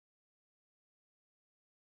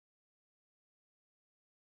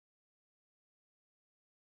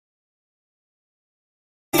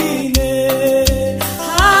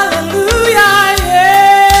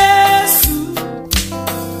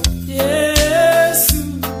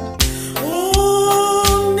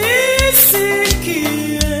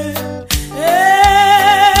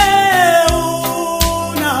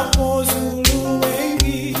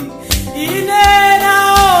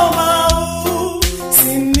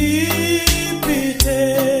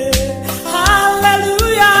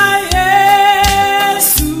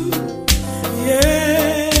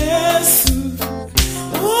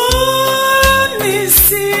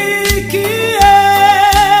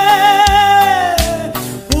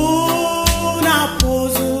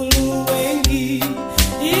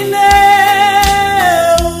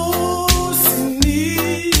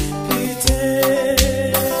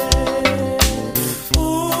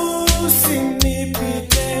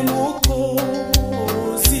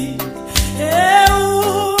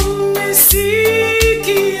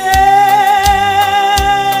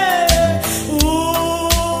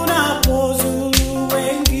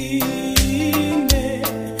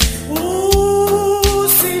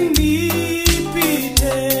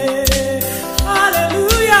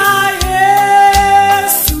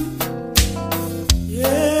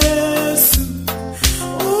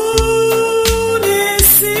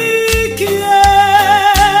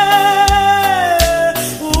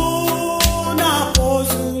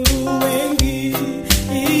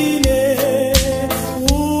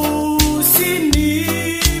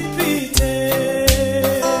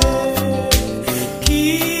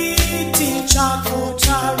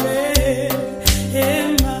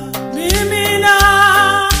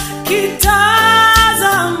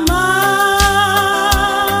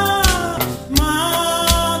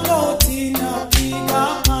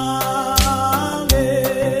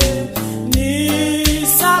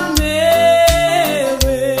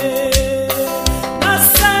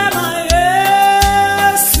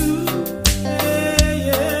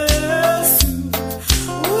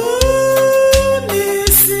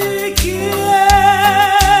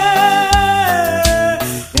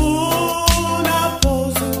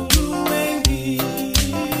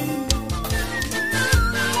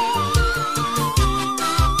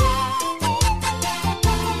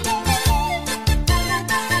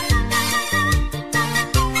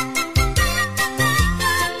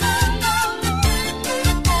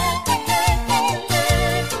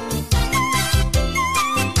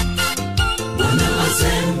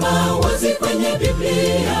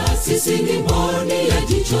ni mboni ya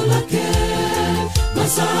jicho lake.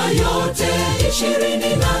 Masaa yote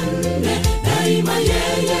 24 daima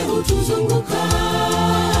yeye hutuzunguka.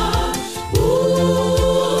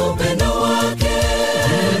 Upendo wake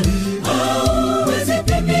hauwezi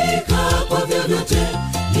pimika kwa vyovyote,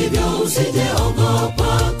 hivyo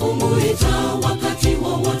usijeogopa kumuita wakati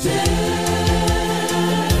wowote.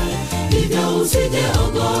 Hivyo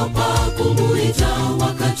usijeogopa kumuita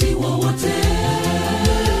wakati wowote.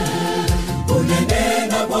 Unene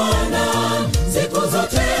na Bwana siku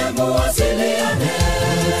zote muwasiliane.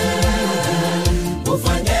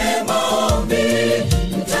 Ufanye maombi,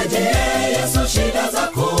 mtajie Yesu shida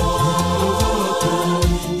zako.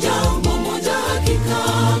 Jambo moja hakika,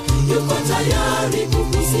 yuko tayari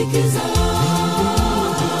kukusikiza.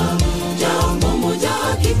 Jambo moja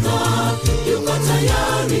hakika, yuko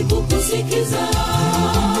tayari kukusikiza.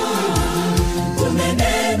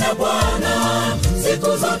 Unene na Bwana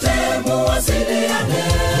siku zote muwasiliane.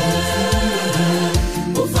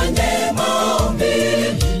 Ufanye maombi,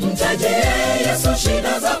 mtajie Yesu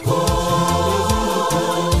shida zako.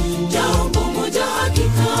 Jambo moja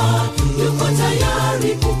hakika, yuko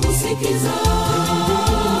tayari kukusikiza.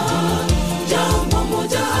 Jambo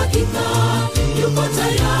moja hakika, yuko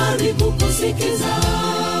tayari kukusikiza.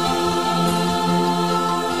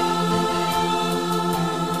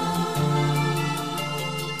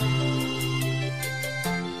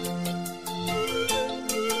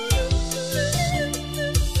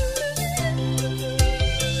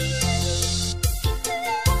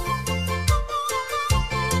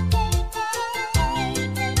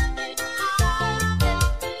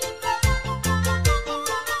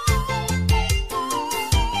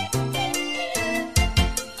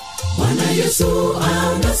 Yesu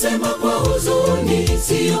anasema kwa huzuni,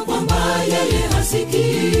 sio kwamba yeye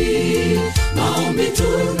hasikii. Maombi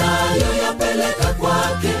tunayoyapeleka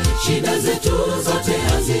kwake, shida zetu zote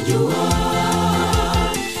hazijua.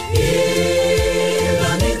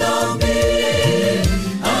 Ila ni dhambi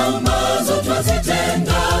ambazo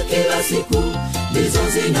twazitenda kila siku, ndizo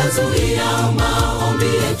zinazuia maombi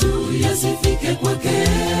yetu yasifike kwake.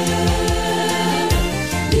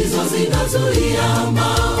 Ndizo zinazuia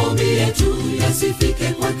maombi yetu yasifike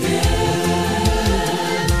kwake.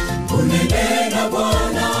 Unene na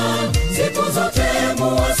Bwana siku zote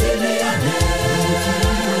muwasiliane.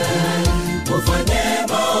 Ufanye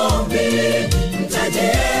maombi,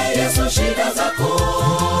 mtajie Yesu shida zako.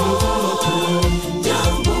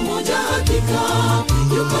 Jambo moja hakika,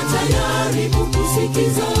 yuko tayari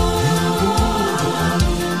kukusikiza.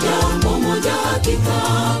 Jambo moja hakika,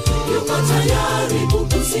 yuko tayari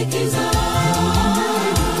kukusikiza.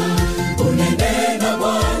 Unene na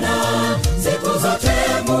Bwana siku zote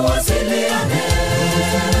muwasiliane.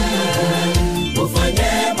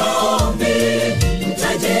 Ufanye maombi,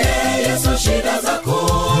 mtajie Yesu shida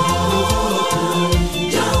zako.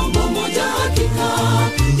 Jambo moja hakika,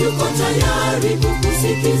 yuko tayari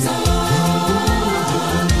kukusikiza.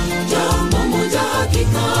 Jambo moja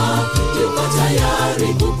hakika, yuko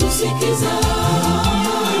tayari kukusikiza.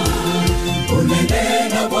 Unene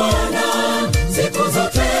na Bwana siku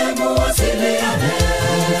zote muwasiliane.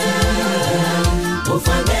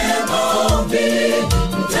 Ufanye maombi,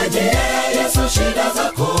 mtajie Yesu shida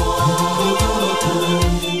zako.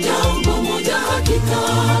 Jambo moja hakika,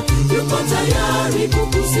 yuko tayari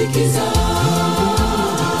kukusikiza.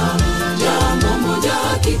 Jambo moja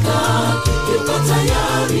hakika, yuko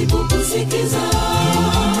tayari kukusikiza.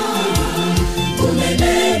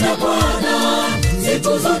 Unene na Bwana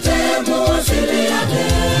siku zote muwasiliane.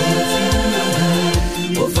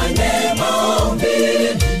 Ufanye maombi,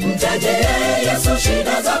 mtajie Yesu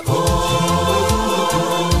shida zako.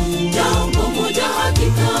 Jambo moja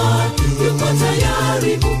hakika, yuko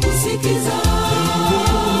tayari kukusikiza.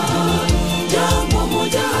 Jambo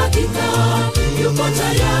moja hakika, yuko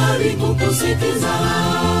tayari kukusikiza.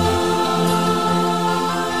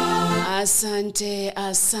 Asante,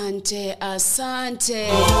 asante, asante.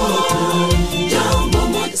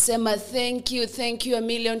 Sema thank you a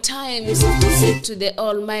million times to the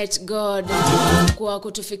Almighty God kwa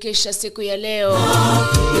kutufikisha siku ya leo.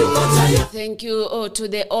 Thank you to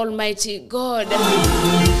the Almighty God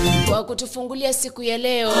kwa kutufungulia siku ya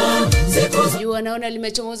leo. Jua naona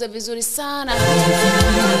limechomoza vizuri sana.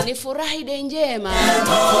 Ni furahi day njema.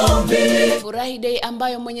 Furahi day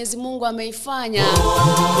ambayo Mwenyezi Mungu ameifanya.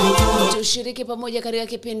 Tushiriki tushiriki pamoja katika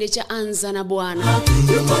kipindi cha Anza na Bwana.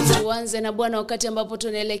 Tuanze na Bwana wakati ambapo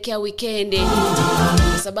tunaelekea weekend.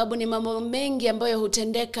 Kwa sababu ni mambo mengi ambayo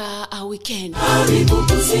hutendeka weekend.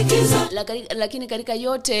 Lakini katika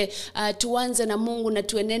yote tuanze na Mungu na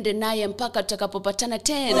tuenende naye mpaka tutakapopatana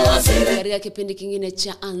tena katika kipindi kingine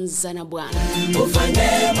cha Anza na Bwana.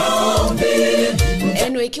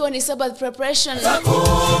 Anyway, ikiwa ni Sabbath preparation,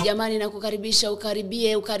 jamani nakukaribisha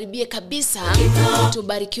ukaribie kabisa,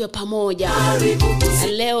 tubarikiwe pamoja.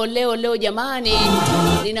 Leo jamani,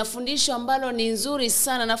 nina fundisho ambalo ni nzuri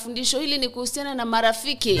sana, na fundisho hili ni kuhusiana na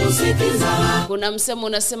marafiki. Kuna msemo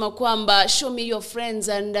unasema kwamba show me your friends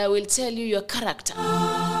and I will tell you your character.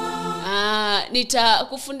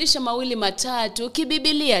 Nitakufundisha mawili matatu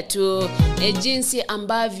kibibilia tu, jinsi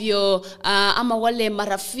ambavyo ama wale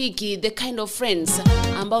marafiki, the kind of friends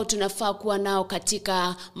ambao tunafaa kuwa nao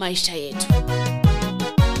katika maisha yetu.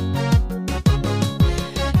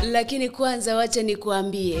 Lakini kwanza wacha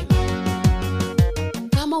nikuambie,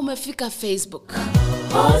 kama umefika Facebook,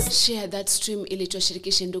 share that stream ili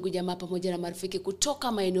tuwashirikishe ndugu jamaa pamoja na marafiki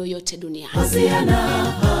kutoka maeneo yote duniani.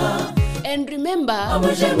 And remember,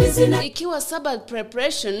 ikiwa Sabbath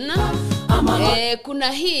preparation,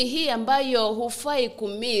 kuna hii ambayo hufai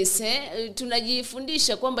kumiss.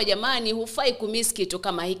 Tunajifundisha kwamba jamani hufai kumiss kitu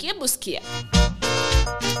kama hiki. Hebu sikia.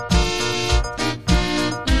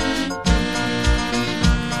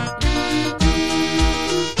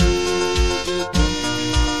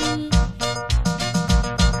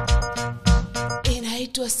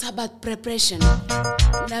 Inaitwa Sabbath preparation,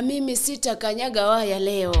 na mimi sitakanyaga waya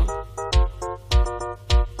leo.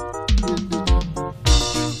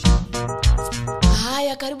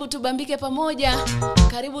 Haya, karibu tubambike pamoja,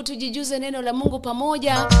 karibu tujijuze neno la Mungu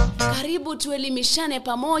pamoja, karibu tuelimishane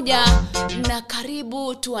pamoja, na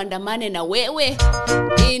karibu tuandamane na wewe.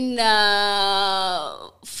 In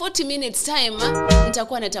 40 minutes time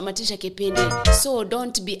nitakuwa natamatisha kipindi, so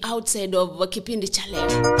don't be outside of kipindi cha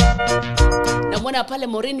leo. Na mbona pale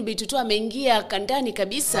Maureen Bitutu ameingia kandani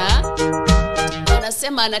kabisa,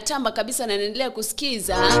 anasema anatamba kabisa na anaendelea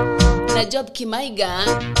kusikiza, na Job Kimaiga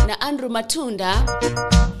na Andrew Matunda.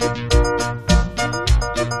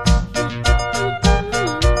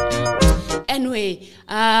 Anyway,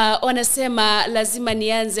 wanasema lazima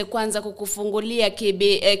nianze kwanza kukufungulia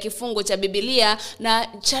kifungo cha Biblia, na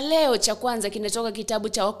cha leo cha kwanza kinatoka kitabu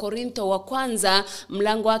cha Wakorintho wa kwanza,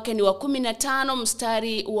 mlango wake ni wa 15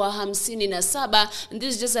 mstari wa 57.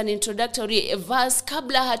 This is just an introductory verse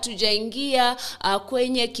kabla hatujaingia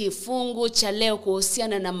kwenye kifungu cha leo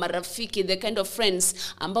kuhusiana na marafiki, the kind of friends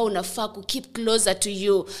ambao unafaa ku keep closer to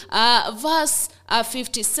you. Verse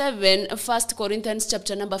 57, 1 Corinthians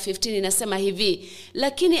chapter number 15 inasema hivi: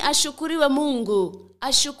 lakini ashukuriwe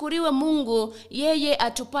Mungu yeye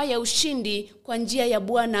atupaye ushindi kwa njia ya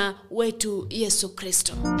Bwana wetu Yesu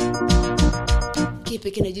Kristo.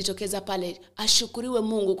 Kipi kinajitokeza pale? Ashukuriwe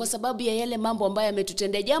Mungu kwa sababu ya yale mambo ambayo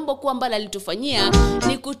ametutendea. Jambo kuu ambalo alitufanyia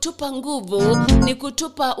ni kutupa nguvu, ni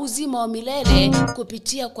kutupa uzima wa milele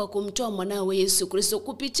kupitia kwa kumtoa mwanawe Yesu Kristo,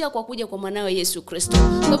 kupitia kwa kuja kwa mwanawe Yesu Kristo.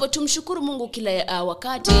 Kwa hivyo tumshukuru Mungu kila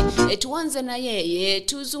wakati, tuanze na yeye,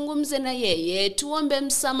 tuzungumze na yeye, tuombe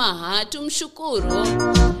msamaha, tumshukuru,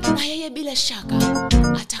 na yeye bila shaka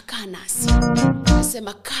atakaa nasi.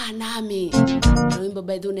 Nasema kaa nami. Na wimbo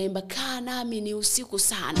by the way unaimba kaa nami ni usiku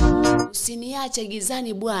sana, usiniache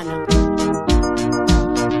gizani Bwana.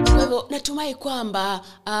 Kwa hivyo natumai kwamba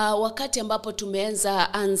wakati ambapo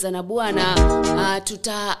tumeanza Anza na Bwana,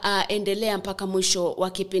 tutaendelea mpaka mwisho wa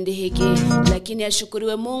kipindi hiki. Lakini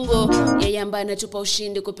ashukuriwe Mungu yeye ambaye anatupa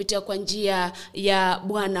ushindi kupitia kwa njia ya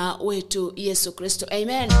Bwana wetu Yesu Kristo.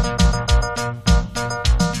 Amen.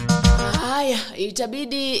 Haya,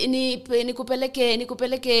 itabidi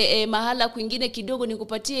nikupeleke mahala kwingine kidogo,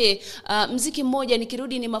 nikupatie mziki mmoja.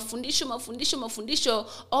 Nikirudi ni mafundisho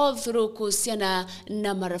all through kuhusiana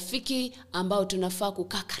na marafiki ambao tunafaa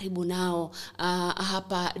kukaa karibu nao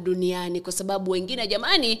hapa duniani, kwa sababu wengine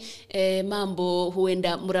jamani mambo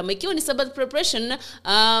huenda mrama. Ikiwa ni Sabbath preparation,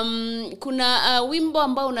 kuna wimbo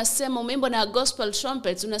ambao unasema, umeimbwa na Gospel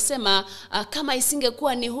Trumpets, unasema kama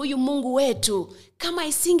isingekuwa ni huyu Mungu wetu, kama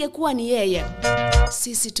isingekuwa ni yeye,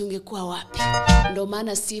 sisi tungekuwa wapi? Ndio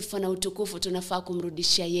maana sifa na utukufu tunafaa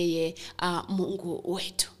kumrudishia yeye, Mungu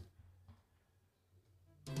wetu.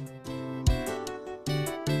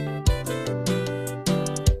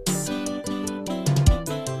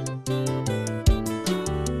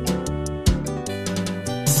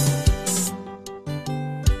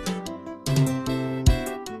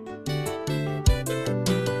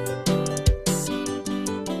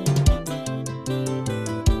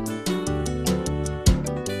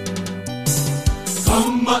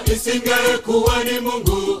 Kama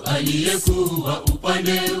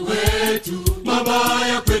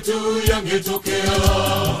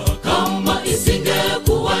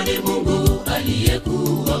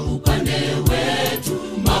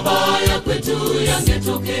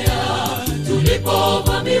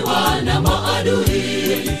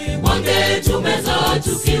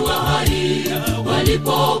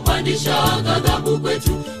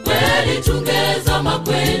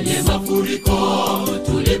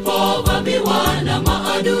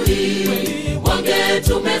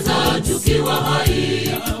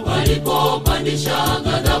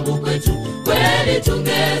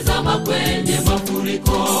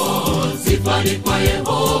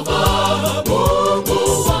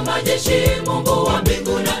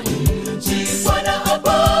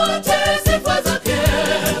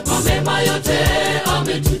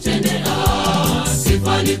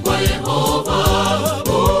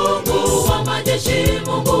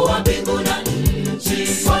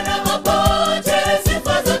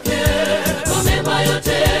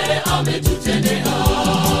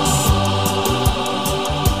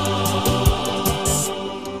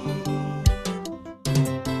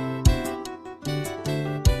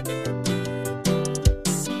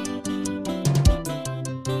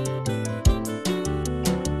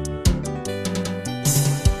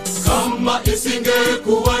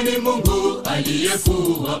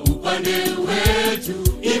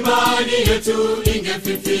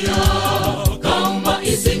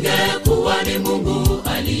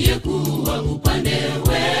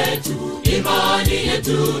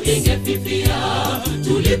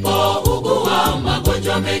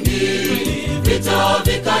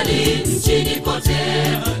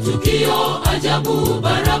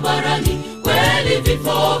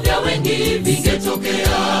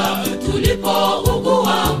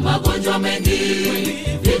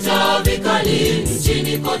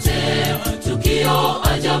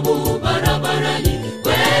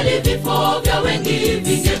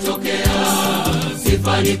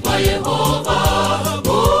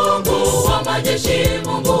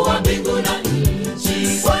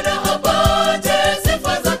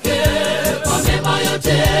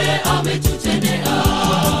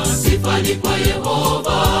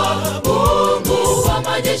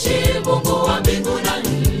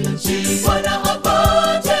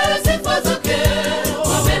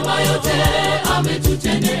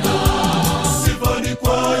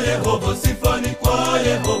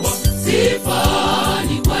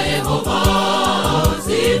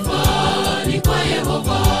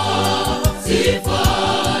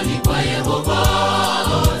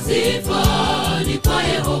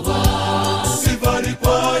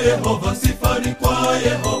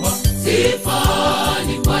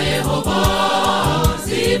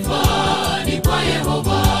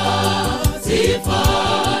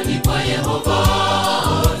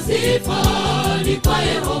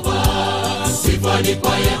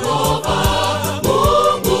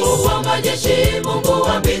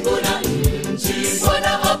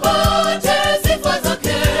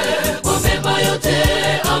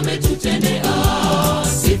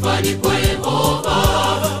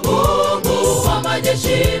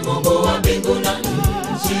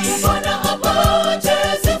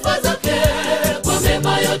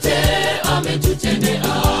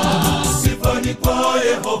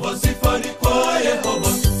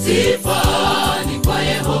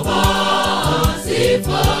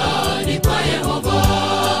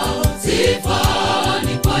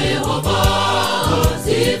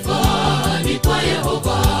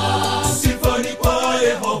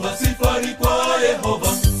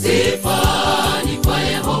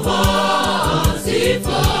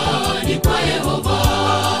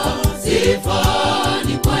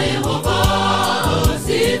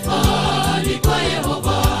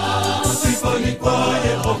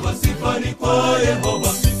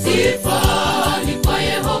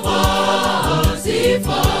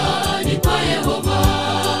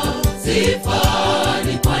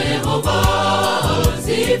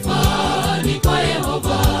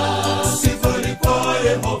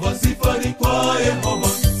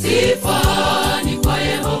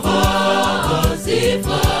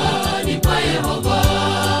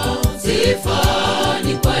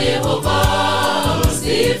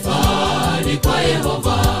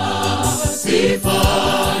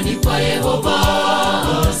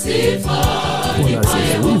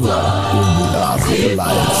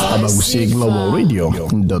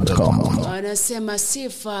www.globalradio.com. Anasema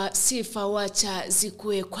sifa wacha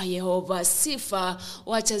zikue kwa Yehova, sifa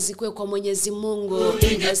wacha zikue kwa Mwenyezi Mungu,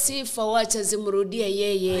 sifa wacha zimrudie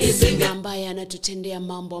yeye ambaye anatutendea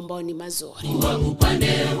mambo ambayo ni mazuri. Upande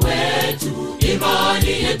wetu imani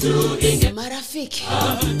yetu Marafiki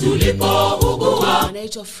tulipougua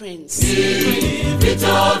anaitwa friends.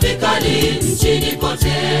 Vita vikali nchini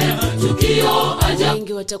kote, tukio ajabu.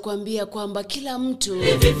 Wengi watakwambia kwamba kila mtu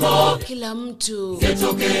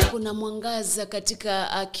kuna mwangaza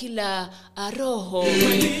katika kila roho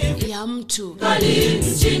ya mtu.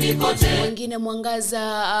 Nchini kote Wengine mwangaza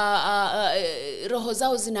roho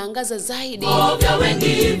zao zinaangaza zaidi.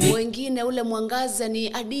 Wengine ule mwangaza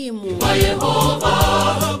ni adimu. Kwa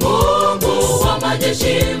Yehova Mungu wa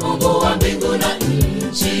majeshi, Mungu wa mbingu na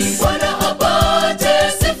nchi, Bwana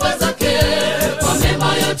apate sifa zake kwa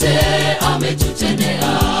mema yote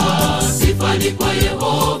ametutendea. Sifa ni kwa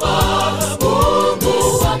Yehova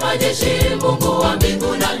Mungu wa majeshi, Mungu wa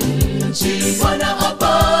mbingu na nchi, Bwana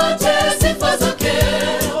apate sifa zake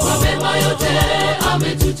kwa mema yote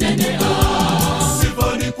ametutendea.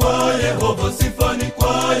 Sifa ni kwa Yehova, sifa ni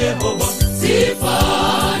kwa Yehova,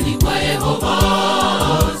 sifa ni kwa Yehova,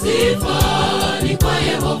 sifa ni kwa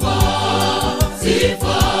Yehova,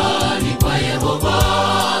 sifa ni kwa Yehova,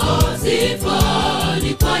 sifa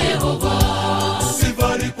ni kwa Yehova,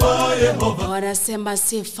 sifa ni kwa Yehova. Wanasema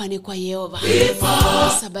sifa ni kwa Yehova.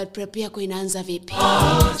 Sabat prep yako inaanza vipi?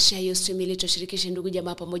 Share your stream ili tushirikishe ndugu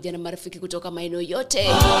jamaa pamoja na marafiki kutoka maeneo yote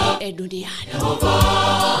duniani.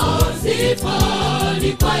 Sifa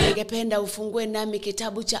ni kwa Yehova. Ningependa ufungue nami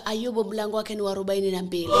kitabu cha Ayubu, mlango wake ni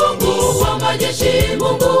 42. Mungu wa majeshi,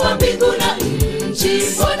 Mungu wa mbingu na nchi,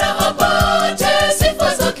 Bwana apate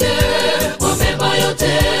sifa zake kwa mema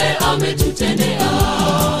yote ametutendea.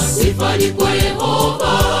 Sifa ni kwa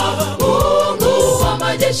Yehova Mungu wa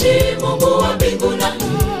majeshi, Mungu wa mbingu na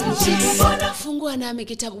nchi. Fungua nami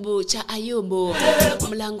kitabu cha Ayubu,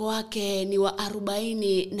 mlango wake ni wa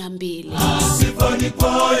 42. Sifa ni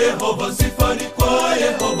kwa Yehova, sifa ni kwa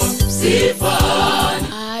Yehova, sifa.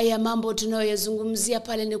 Haya mambo tunayoyazungumzia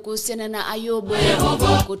pale ni kuhusiana na Ayubu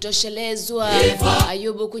kutoshelezwa,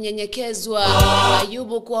 Ayubu kunyenyekezwa,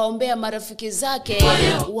 Ayubu kuwaombea marafiki zake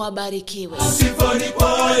wabarikiwe. Sifa ni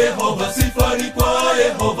kwa Yehova, sifa ni kwa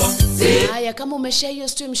Yehova. Haya, kama umeshare hiyo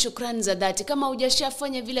stream, shukrani za dhati. Kama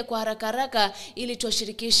hujashafanya vile kwa haraka ili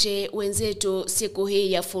tuwashirikishe wenzetu siku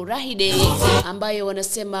hii ya Furahi Day ambayo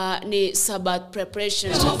wanasema ni Sabbath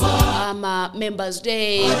preparation ama Members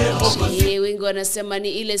Day. Wengi wanasema ni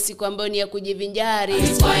ile siku ambayo ni ya kujivinjari,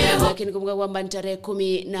 lakini kumbuka kwamba ni tarehe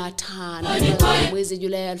 15 mwezi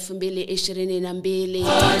Julai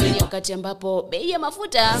 2022, wakati ambapo bei ya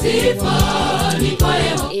mafuta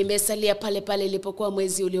imesalia pale ilipokuwa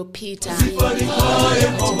mwezi uliopita.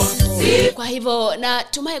 Kwa hivyo na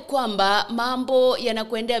tumai kwamba mambo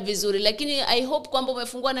yanakuendea vizuri, lakini I hope kwamba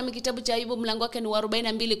umefungua na kitabu cha Ayubu, mlango wake ni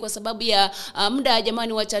 42. Kwa sababu ya muda,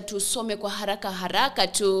 jamani, wacha tusome kwa haraka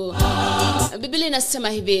tu. Biblia inasema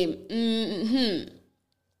hivi,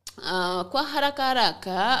 kwa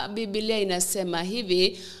haraka Biblia inasema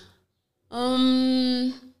hivi,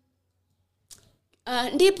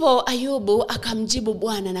 ndipo Ayubu akamjibu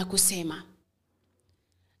Bwana na kusema,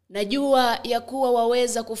 najua ya kuwa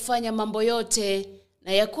waweza kufanya mambo yote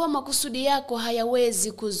na ya kuwa makusudi yako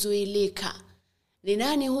hayawezi kuzuilika. Ni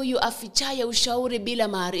nani huyu afichaye ushauri bila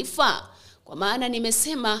maarifa? Kwa maana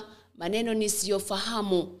nimesema maneno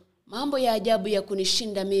nisiyofahamu, mambo ya ajabu ya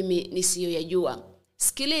kunishinda mimi nisiyoyajua.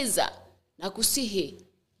 Sikiliza na kusihi,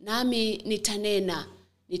 nami nitanena,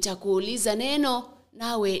 nitakuuliza neno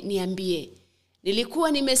nawe niambie.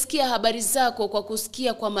 Nilikuwa nimesikia habari zako kwa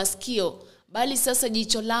kusikia kwa masikio, bali sasa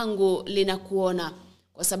jicho langu linakuona.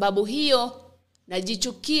 Kwa sababu hiyo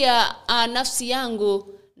najichukia nafsi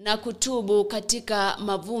yangu na kutubu katika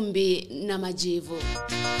mavumbi na majivu.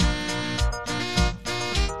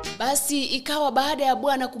 Basi ikawa baada ya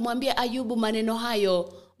Bwana kumwambia Ayubu maneno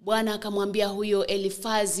hayo, Bwana akamwambia huyo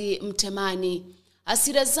Elifazi Mtemani,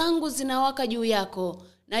 hasira zangu zinawaka juu yako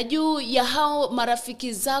na juu ya hao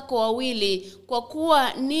marafiki zako wawili, kwa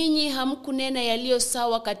kuwa ninyi hamkunena yaliyo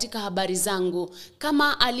sawa katika habari zangu,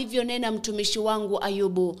 kama alivyonena mtumishi wangu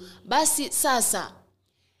Ayubu. Basi sasa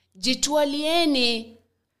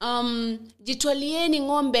jitwalieni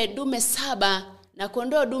ng'ombe dume 7 na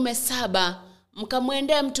kondoo dume 7,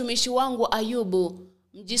 mkamwendea mtumishi wangu Ayubu,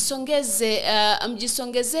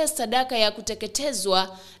 mjisongezee sadaka ya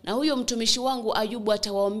kuteketezwa, na huyo mtumishi wangu Ayubu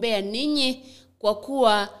atawaombea ninyi, kwa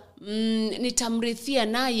kuwa nitamrithia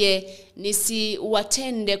naye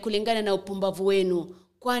nisiwatende kulingana na upumbavu wenu.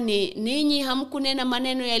 kwani ninyi hamkunena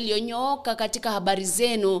maneno yaliyonyooka katika habari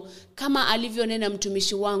zenu kama alivyonena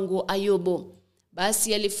mtumishi wangu Ayubu.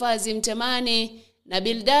 Basi Elifazi Mtemani na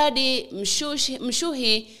Bildadi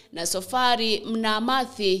Mshuhi na Sofari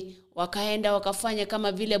Mnaamathi wakaenda wakafanya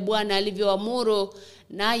kama vile Bwana alivyoamuru,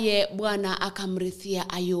 naye Bwana akamrithia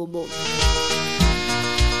Ayubu.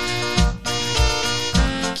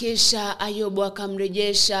 Kisha Ayubu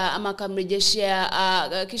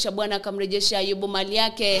kisha Bwana akamrejeshea Ayubu mali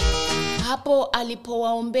yake hapo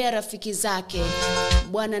alipowaombea rafiki zake.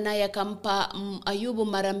 Bwana naye akampa Ayubu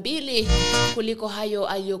mara 2 kuliko hayo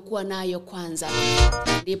aliyokuwa nayo kwanza.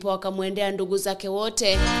 Ndipo akamwendea ndugu zake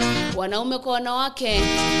wote, wanaume kwa wanawake,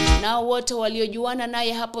 nao wote waliojuana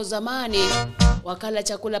naye hapo zamani, wakala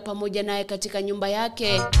chakula pamoja naye katika nyumba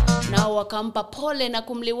yake, nao wakampa pole na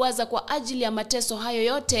kumliwaza kwa ajili ya mateso hayo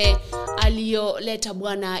yote aliyoleta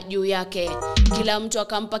Bwana juu yake. Kila mtu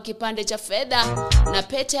akampa kipande cha fedha na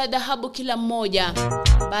pete ya dhahabu kila mmoja.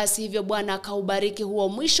 Basi hivyo Bwana akaubariki huo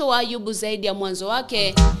mwisho wa Ayubu zaidi ya mwanzo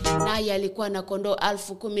wake, naye alikuwa na kondoo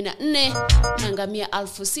 14,000 na ngamia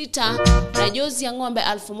 6,000 na jozi ya ng'ombe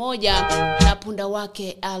 1,000 na punda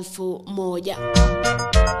wake 1,000.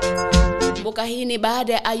 Kumbuka hii ni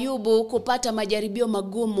baada ya Ayubu kupata majaribio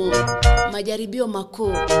magumu, majaribio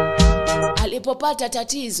makuu. Alipopata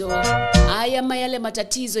tatizo, yale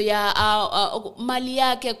matatizo ya mali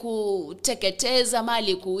yake kuteketeza,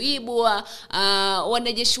 mali kuibwa,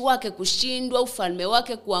 wanajeshi wake kushindwa, ufalme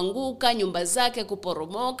wake kuanguka, nyumba zake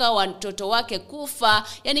kuporomoka, watoto wake kufa,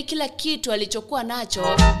 yani kila kitu alichokuwa nacho,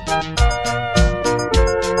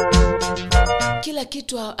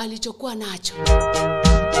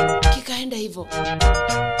 kikaenda hivyo.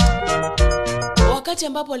 Wakati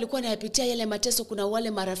ambapo alikuwa anayapitia yale mateso, kuna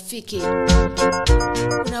wale marafiki,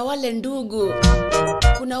 kuna wale ndugu,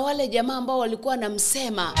 kuna wale jamaa ambao walikuwa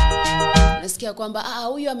wanamsema, nasikia kwamba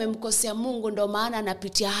huyu amemkosea Mungu ndio maana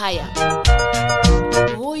anapitia haya,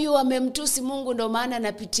 huyu amemtusi Mungu ndio maana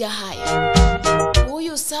anapitia haya,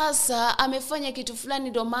 huyu sasa amefanya kitu fulani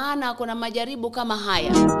ndio maana kuna majaribu kama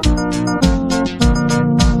haya.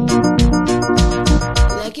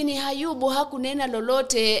 Lakini Ayubu hakunena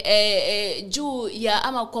lolote juu ya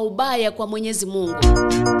ama kwa ubaya kwa Mwenyezi Mungu.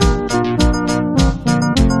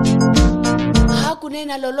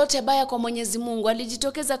 Hakunena lolote baya kwa Mwenyezi Mungu.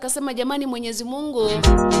 Alijitokeza akasema, jamani Mwenyezi Mungu,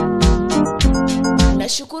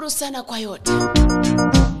 nashukuru sana kwa yote.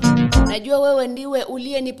 Najua wewe ndiwe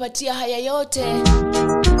uliyenipatia haya yote,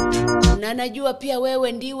 na najua pia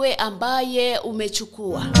wewe ndiwe ambaye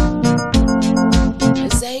umechukua.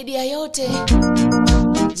 Zaidi ya yote,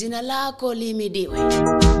 jina lako lihimidiwe.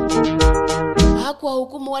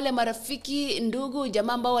 Hakuwahukumu wale marafiki, ndugu,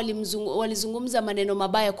 jamaa ambao walizungumza maneno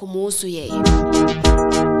mabaya kumuhusu yeye.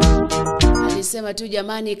 Alisema tu,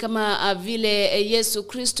 jamani, kama vile Yesu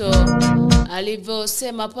Kristo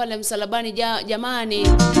alivyosema pale msalabani, jamani,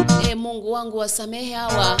 Mungu wangu wasamehe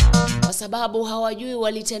hawa, kwa sababu hawajui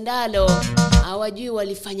walitendalo, hawajui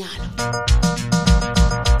walifanyalo.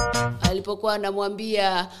 Alipokuwa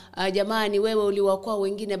anamwambia, jamani, wewe uliwaokoa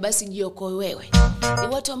wengine, basi jiokoe wewe.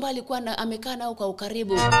 Ni watu ambao alikuwa amekaa nao kwa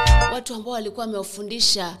ukaribu, watu ambao alikuwa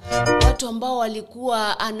amewafundisha, watu ambao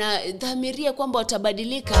walikuwa anadhamiria kwamba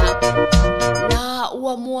watabadilika na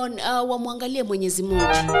wamwangalie Mwenyezi Mungu.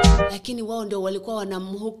 Lakini wao ndio walikuwa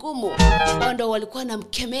wanamhukumu, wao ndio walikuwa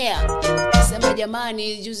wanamkemea. Sema,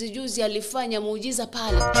 jamani, juzi alifanya muujiza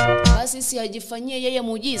pale, basi si ajifanyie yeye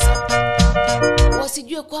muujiza.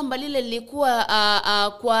 Wasijue kwamba lile lilikuwa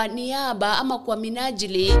kwa niaba ama kwa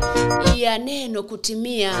minajili ya neno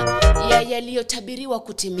kutimia, ya yaliyotabiriwa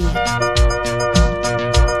kutimia.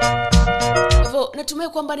 Hivyo natumai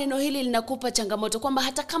kwamba neno hili linakupa changamoto kwamba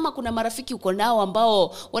hata kama kuna marafiki uko nao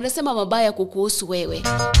ambao wanasema mabaya kukuhusu wewe,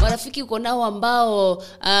 marafiki uko nao ambao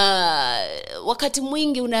wakati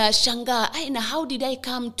mwingi unashangaa, na how did I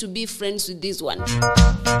come to be friends with this one?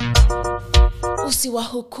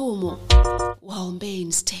 Usiwahukumu, waombee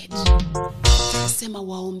instead. Sema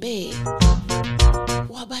waombee,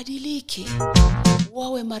 wabadilike,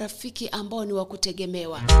 wawe marafiki ambao ni wa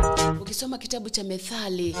kutegemewa. Ukisoma kitabu cha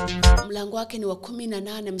Methali, mlango wake ni wa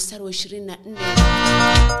 18 mstari wa 24.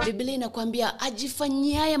 Biblia inakwambia,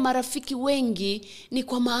 ajifanyiaye marafiki wengi ni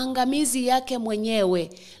kwa maangamizi yake mwenyewe,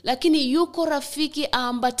 lakini yuko rafiki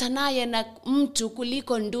aambatanaye na mtu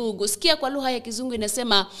kuliko ndugu. Sikia kwa lugha ya Kizungu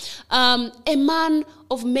inasema, a man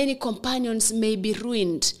of many companions may be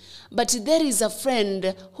ruined, but there is a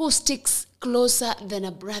friend who sticks closer than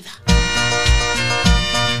a brother.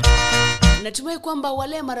 Natumai kwamba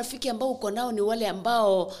wale marafiki ambao uko nao ni wale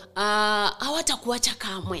ambao hawatakuacha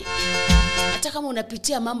kamwe. Hata kama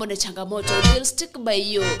unapitia mambo na changamoto, they'll stick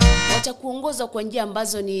by you. Watakuongoza kwa njia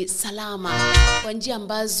ambazo ni salama, kwa njia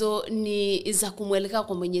ambazo ni za kumwelekea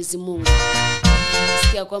kwa Mwenyezi Mungu.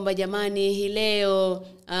 Sikia kwamba jamani, hii leo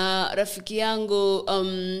rafiki yangu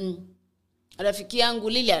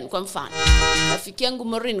Lilian kwa mfano, rafiki yangu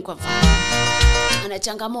Maureen kwa mfano, ana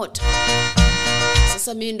changamoto.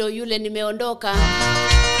 Sasa mimi ndo yule nimeondoka,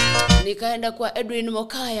 nikaenda kwa Edwin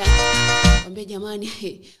Mokaya, mwambie jamani,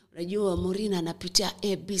 unajua Maureen anapitia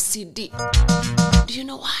ABCD. Do you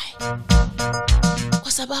know why?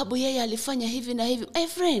 Kwa sababu yeye alifanya hivi na hivi. My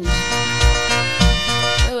friend,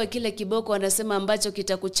 wewe kile kiboko anasema ambacho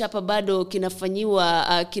kitakuchapa bado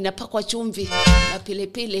kinafanyiwa kinapakwa chumvi na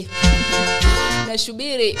pilipili na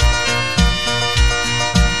shubiri.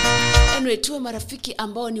 Anyway, tuwe marafiki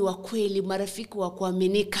ambao ni wa kweli, marafiki wa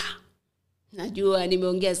kuaminika. Najua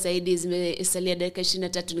nimeongea zaidi, zimesalia dakika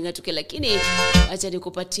 23 ningatuke, lakini acha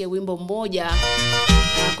nikupatie wimbo mmoja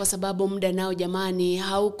kwa sababu muda nao jamani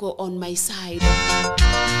hauko on my side.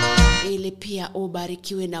 Ili pia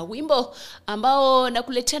ubarikiwe na wimbo ambao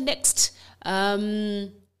nakuletea next.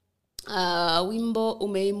 Wimbo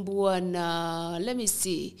umeimbwa na let me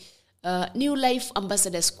see, New Life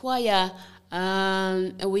Ambassadors Choir.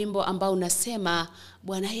 Wimbo ambao unasema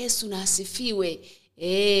Bwana Yesu na asifiwe.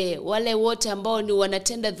 Wale wote ambao ni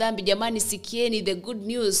wanatenda dhambi jamani, sikieni the good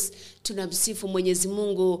news. Tunamsifu Mwenyezi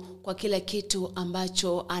Mungu kwa kila kitu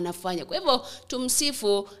ambacho anafanya. Kwa hivyo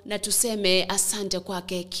tumsifu na tuseme asante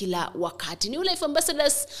kwake kila wakati. New Life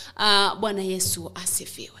Ambassadors, Bwana Yesu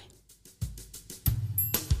asifiwe.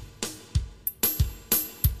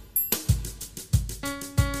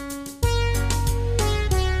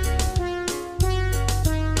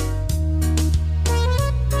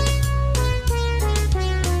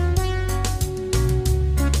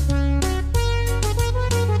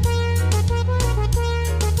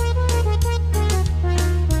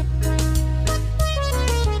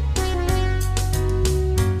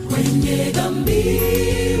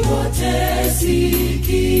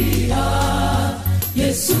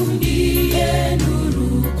 Yesu ndiye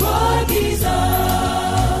nuru kwa giza,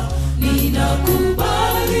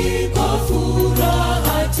 ninakubali kwa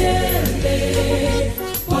furaha tele.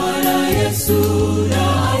 Bwana Yesu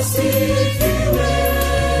na asifiwe.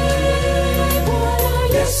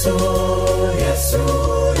 Bwana Yesu, Yesu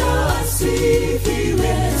na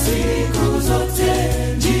asifiwe siku zote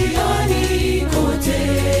njiani kote.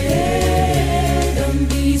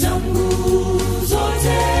 Dhambi zangu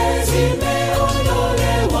zote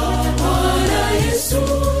zimeondolewa. Bwana Yesu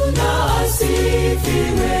na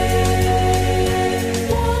asifiwe.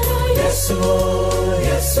 Bwana Yesu,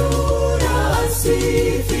 Yesu na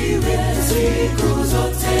asifiwe siku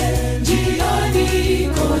zote njiani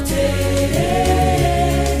kote.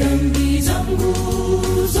 Dhambi zangu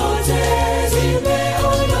zote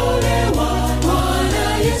zimeondolewa. Bwana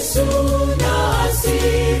Yesu na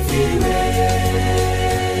asifiwe.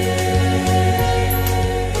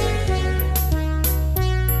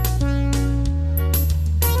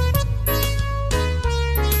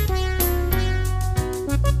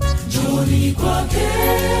 Njoni kwake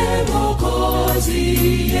Mwokozi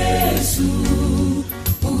Yesu,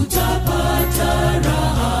 utapata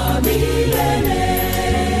raha milele.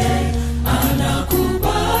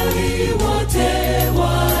 Anakubali wote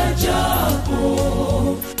wajapo.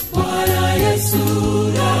 Bwana Yesu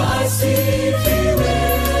na asifiwe.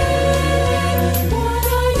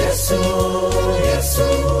 Bwana Yesu, Yesu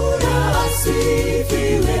na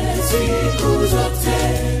asifiwe siku zote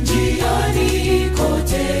njiani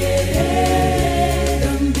kote.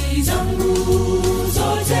 Dhambi zangu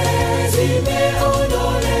zote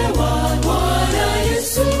zimeondolewa. Bwana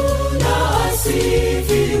Yesu na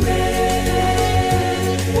asifiwe.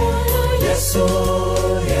 Bwana Yesu,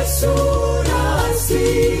 Yesu na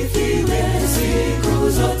asifiwe siku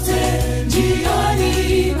zote njiani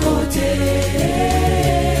kote.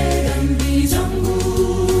 Dhambi zangu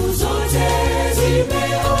zote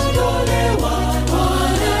zimeondolewa.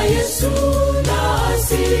 Bwana Yesu na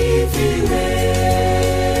asifiwe.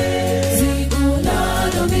 Zigo la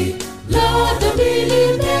dhambi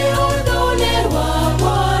limeondolewa.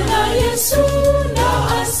 Bwana Yesu na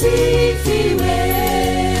asifiwe.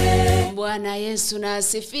 Bwana Yesu na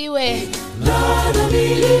asifiwe. La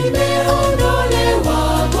dhambi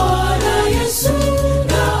limeondolewa. Bwana Yesu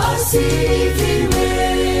na asifiwe.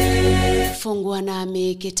 Fungua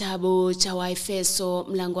nami kitabu cha Waefeso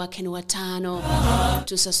mlango wake ni wa 5.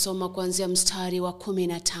 Tutasoma kuanzia mstari wa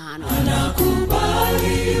 15.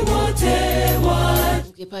 Anakubali wote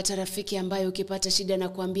Ukipata rafiki ambaye ukipata shida na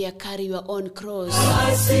kuambia carry your own cross,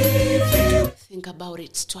 think about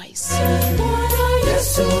it twice.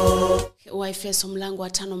 Waefeso mlango wa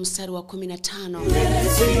 5 mstari wa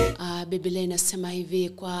 15. Biblia inasema hivi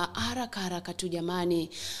kwa haraka tu jamani.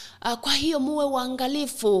 Kwa hiyo muwe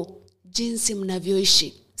waangalifu jinsi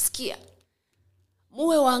mnavyoishi. Sikia.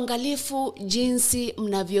 Muwe waangalifu jinsi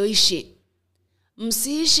mnavyoishi.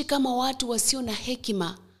 Msiishi kama watu wasio na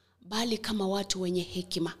hekima, bali kama watu wenye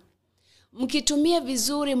hekima. Mkitumia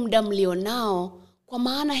vizuri muda mlionao, kwa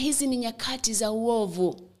maana hizi ni nyakati za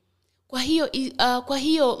uovu. Kwa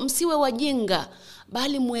hiyo msiwe wajinga,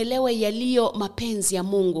 bali muelewe yaliyo mapenzi ya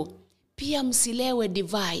Mungu. Pia msilewe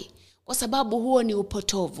divai, kwa sababu huo ni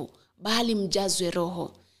upotovu, bali mjazwe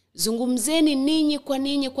Roho. Zungumzeni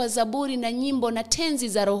ninyi kwa zaburi na nyimbo na tenzi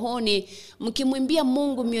za rohoni, mkimwimbia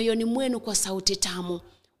Mungu mioyoni mwenu kwa sauti tamu.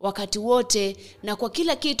 Wakati wote na kwa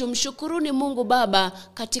kila kitu mshukuruni Mungu Baba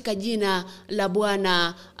katika jina la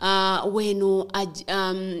Bwana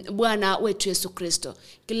Bwana wetu Yesu Kristo.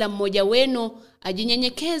 Kila mmoja wenu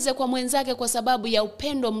ajinyenyekeze kwa mwenzake kwa sababu ya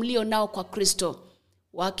upendo mlio nao kwa Kristo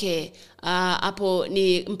wake. Hapo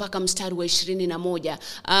ni mpaka mstari wa 21.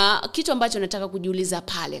 Kitu ambacho nataka kukuuliza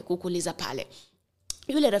pale.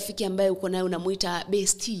 Yule rafiki ambaye uko naye unamuita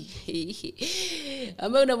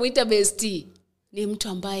bestie. Ni mtu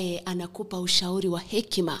ambaye anakupa ushauri wa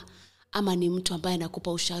hekima, ama ni mtu ambaye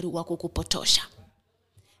anakupa ushauri wa kukupotosha?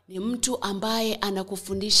 Ni mtu ambaye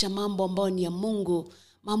anakufundisha mambo ambayo ni ya Mungu,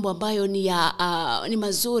 mambo ambayo ni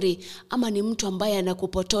mazuri, ama ni mtu ambaye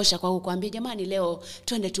anakupotosha kwa kukuambia jamani leo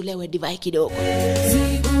twende tulewe divai kidogo?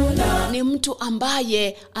 Ni mtu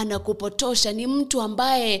ambaye anakupotosha, ni mtu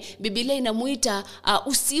ambaye Biblia inamuita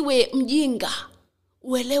usiwe mjinga,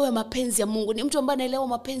 uelewe mapenzi ya Mungu. Ni mtu ambaye anaelewa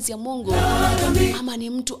mapenzi ya Mungu, ama ni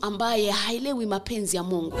mtu ambaye haelewi mapenzi ya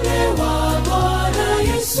Mungu?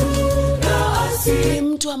 Ni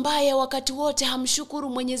mtu ambaye wakati wote hamshukuru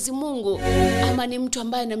Mwenyezi Mungu, ama ni mtu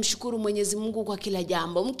ambaye anamshukuru Mwenyezi Mungu kwa kila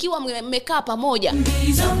jambo? Mkiwa mmekaa pamoja,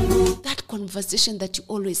 that conversation that you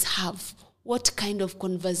always have, what kind of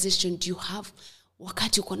conversation do you have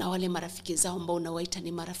wakati uko na wale marafiki zao ambao unawaita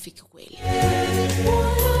ni marafiki kweli?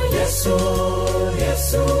 Yesu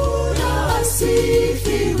na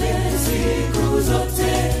asifiwe siku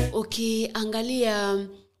zote. Ukiangalia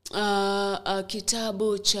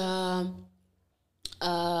kitabu cha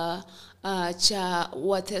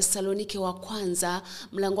Wathesalonike wa kwanza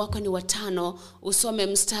mlango wake ni wa 5, usome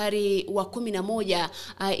mstari wa 11.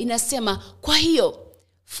 Inasema, kwa hiyo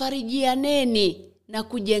farijianeni na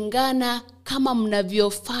kujengana kama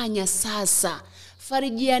mnavyofanya sasa.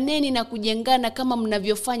 Farijianeni na kujengana kama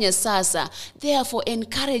mnavyofanya sasa. Therefore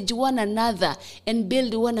encourage one another and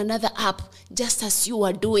build one another up just as you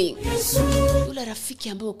are doing. Yule rafiki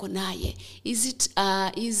ambaye uko naye, is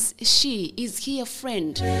he a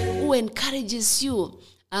friend who encourages you?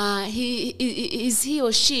 Is he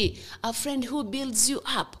or she a friend who builds you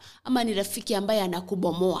up? Ama ni rafiki ambaye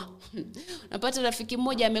anakubomoa? Unapata rafiki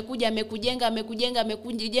mmoja amekujenga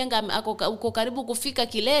uko karibu kufika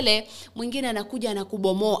kilele, mwingine anakuja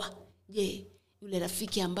anakubomoa. Je, yule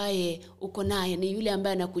rafiki ambaye uko naye ni yule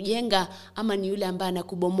ambaye anakujenga ama ni yule ambaye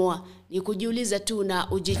anakubomoa? Ni kujiuliza tu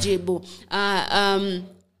na ujijibu.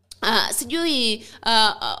 Sijui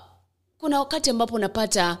kuna wakati ambapo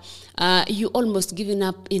unapata you almost giving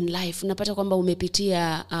up in life. Unapata kwamba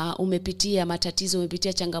umepitia matatizo,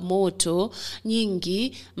 umepitia changamoto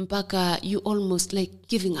nyingi mpaka you almost like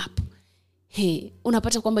giving up.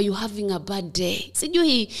 Unapata kwamba you having a bad day.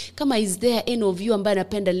 Sijui kama is there any of you ambaye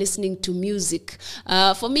anapenda listening to music.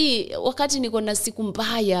 For me, wakati niko na siku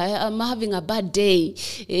mbaya, I'm having a bad day,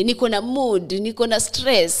 niko na mood, niko na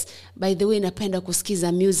stress, by the way napenda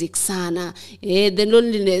kusikiza music sana. The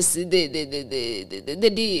loneliness,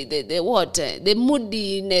 the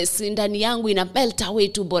moodiness ndani yangu ina melt away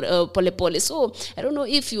to pole. So I don't know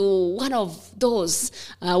if you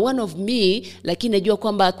one of me, lakini najua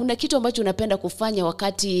kwamba kuna kitu ambacho unapenda kufanya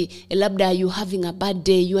wakati labda you having a bad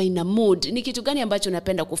day, you are in a mood. Ni kitu gani ambacho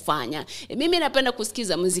unapenda kufanya? Mimi napenda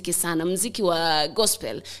kusikiza muziki sana, muziki wa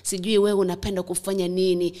gospel. Sijui wewe unapenda kufanya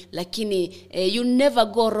nini, lakini you never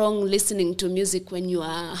go wrong listening to music when you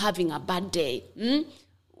are having a bad day.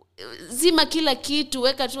 Zima kila kitu,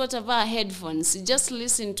 weka tu utavaa headphones, just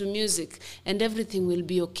listen to music and everything will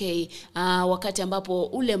be okay. Wakati ambapo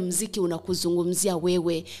ule muziki unakuzungumzia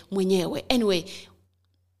wewe mwenyewe. Anyway,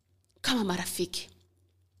 kama marafiki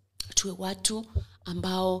tuwe watu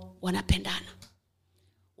ambao wanapendana,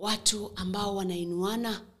 watu ambao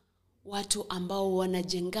wanainuana, watu ambao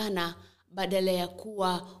wanajengana, badala ya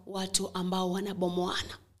kuwa watu ambao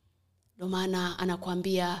wanabomoana. Ndio maana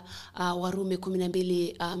anakuambia Warumi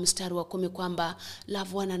 12 mstari wa 10 kwamba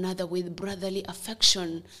love one another with brotherly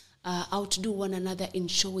affection, outdo one another in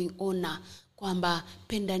showing honor, kwamba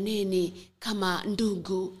pendaneni kama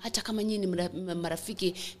ndugu, hata kama nyinyi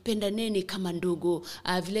marafiki, pendaneni kama ndugu.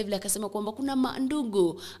 Vile vile akasema kwamba kuna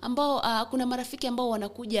ndugu ambao kuna marafiki ambao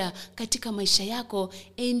wanakuja katika maisha yako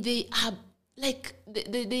and they have like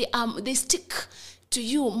they stick to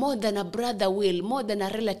you more than a brother will, more than a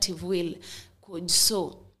relative will.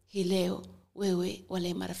 So hii leo wewe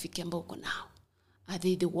wale marafiki ambao uko nao, are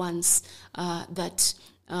they the ones that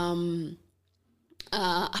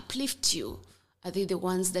uplift you? Are they the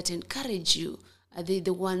ones that encourage you? Are they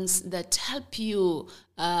the ones that help you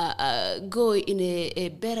go in a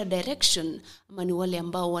better direction? Ama ni wale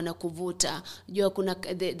ambao wanakuvuta? Jua kuna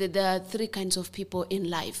there are 3 kinds of people in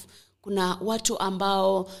life. Kuna watu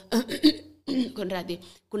ambao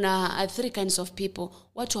kuna 3 kinds of people.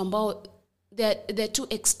 Watu ambao they're two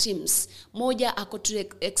extremes. Moja ako to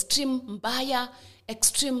extreme mbaya,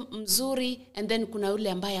 extreme mzuri, and then kuna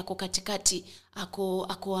yule ambaye ako katikati,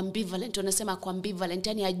 ako ambivalent. Wanasema ako ambivalent,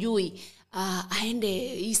 yani ajui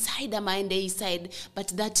aende east side ama aende east side, but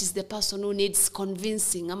that is the person who needs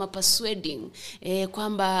convincing ama persuading,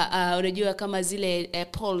 kwamba unajua kama zile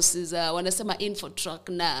polls wanasema Infotrack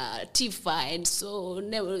na Tifa and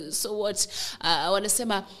so what,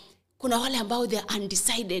 wanasema kuna wale ambao they are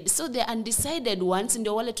undecided. So the undecided ones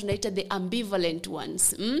ndio wale tunaita the ambivalent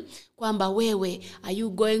ones. Kwamba wewe, are you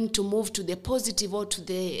going to move to the positive or to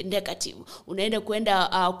the negative? Unaenda kuenda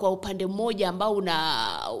kwa upande mmoja ambao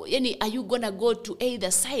yani are you gonna go to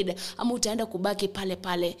either side ama utaenda kubaki pale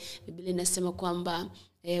pale? Biblia inasema kwamba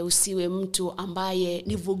usiwe mtu ambaye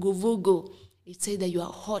ni vuguvugu. It's either you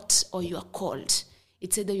are hot or you are cold.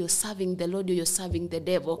 It's either you're serving the Lord or you're serving the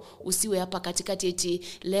devil. Usiwe hapa katikati eti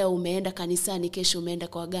leo umeenda kanisani, kesho umeenda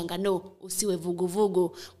kwa waganga. No, usiwe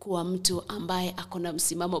vuguvugu, kuwa mtu ambaye akona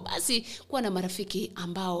msimamo. Basi kuwa na marafiki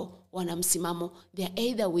ambao wana msimamo. They are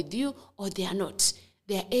either with you or they are not.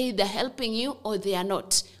 They are either helping you or they are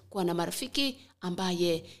not. Kuwa na marafiki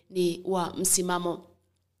ambaye ni wa msimamo.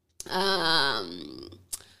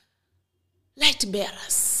 Light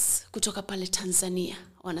bearers kutoka pale Tanzania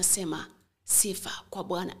wanasema sifa kwa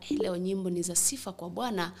Bwana. Leo nyimbo ni za sifa kwa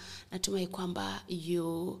Bwana. Natumai kwamba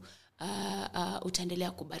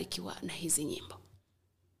utaendelea kubarikiwa na hizi nyimbo.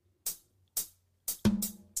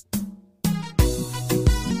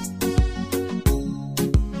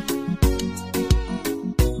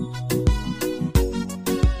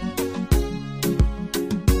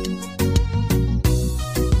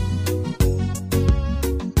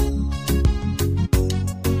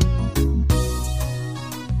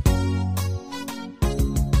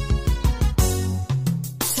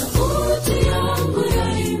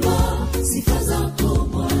 Sifa zako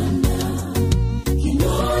Bwana,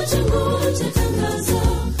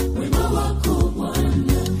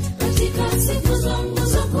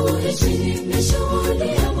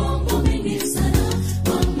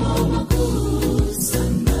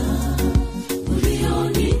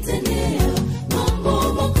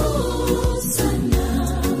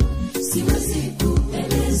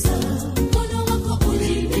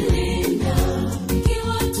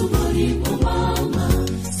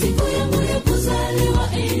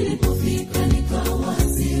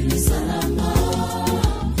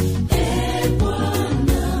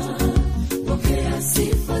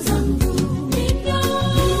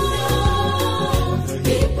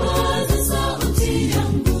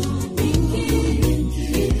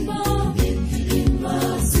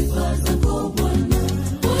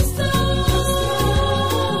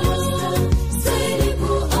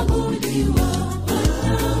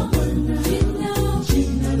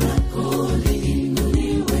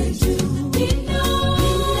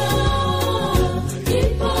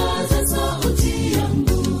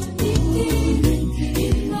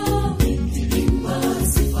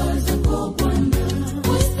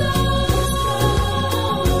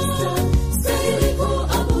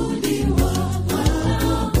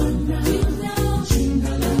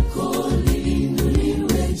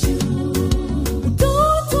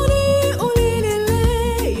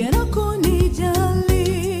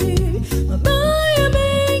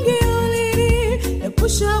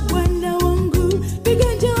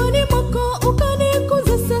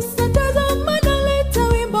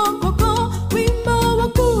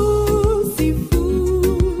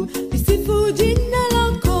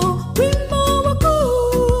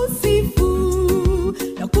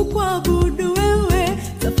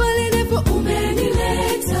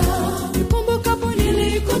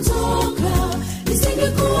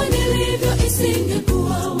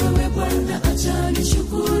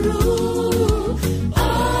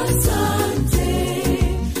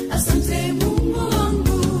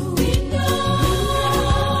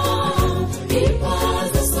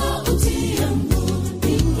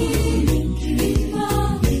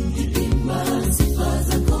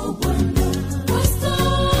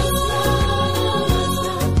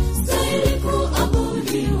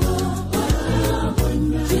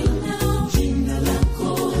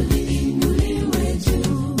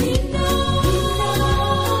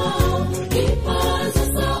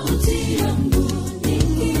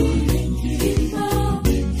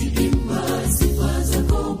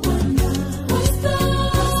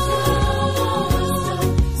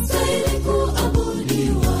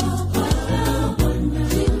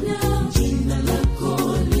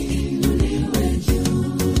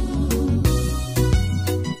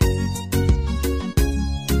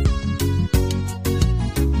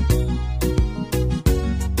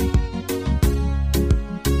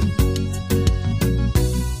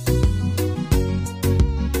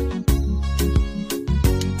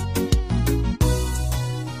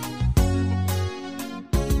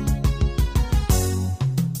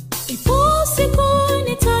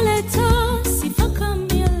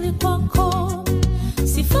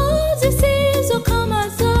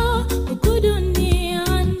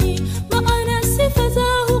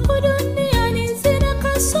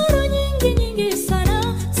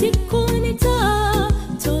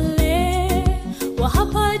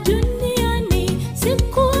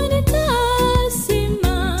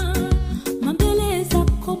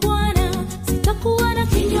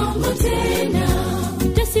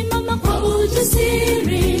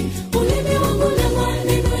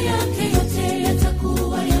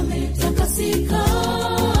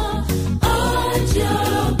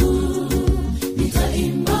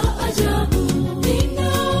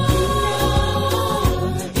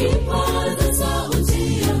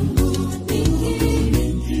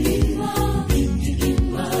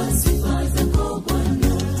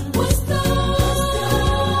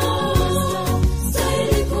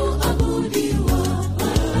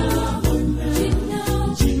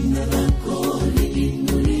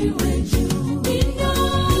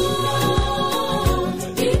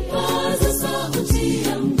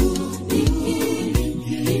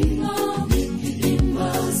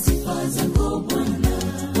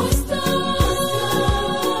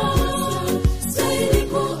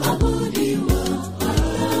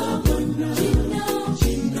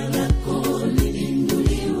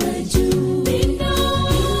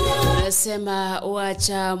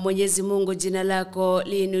 Wacha Mwenyezi Mungu jina lako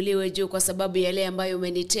liinuliwe juu kwa sababu ya yale ambayo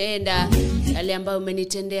umenitenda, yale ambayo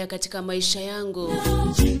umenitendea katika maisha yangu.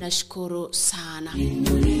 Nashukuru sana.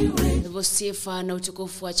 Hivyo sifa na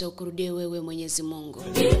utukufu acha ukurudie wewe Mwenyezi Mungu.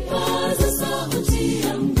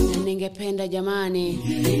 Ningependa jamani,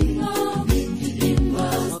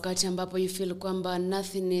 wakati ambapo you feel kwamba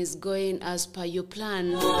nothing is going as per your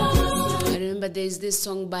plan, I remember there is this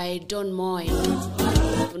song by Don Moy.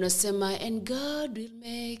 Unasema, and God will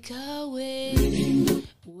make a way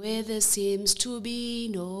where there seems to be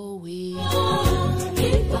no way.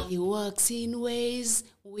 He works in ways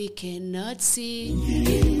we cannot see.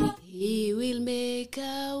 He will make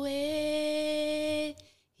a way.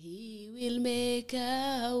 He will make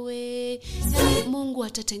a way. Mungu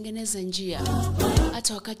atatengeneza njia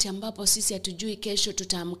hata wakati ambapo sisi hatujui kesho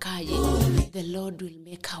tutaamkaje. The Lord will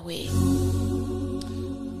make a way.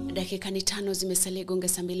 Dakika 5 zimesalia gonga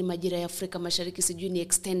saa 2 majira ya Afrika Mashariki. Sijui ni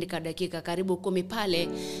extend ka dakika karibu 10 pale,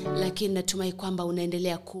 lakini natumai kwamba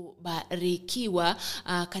unaendelea kubarikiwa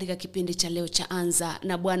katika kipindi cha leo cha Anza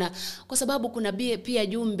na Bwana, kwa sababu kuna pia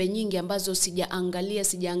jumbe nyingi ambazo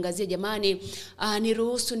sijaangazia jamani.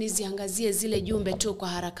 Niruhusu niziangazie zile jumbe tu kwa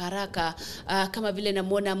haraka kama vile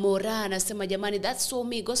namuona Mora anasema jamani, that's so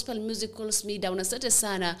me, gospel music calls me down. Asante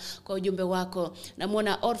sana kwa ujumbe wako.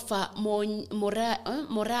 Namuona Orfa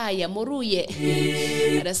Moraya Moruye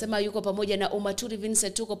anasema yuko pamoja na Umaturi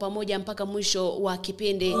Vincent, tuko pamoja mpaka mwisho wa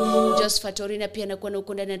kipindi. Josephat Orina pia anakuwa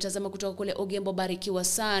huko ndani anatazama kutoka kule Ogembo, barikiwa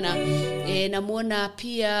sana. Namuona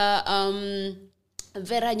pia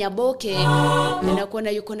Vera Nyaboke anakuwa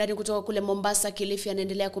yuko ndani kutoka kule Mombasa Kilifi,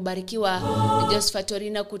 anaendelea kubarikiwa. Josephat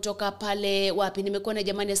Orina kutoka pale wapi nimekuwa na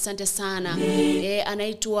jamani, asante sana.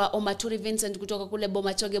 Anaitwa Omaturi Vincent kutoka kule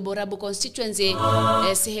Bomachoge Borabu constituency,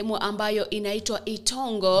 sehemu ambayo inaitwa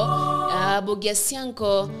Itongo.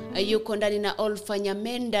 Bugiasianko yuko ndani na Olfa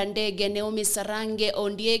Nyamenda Ndege, Naomi Sarange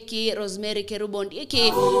Ondieki, Rosemary Kerubo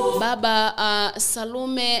Ondieki, Baba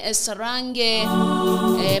Salume Sarange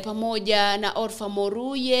pamoja na Orfa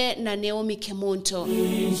Moruye na Naomi Kemonto.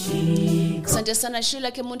 Asante sana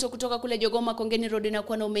Sheila Kemonto kutoka kule Jogoma Kongeni Road, na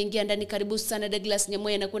kuwa umeingia ndani. Karibu sana Douglas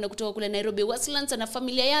Nyamoya na kuwa kutoka kule Nairobi Westlands na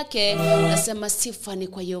familia yake. Nasema sifa ni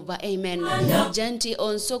kwa Yehova, amen. Janti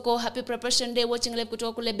Onsoko, happy preparation day watching live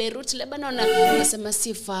kutoka kule Beirut Lebanon. Nasema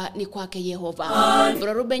sifa ni kwake Yehova.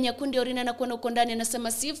 Bro Ruben Nyakundi Orina na kuwa uko ndani,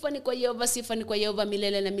 nasema sifa ni kwa Yehova, sifa ni kwa Yehova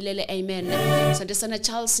milele na milele, amen. Asante sana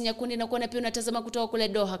Charles Nyakundi na kuwa pia unatazama kutoka kule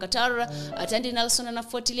Doha Qatar. Atandi Nelson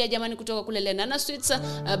anafuatilia jamani kutoka kule Lenana Sweets.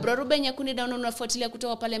 Bro Ruben Nyakundi down unafuatilia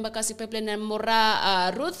kutoka pale Mbakasi Pipeline na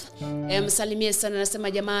Mora Ruth. Msalimie sana,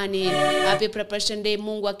 nasema jamani happy preparation day,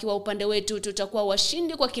 Mungu akiwa upande wetu tutakuwa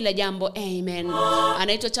washindi kwa kila jambo, amen.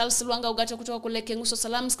 Anaitwa Charles Luanga Ugata kutoka kule Kenguso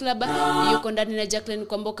Salams Club, yuko ndani na Jacqueline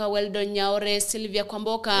Kwamboka, Weldon Nyaore, Sylvia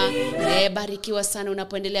Kwamboka. Barikiwa sana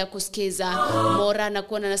unapoendelea kusikiza. Mora na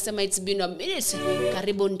kuona nasema it's been a minute.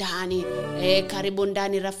 Karibu ndani. Karibu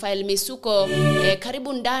ndani Rafael Misuko.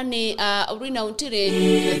 Karibu ndani Urina Untiri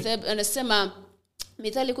anasema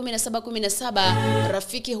Mithali 17:17,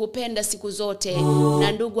 rafiki hupenda siku zote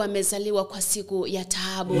na ndugu amezaliwa kwa siku ya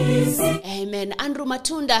taabu, amen. Andrew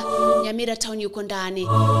Matunda Nyamira Town yuko ndani.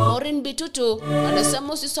 Maureen Bitutu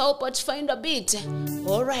anasema usisahau Pathfinder beat.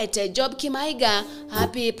 Alright, Job Kimaiga,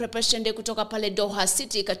 happy preparation day kutoka pale Doha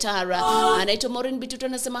City Qatar. Anaitwa Maureen Bitutu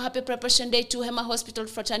anasema happy preparation day to Hema Hospital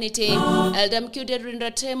Fraternity. Eldam Kuded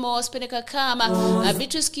Rinratemo Speneka Kama,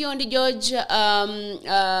 Beatrice Kiondi George,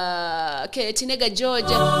 Tinega George,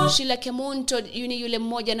 Sheila Kemunto yule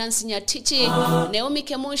mmoja, Nancy Nyatichi, Naomi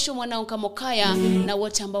Kemushu, mwanao Kamokaya na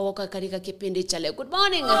wote ambao wako katika kipindi cha leo. Good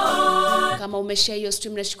morning. Kama umeshare hiyo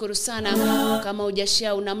stream nashukuru sana. Kama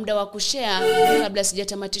hujashare una muda wa kushare kabla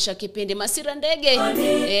sijatamatisha kipindi. Masira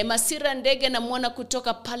Ndege na muona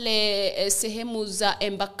kutoka pale sehemu za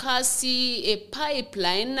Embakasi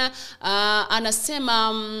Pipeline.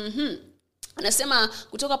 Anasema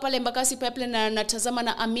kutoka pale Mbakasi Pipeline na natazama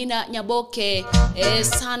na Amina Nyaboke,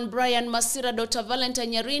 San Brian Masira, Dr. Valentine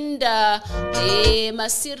Nyarinda,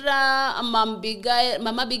 Masira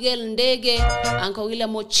Mama Bigel Ndege, Uncle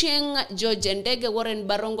William Mocheng, George Ndege, Warren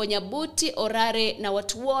Barongo Nyabuti, Orare na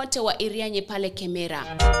watu wote wa Irianye pale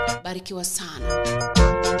Kemera. Barikiwa sana.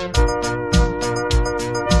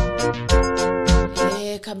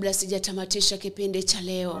 Kabla sijatamatisha kipindi cha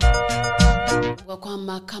leo, kwa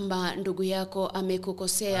kwamba kama ndugu yako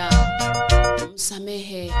amekukosea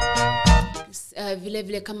msamehe, vile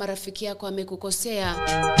vile kama rafiki yako amekukosea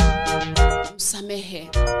msamehe,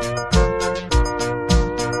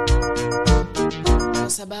 kwa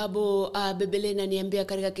sababu Biblia inaniambia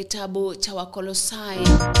katika kitabu cha Wakolosai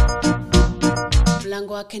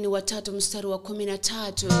mlango wake ni 3 mstari wa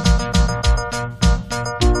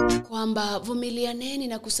 13, kwamba vumilianeni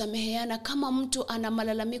na kusameheana kama mtu ana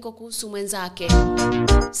malalamiko kuhusu mwenzake.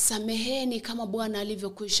 Sameheni kama Bwana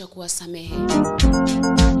alivyokwisha kuwasamehe.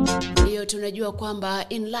 Hiyo tunajua kwamba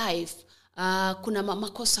in life kuna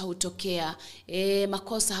makosa hutokea,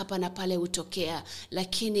 makosa hapa na pale hutokea,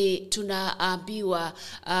 lakini tunaambiwa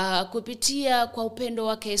kupitia kwa upendo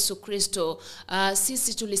wake Yesu Kristo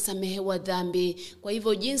sisi tulisamehewa dhambi. Kwa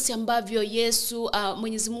hivyo jinsi ambavyo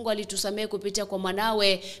Mwenyezi Mungu alitusamehe kupitia kwa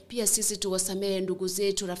mwanawe, pia sisi tuwasamehe ndugu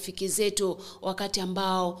zetu, rafiki zetu wakati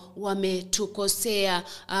ambao wametukosea.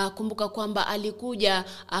 Kumbuka kwamba alikuja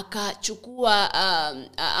akachukua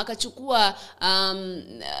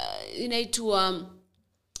inaitwa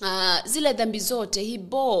zile dhambi zote.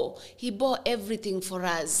 He bore everything for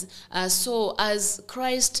us. So as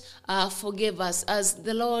Christ forgave us, as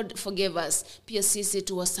the Lord forgave us, pia sisi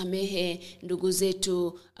tuwasamehe ndugu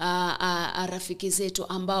zetu, rafiki zetu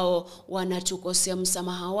ambao wanatukosea.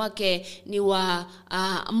 Msamaha wake ni wa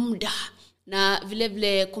muda. Na vile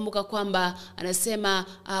vile kumbuka kwamba anasema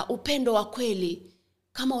upendo wa kweli,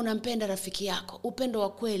 kama unampenda rafiki yako, upendo wa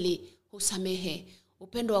kweli husamehe.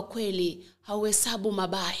 Upendo wa kweli hauhesabu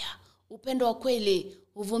mabaya. Upendo wa kweli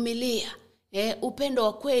huvumilia. Upendo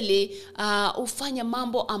wa kweli ufanya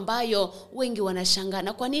mambo ambayo wengi wanashangaa,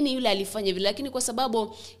 na kwa nini yule alifanya vile, lakini kwa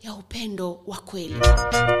sababu ya upendo wa kweli.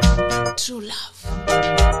 True love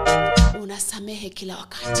unasamehe kila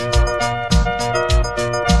wakati.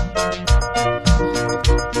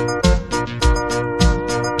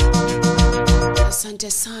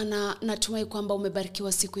 Asante sana, natumai kwamba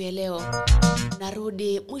umebarikiwa siku ya leo.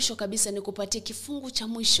 Narudi mwisho kabisa nikupatie kifungu cha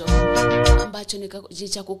mwisho ambacho ni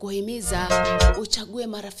cha kukuhimiza uchague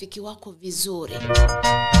marafiki wako vizuri.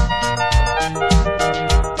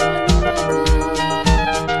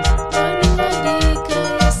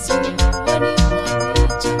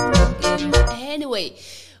 Anyway,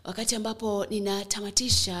 wakati ambapo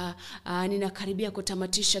ninakaribia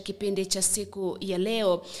kutamatisha kipindi cha siku ya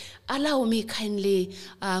leo, allow me kindly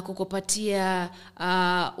kukupatia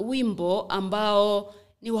wimbo ambao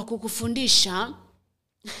ni wa kukufundisha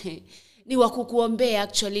ni wa kukuombea.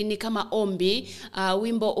 Actually ni kama ombi.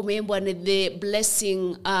 Wimbo umeimbwa ni the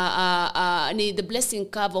blessing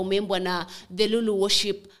cover, umeimbwa na the Lulu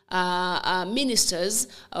Worship Ministers,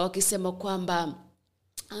 wakisema kwamba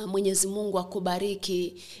Mwenyezi Mungu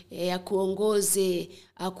akubariki, akuongoze,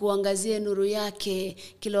 akuangazie nuru yake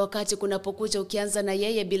kila wakati kunapokucha. Ukianza na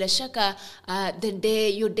yeye, bila shaka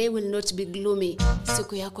your day will not be gloomy.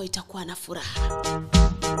 Siku yako itakuwa na furaha.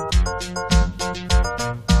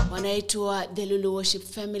 Wanaitwa the Lulu Worship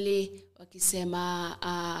Family, wakisema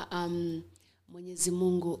Mwenyezi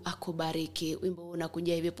Mungu akubariki. Wimbo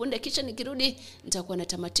unakuja hivi punde, kisha nikirudi nitakuwa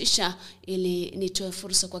natamatisha ili nitoe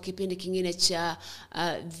fursa kwa kipindi kingine cha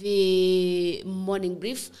the morning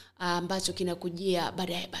brief ambacho kinakujia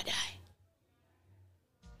baadaye.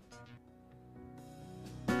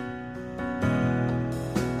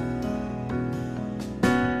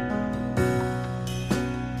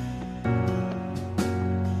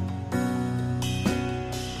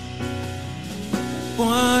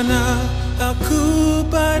 Bwana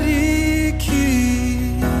akubariki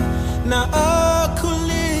na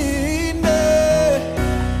akulinde,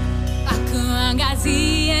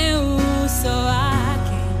 akuangazie uso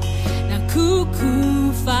wake na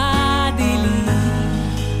kukufadhili,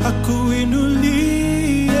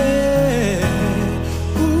 akuinulie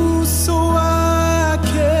uso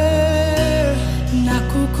wake na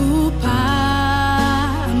kukupa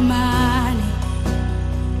amani.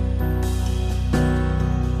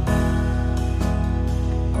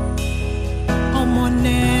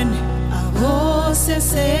 Omonene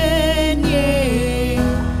agosesenye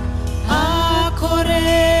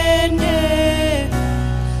akorene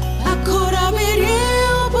akorabiri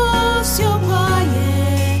obosyo bwaye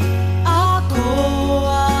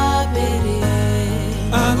akoabere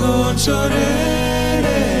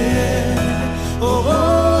agonchorere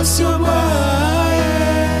obosyo bwaye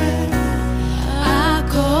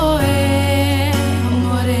akoe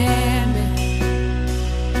omorembe.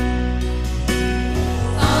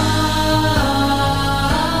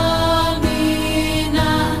 Amina,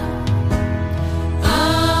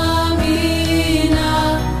 amina,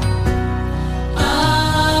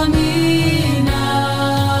 amina.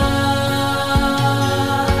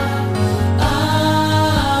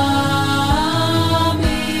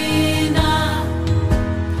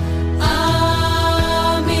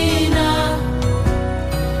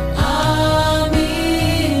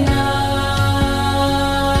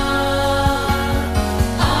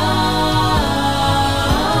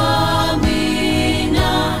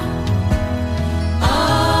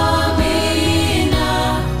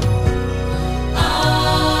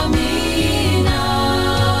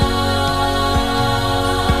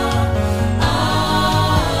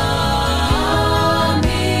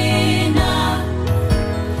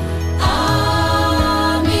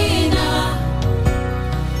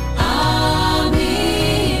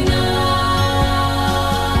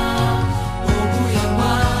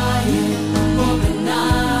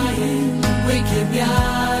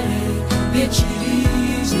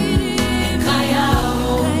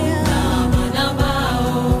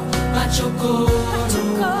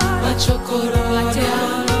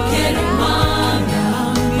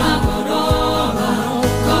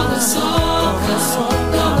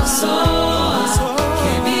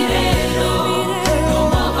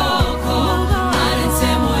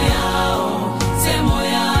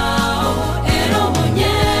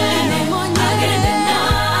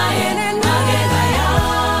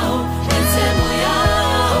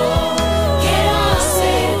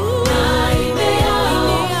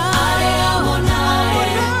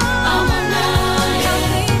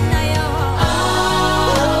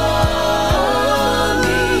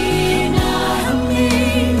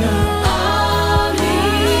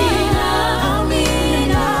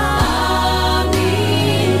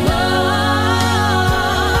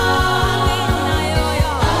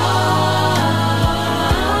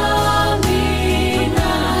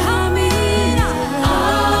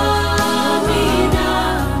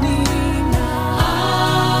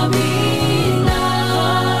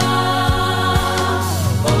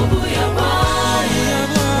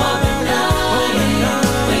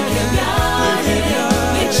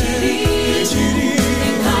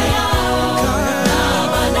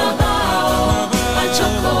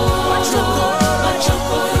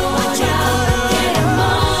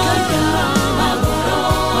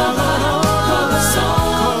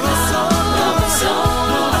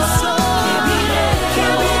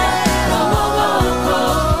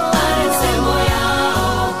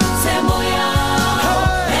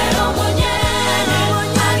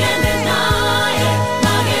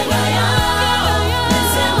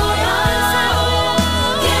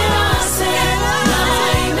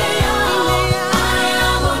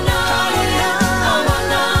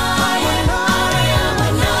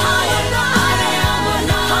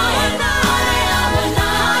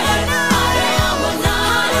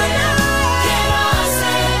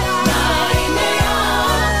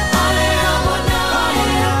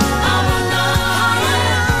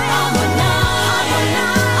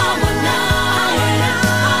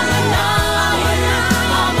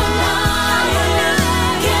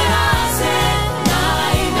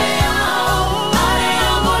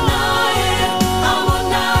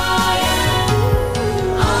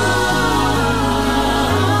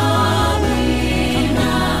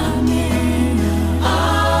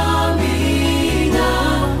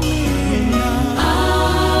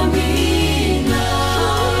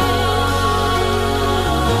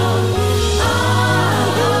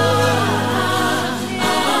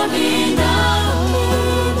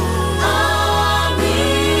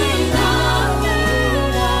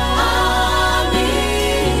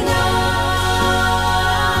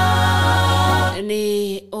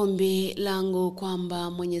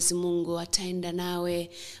 Mwenyezi Mungu ataenda nawe,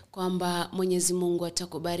 kwamba Mwenyezi Mungu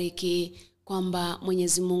atakubariki, kwamba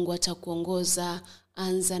Mwenyezi Mungu atakuongoza.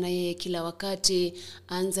 Anza na yeye kila wakati,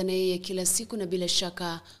 anza na yeye kila siku, na bila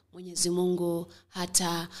shaka Mwenyezi Mungu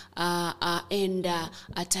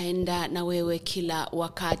ataenda na wewe kila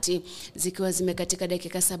wakati. Zikiwa zimekatika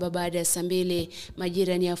dakika 7 baada ya saa 2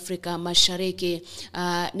 majira ni Afrika Mashariki,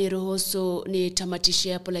 niruhusu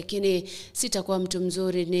nitamatishe hapo, lakini sitakuwa mtu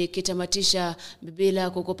mzuri nikitamatisha bila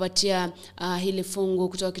kukupatia hili fungu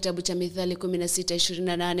kutoka kitabu cha Mithali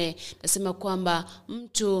 16:28. Nasema kwamba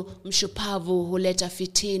mtu mshupavu huleta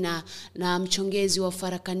fitina na mchongezi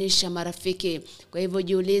wafarakanisha marafiki. Kwa hivyo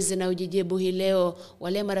jiulize na ujijibu hii leo,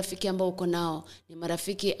 wale marafiki ambao uko nao ni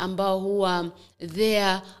marafiki ambao huwa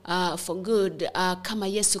there for good kama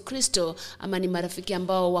Yesu Kristo, ama ni marafiki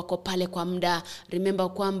ambao wako pale kwa muda?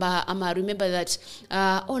 Remember that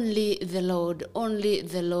only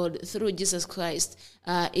the Lord through Jesus Christ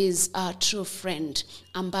is a true friend,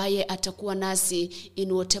 ambaye atakuwa nasi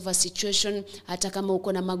in whatever situation. Hata kama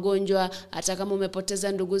uko na magonjwa, hata kama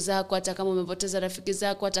umepoteza ndugu zako, hata kama umepoteza rafiki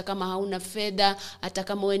zako, hata kama hauna fedha, hata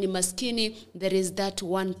kama wewe ni maskini, there is that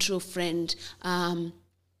one true friend,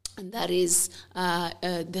 and that is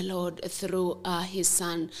the Lord through his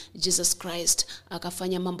son Jesus Christ.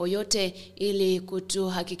 Akafanya mambo yote ili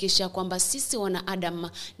kutuhakikisha kwamba sisi wana Adam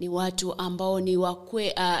ni watu ambao ni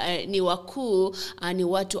wakuu, ni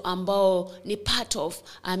watu ambao ni part of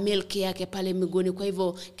milk yake pale mbinguni. Kwa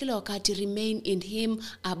hivyo kila wakati remain in him,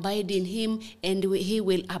 abide in him, and he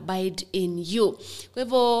will abide in you. Kwa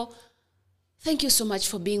hivyo Thank you so much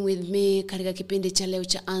for being with me katika kipindi cha leo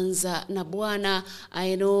cha Anza na Bwana.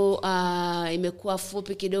 I know imekuwa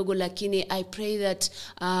fupi kidogo, lakini I pray that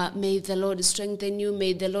may the Lord strengthen you,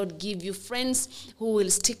 may the Lord give you friends who will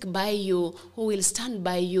stick by you, who will stand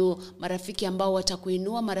by you, marafiki ambao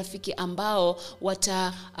watakuinua, marafiki ambao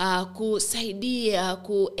watakusaidia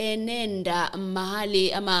kuenenda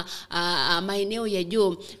mahali ama maeneo ya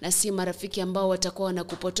juu, na si marafiki ambao watakuwa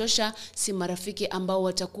wanakupotosha, si marafiki ambao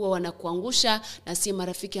watakuwa wanakuangusha, na si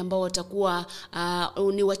marafiki ambao watakuwa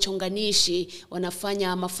ni wachonganishi,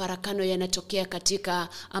 wanafanya mafarakano yanatokea katika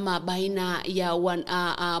ama baina ya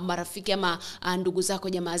marafiki ama ndugu zako,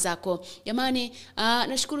 jamaa zako. Jamani,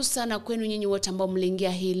 nashukuru sana kwenu nyinyi wote ambao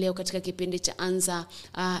mliingia hii leo katika kipindi cha Anza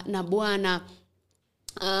na Bwana.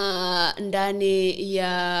 Ndani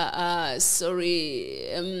ya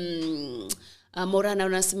Morana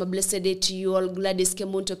unasema blessed day to you all. Gladys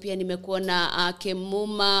Kemunto pia nimekuona,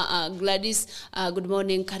 Kemuma, Gladys, good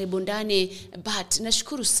morning, karibu ndani. But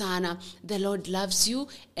nashukuru sana, the Lord loves you,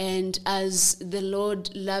 and as the Lord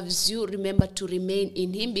loves you, remember to remain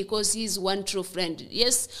in him, because he is one true friend.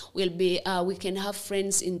 Yes, we can have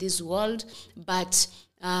friends in this world, but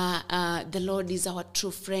the Lord is our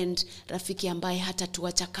true friend, rafiki ambaye hata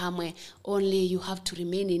tuacha kamwe. Only you have to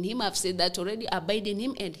remain in him. I've said that already. Abide in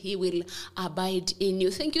him and he will abide in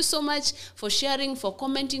you. Thank you so much for sharing, for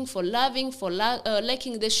commenting, for loving, for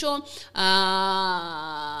liking the show,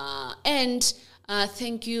 and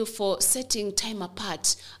thank you for setting time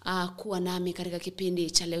apart kuwa nami katika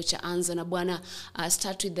kipindi cha leo cha Anza na Bwana.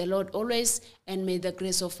 Start with the Lord always, and may the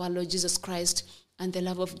grace of our Lord Jesus Christ and the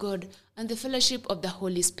love of God and the fellowship of the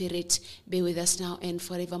Holy Spirit be with us now and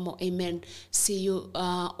forevermore. Amen. See you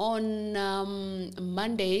on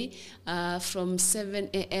Monday from 7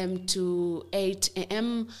 a.m. to 8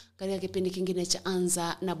 a.m. katika kipindi kingine cha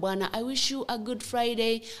Anza na Bwana. I wish you a good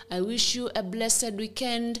Friday. I wish you a blessed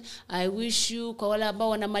weekend. I wish you, kwa wale ambao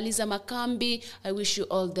wanamaliza makambi, I wish you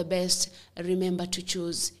all the best. Remember to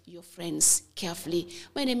choose your friends carefully.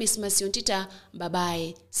 My name is Masiontita.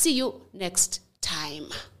 Bye-bye. See you next time.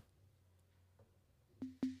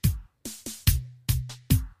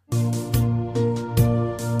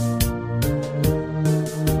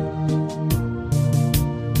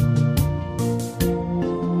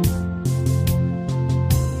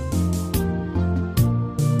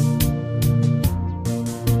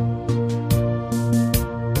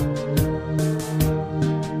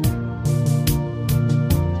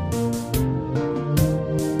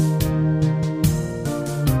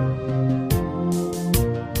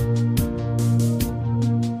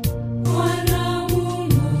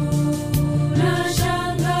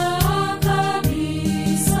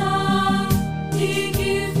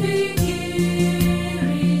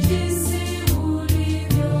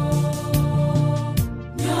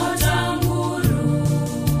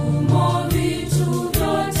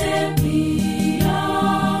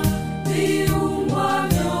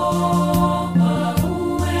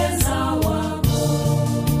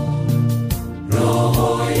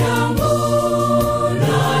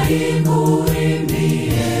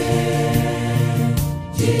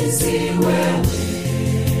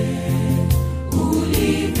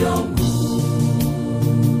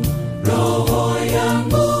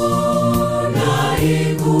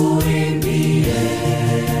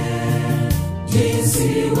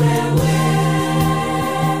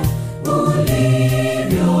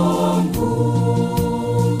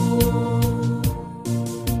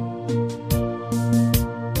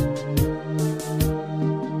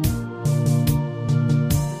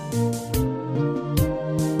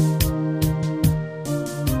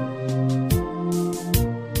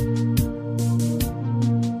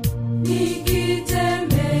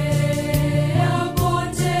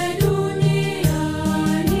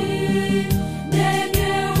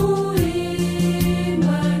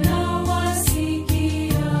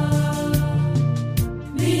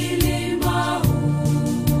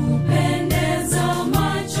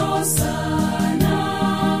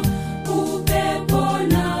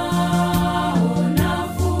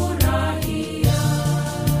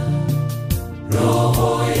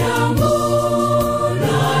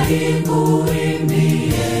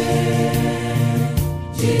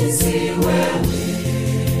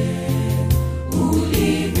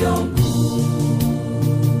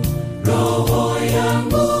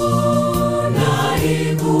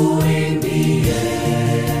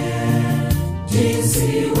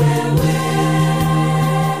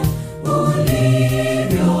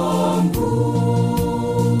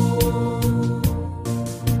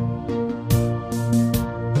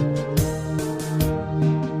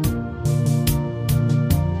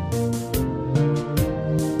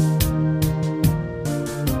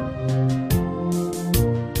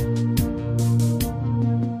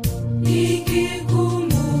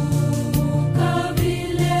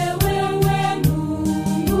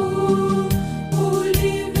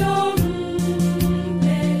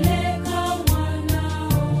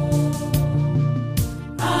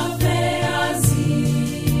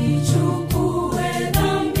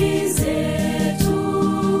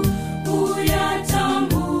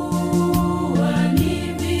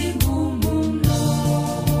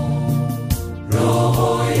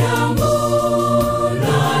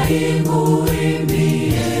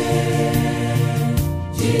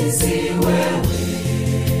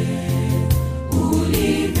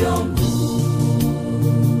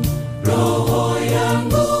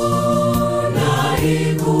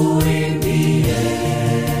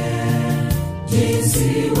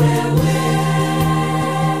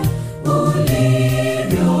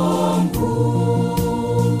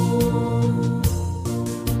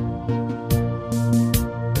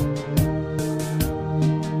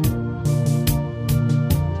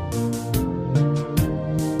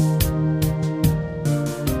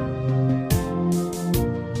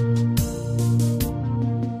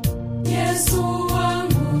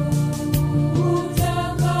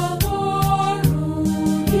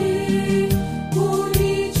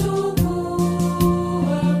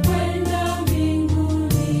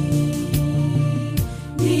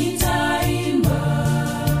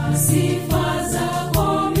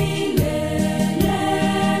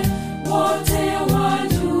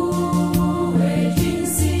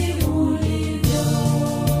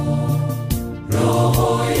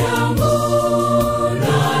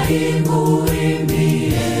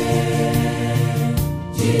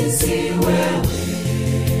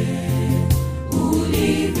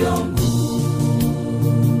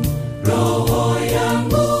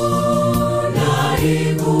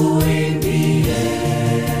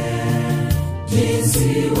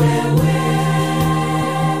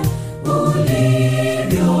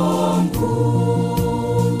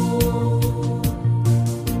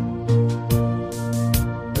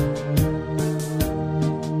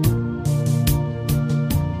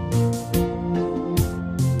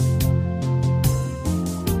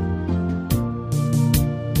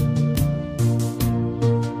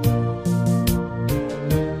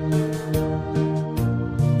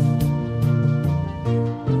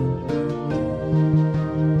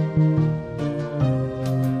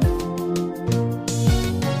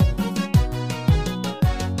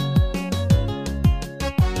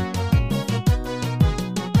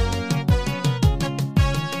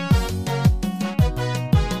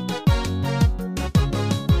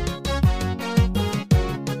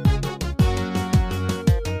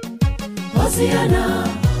 Hosiana,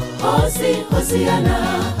 Hosiana,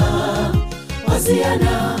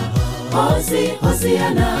 Hosiana,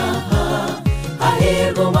 Hosiana.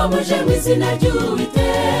 Ahirwa muje mu izina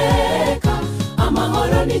ry'Uwiteka,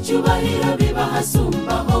 amahoro n'icyubahiro biba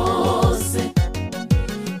hasumba hose.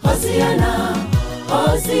 Hosiana,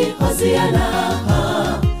 Hosiana,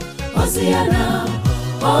 Hosiana,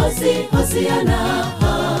 Hosiana.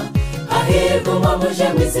 Ahirwa muje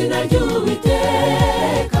mu izina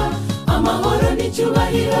ry'Uwiteka, amahoro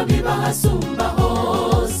n'icyubahiro biba hasumba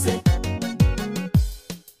hose.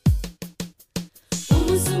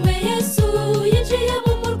 Umusume Yesu yinjiye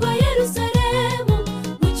mu murwa Yerusalemu,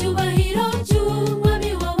 mu cyubahiro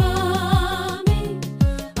cy'umwami w'abami.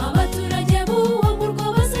 Abaturage b'uwo murwa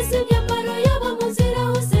basasa imyambaro yabo mu nzira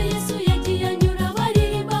hose Yesu yagiye anyura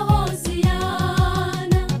baririmba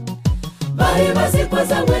Hosiyana. Bari bazi ko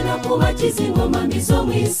azanywe no kubakiza ingoma mbi zo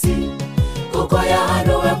mu isi, kuko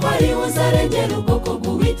yahanuwe ko ari buzarengera ubwoko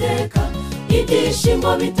bw'Uwiteka.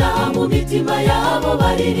 Ibyishimo bitaha mu mitima yabo,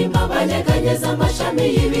 baririmba banyeganyeza amashami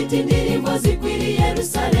y'ibiti, indirimbo zikwiriye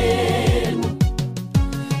Yerusalemu.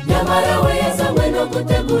 Nyamara we yazanywe no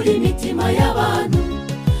gutegura imitima y'abantu,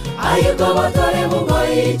 ayigobotore mu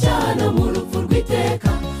ngoyi y'icyaha no mu rupfu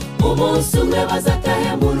rw'iteka. Umunsi umwe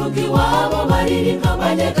bazatahe mu rugo iwabo, baririmba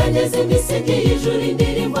banyeganyeza imisingi y'ijuru,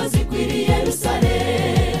 indirimbo zikwiriye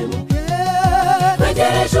Yerusalemu.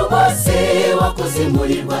 Twegereje umunsi wo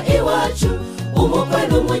kuzimurirwa iwacu, umukwe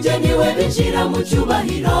n'umugeni we binjira mu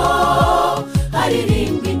cyubahiro.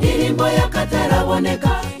 Haririmbwa indirimbo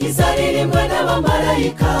y'akataraboneka, izaririmbwa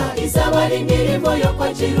n'abamarayika, izaba ari indirimbo yo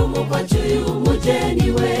kwakira umukwe acyuye umugeni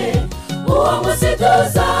we. Uwo munsi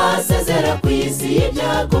tuzasezera ku isi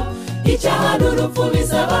y'ibyago, icyaha n'urupfu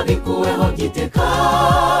bizaba bikuweho by'iteka.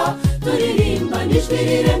 Turirimba n'ijwi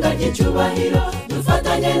rirenga ry'icyubahiro,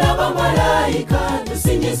 dufatanye n'abamarayika,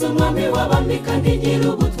 dusingiza umwami w'abami kandi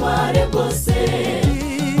nyir'ubutware bwose.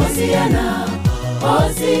 Hosiana,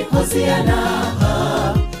 Hosiana,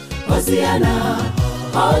 Hosiana,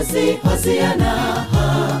 Hosiana.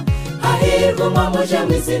 Ahirwa muje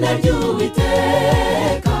mu izina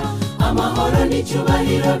ry'Uwiteka, amahoro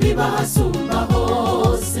n'icyubahiro biba hasumba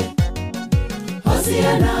hose.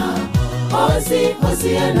 Hosiana,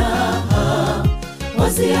 Hosiana,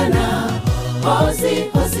 Hosiana,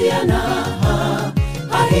 Hosiana.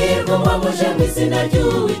 Ahirwa muje mu izina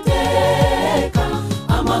ry'Uwiteka,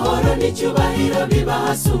 amahoro n'icyubahiro biba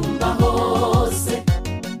hasumba hose.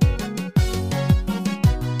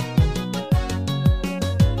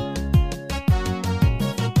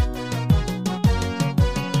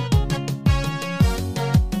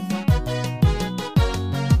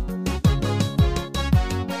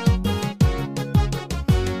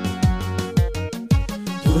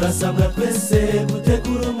 Turasabwa twese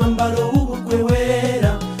gutegura umwambaro w'ubukwe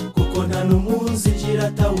wera, kuko nta n'umunzinjira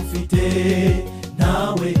atawufite.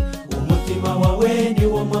 Nawe umutima wawe ni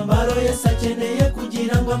wo mwambaro Yesu akeneye,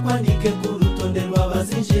 kugira ngo akwandike ku rutonde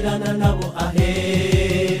rw'abazinjirana nabo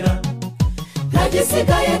ahera.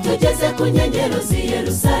 Ntagisigaye tugeze ku nkengero z'i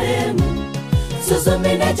Yerusalemu, suzuma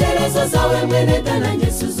intekerezo zawe mwene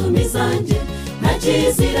dananjye suzuma izanjye. Nta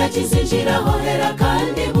kizira kizinjiraho hera,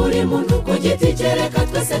 kandi buri muntu ku giti cye reka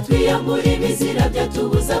twese twiyambura ibizira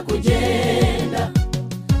byatubuza kugenda.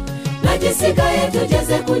 Ntagisigaye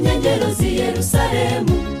tugeze ku nkengero z'i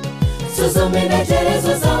Yerusalemu, suzuma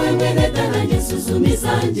intekerezo zawe mwene dananjye suzuma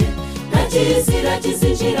izanjye. Nta kizira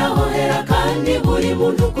kizinjiraho hera, kandi buri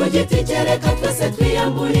muntu ku giti cye reka twese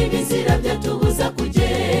twiyambura ibizira byatubuza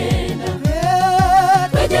kugenda.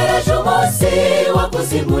 Twegereje umunsi wo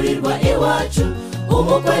kuzimurirwa iwacu,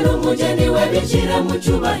 umukwe n'umugeni we binjira mu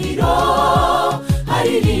cyubahiro.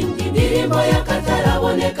 Haririmbwa indirimbo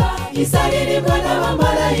y'akataraboneka, izaririmbwa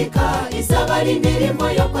n'abamarayika, izaba ari indirimbo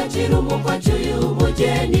yo kwakira umukwe acyuye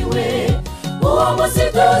umugeni we. Uwo munsi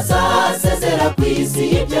tuzasezera ku isi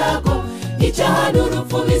y'ibyago, icyaha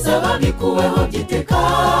n'urupfu bizaba bikuweho by'iteka.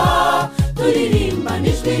 Turirimba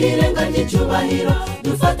n'ijwi rirenga ry'icyubahiro,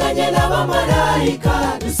 dufatanye n'abamarayika,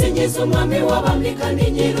 dusingiza umwami w'abami kandi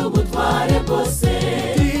nyir'ubutware bwose.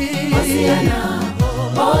 Hosiana,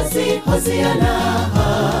 Hosiana,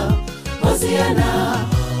 Hosiana,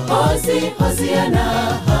 Hosiana.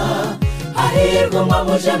 Ahirwa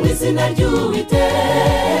muje mu izina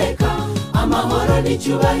ry'Uwiteka, amahoro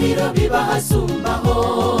n'icyubahiro biba hasumba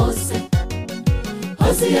hose.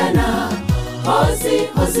 Hosiana,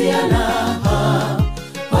 Hosiana,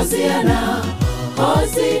 Hosiana,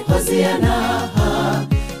 Hosiana.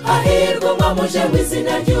 Ahirwa muje mu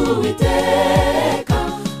izina ry'Uwiteka,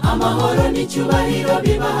 amahoro n'icyubahiro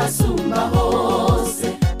biba hasumba hose.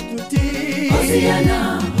 Hosiana,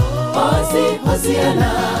 Hosiana,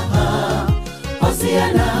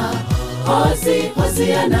 hosiana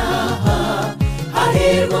hosiana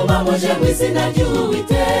hahirwa umamuje mu izina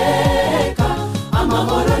ry'Uwiteka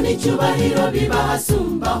amahoro n'icyubahiro biba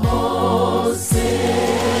hasumba hose.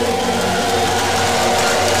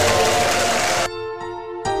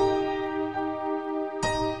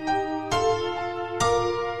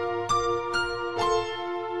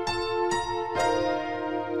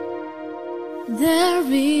 There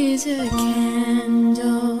is a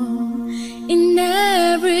candle in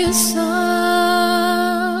every soul,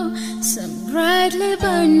 some brightly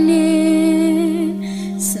burning,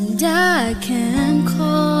 some dark and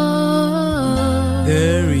cold.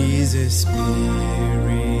 There is a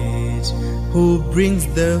spirit who brings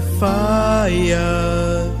the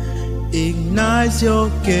fire, ignites your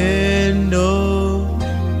candle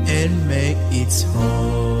and make it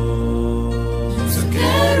whole.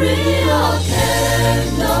 Carry your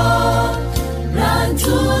candle, run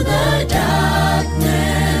to the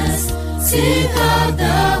darkness, seek out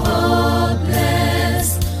the hopeless,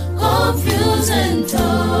 confused and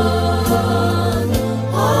torn.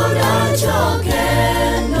 Hold out your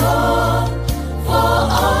candle for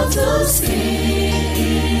all to see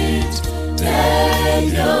it.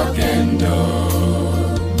 Take your candle,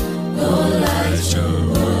 go light your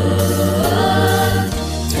world.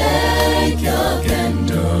 Take your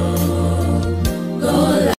candle, go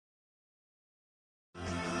light.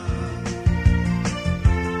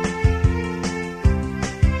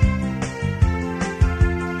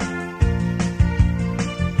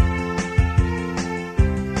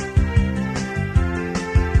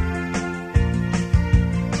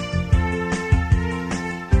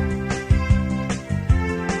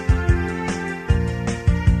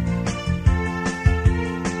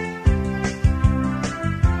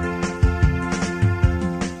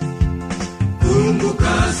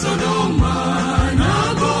 Kumbuka Sodoma na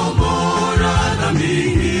Gomora dhambi,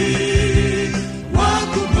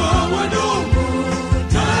 wakubwa wadogo,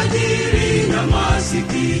 tajiri na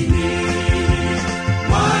masikini,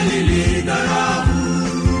 walilidharau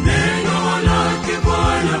neno lake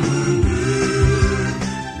Bwana Mungu,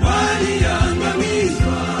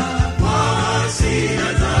 waliangamizwa kwa hasira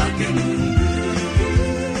zake Mungu.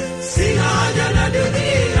 Sina haja na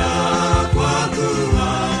dunia kwa kuwa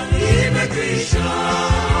imekwisha,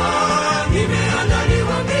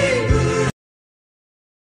 imeandaliwa mbingu.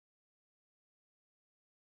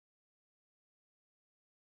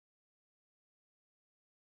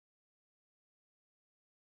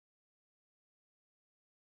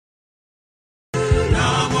 Na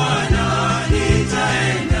Bwana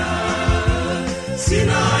nitaenda,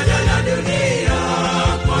 sina haja na dunia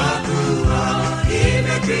kwa kuwa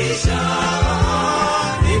imekwisha,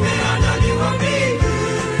 imeandaliwa mbingu.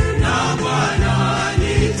 Na Bwana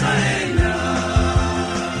nitaenda.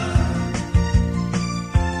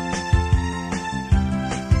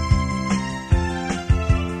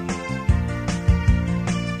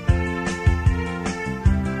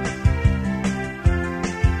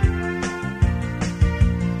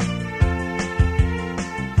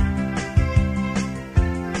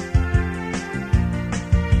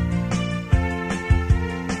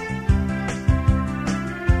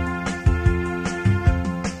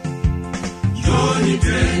 Njoni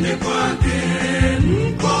twende kwake,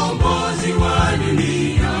 mkombozi wa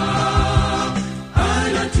dunia,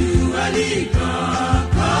 anatualika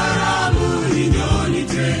karamuni. Njoni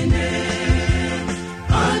twende,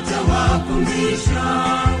 atawapumzisha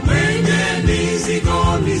wenye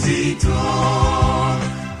mizigo mizito,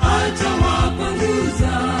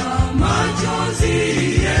 atawapanguza machozi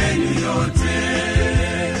yenu yote.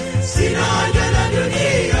 Sina haja na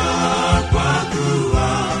dunia kwa kuwa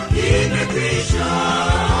imekwisha,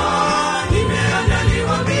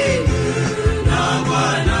 imeandaliwa mbingu. Na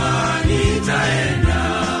Bwana nitaenda,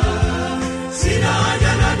 sina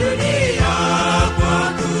haja na dunia kwa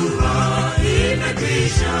kuwa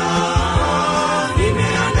imekwisha,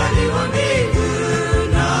 imeandaliwa mbingu.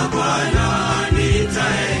 Na Bwana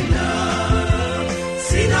nitaenda,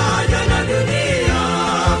 sina haja na dunia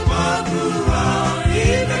kwa kuwa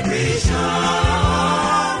imekwisha,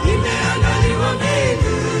 imeandaliwa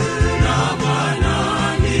mbingu. Na Bwana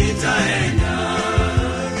nitaenda,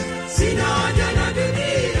 sina haja na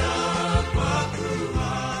dunia kwa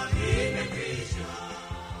kuwa imekwisha.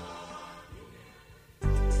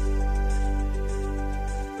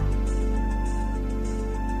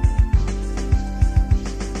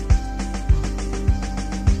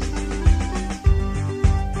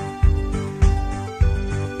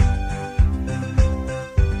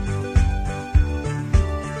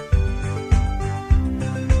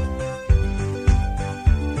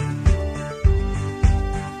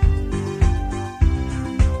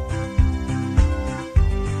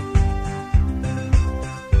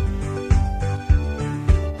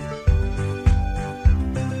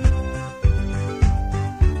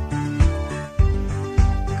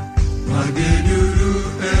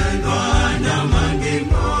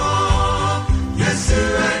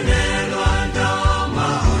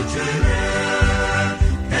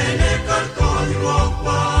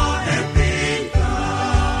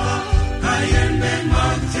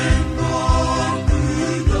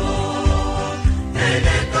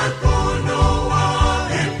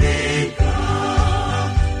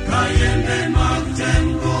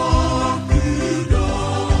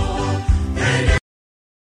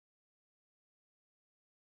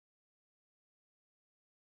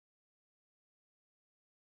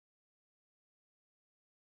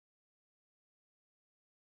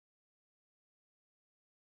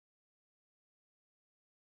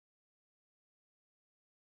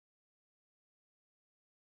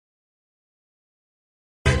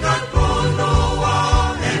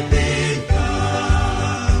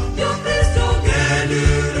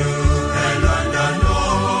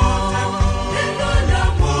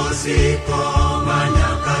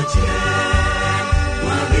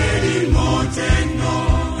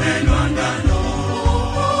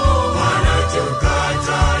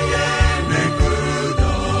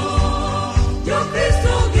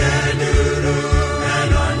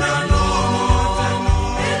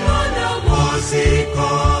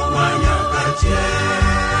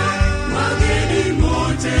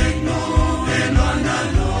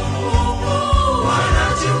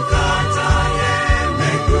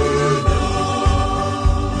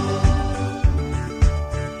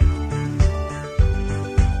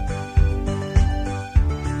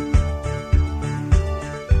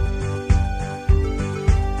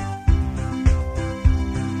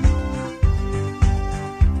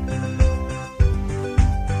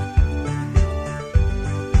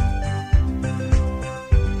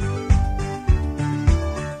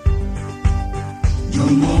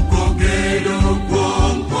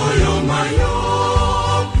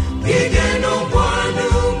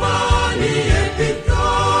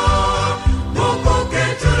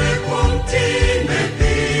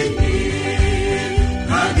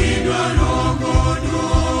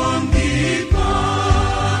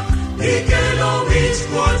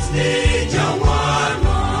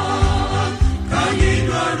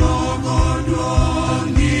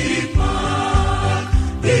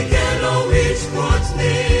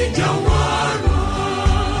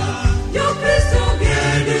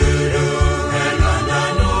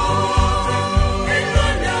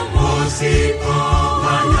 mosiko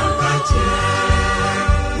manyakache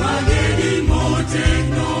magedi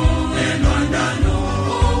moteno enwandano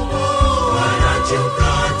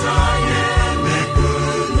wanachukata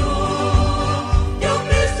yemekuno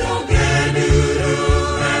yomisogeduru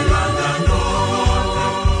enwandano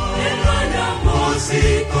enwanda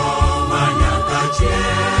mosiko manyakache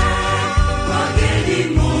magedi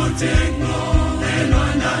moteno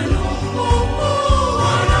enwandano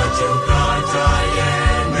wanachukata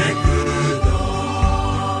yemekuno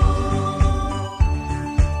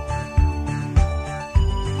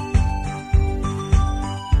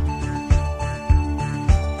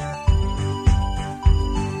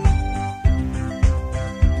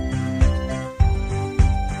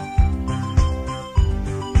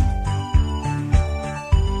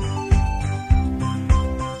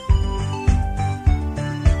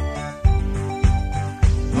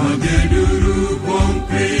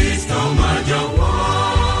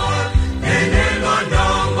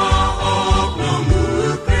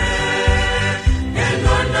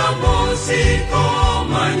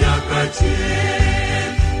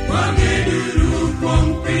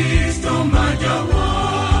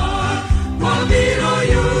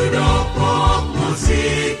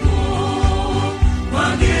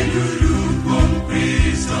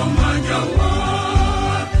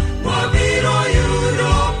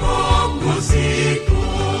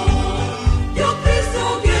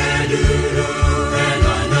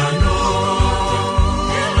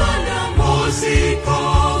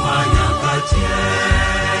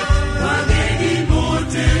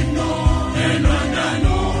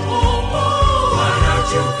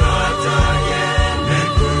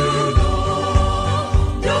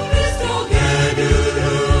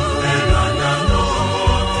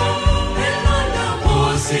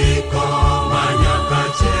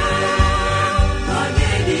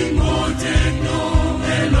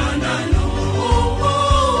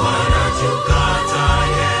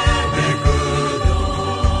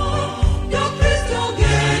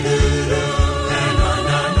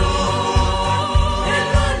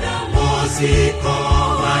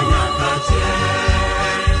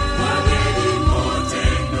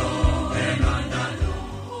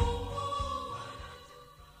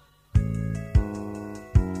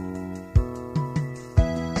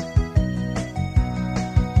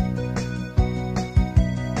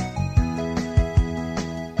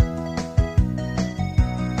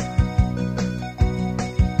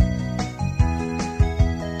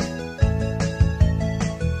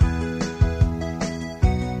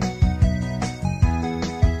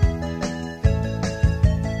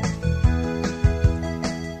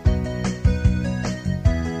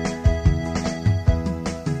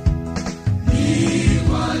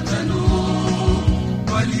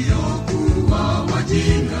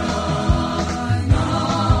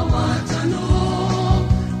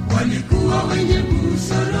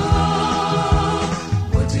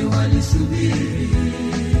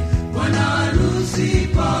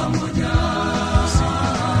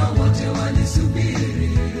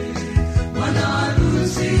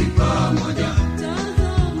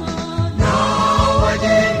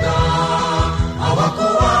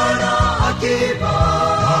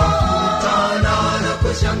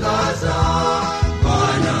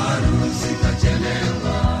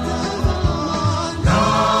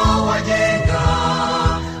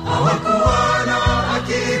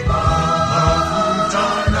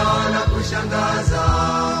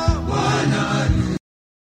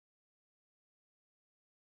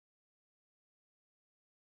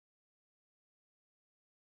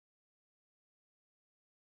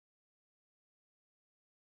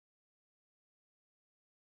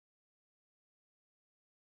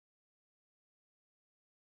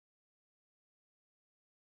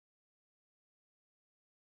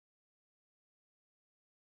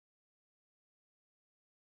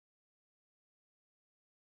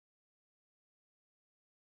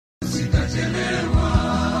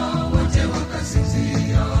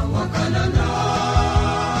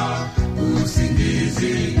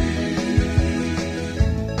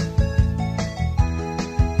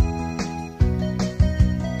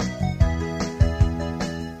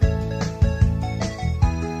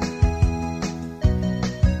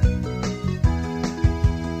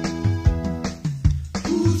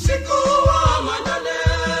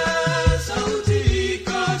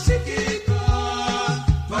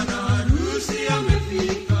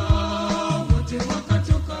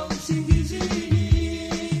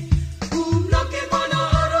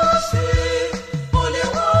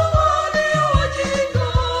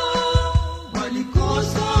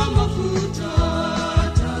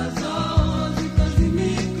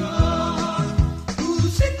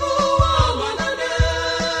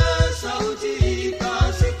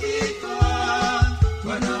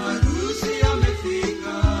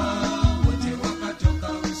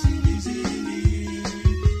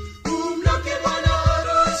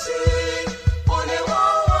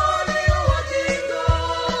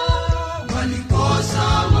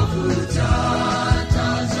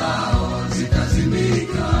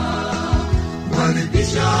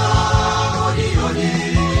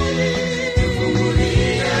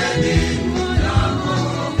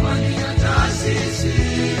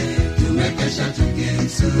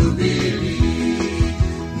tukimsubiri.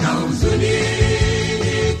 Na huzuni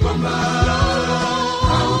ni kwamba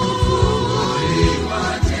haukufunguliwa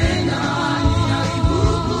tena, ni aibu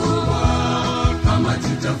kubwa kama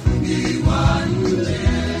tutafungiwa nje.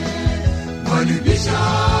 Walibisha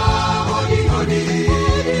hodi hodi,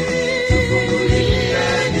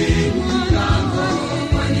 tufungulieni mlango,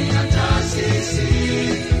 kwani hata sisi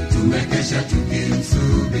tumekesha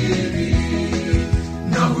tukimsubiri.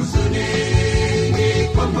 Na huzuni ni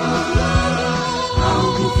kwamba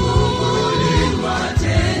haukufunguliwa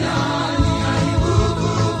tena, ni aibu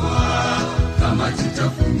kubwa kama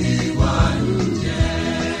tutafungiwa nje.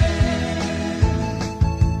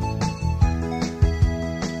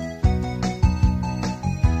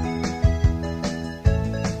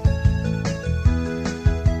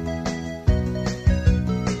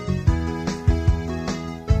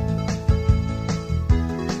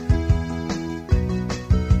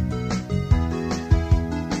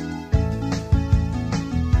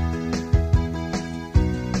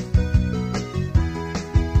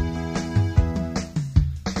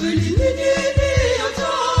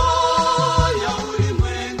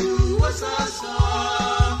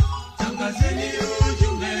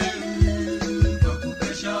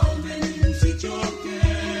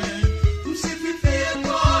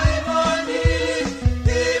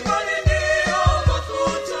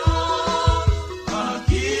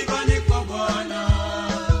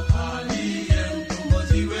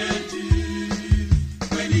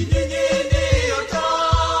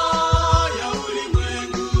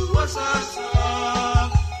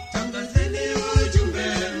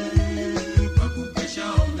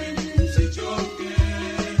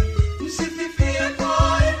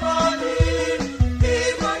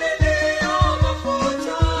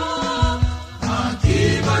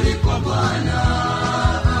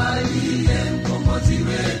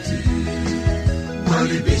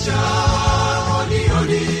 Walibisha hodi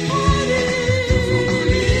hodi,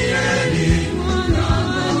 tufungulieni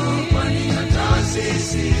mlango, kwani hata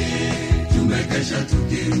sisi tumekesha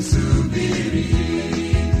tukimsubiri.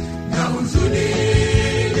 Na huzuni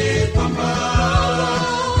ni kwamba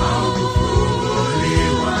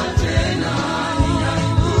haukufunguliwa tena, ni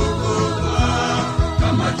aibu kubwa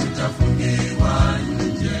kama tutafungiwa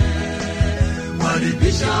nje.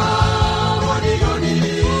 Walibisha hodi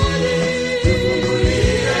hodi,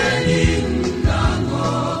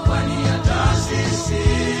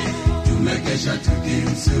 tumekesha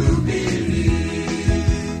tukimsubiri.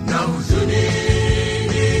 Na huzuni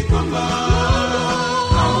ni kwamba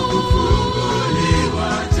haukufunguliwa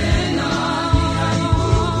tena, ni aibu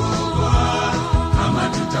kubwa kama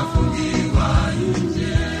tutafungiwa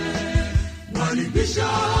nje. Walibisha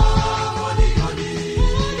hodi hodi,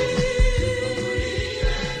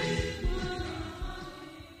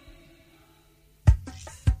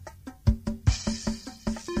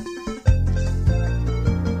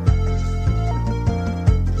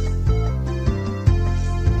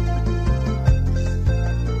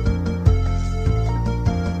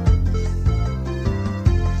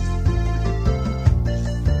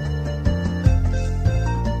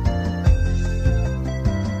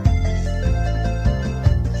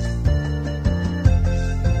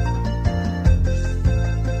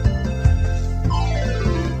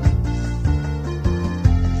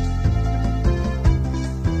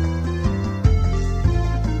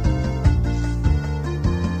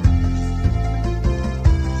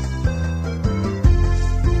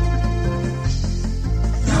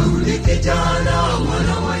 kijana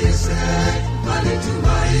mwana wa Yese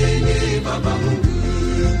alitumaini Baba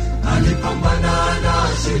Mungu, alipambana na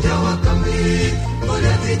shujaa wa kambi,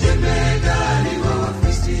 Goliathi jemedari wa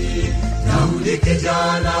Wafilisti. Daudi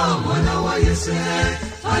kijana mwana wa Yese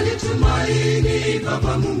alitumaini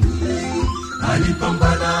Baba Mungu,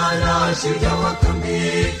 alipambana na shujaa wa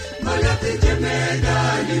kambi, Goliathi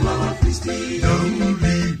jemedari wa Wafilisti.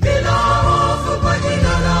 Daudi bila hofu kwa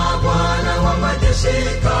jina la Bwana wa majeshi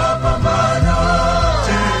kapambana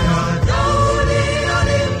tena. Daudi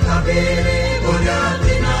alimkabili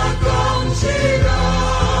Goliathi na kumshinda.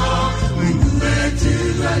 Mungu wetu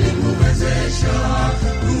alimuwezesha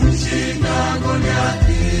kumshinda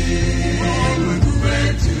Goliathi. Mungu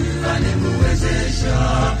wetu alimuwezesha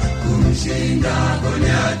kumshinda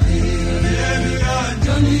Goliathi.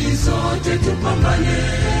 Njoni sote tupambane,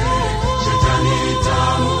 shetani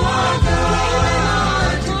tamuaga,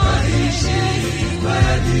 tukaishi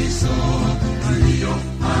paradiso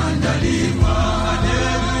iliyoandaliwa.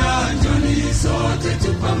 Njoni sote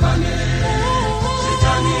tupambane,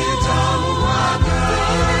 shetani tamuaga,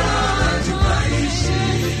 tukaishi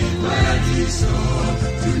paradiso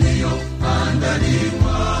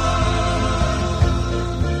tuliyoandaliwa.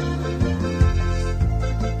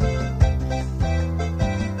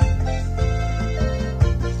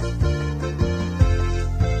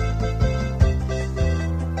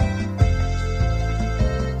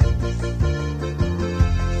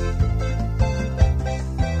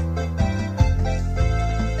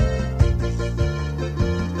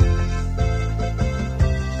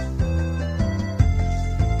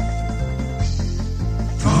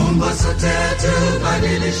 Tuomba sote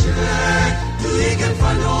tubadilishwe, tuige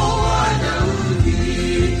mfano wa Daudi,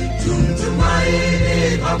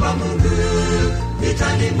 tumtumaini Baba Mungu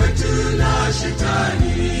vitani mwetu na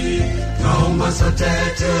shetani. Tuomba sote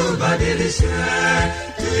tubadilishwe,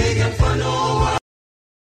 tuige mfano wa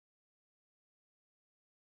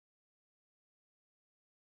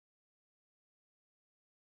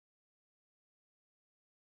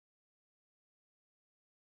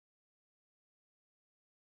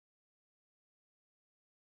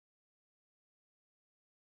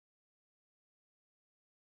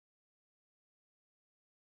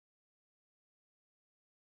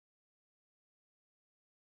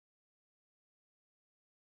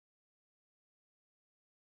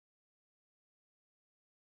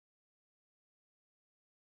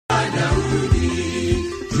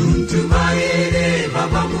tumtumaini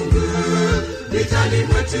Baba Mungu vitani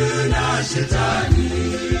mwetu na shetani.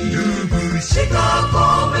 Ndugu, shika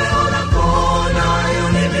komeo lako, nayo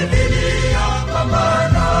ni Biblia,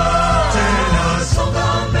 pambana tena, songa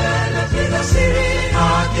mbele, piga siri,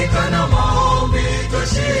 hakika na maombi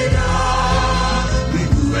toshinda.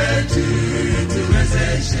 Mungu wetu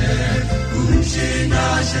tuwezeshe kumshinda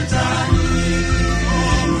shetani.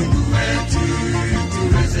 Mungu wetu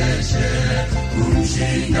tuwezeshe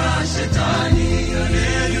kumshinda shetani.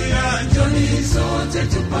 Haleluya, njoni sote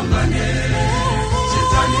tupambane,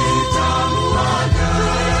 shetani tamuaga,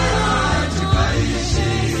 tukaishi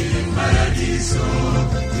paradiso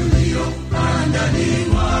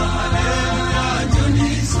tulioandaliwa. Haleluya, njoni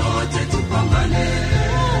sote tupambane,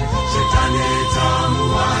 shetani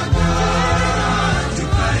tamuaga,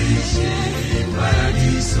 tukaishi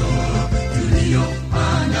paradiso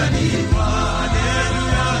tulioandaliwa.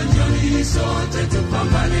 Haleluya, njoni sote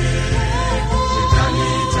tupambane, shetani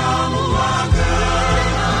tamuaga,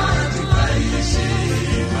 tukaishi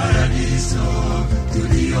paradiso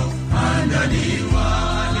tulioandaliwa.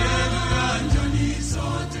 Haleluya, njoni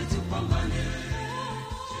sote tupambane,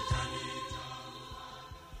 shetani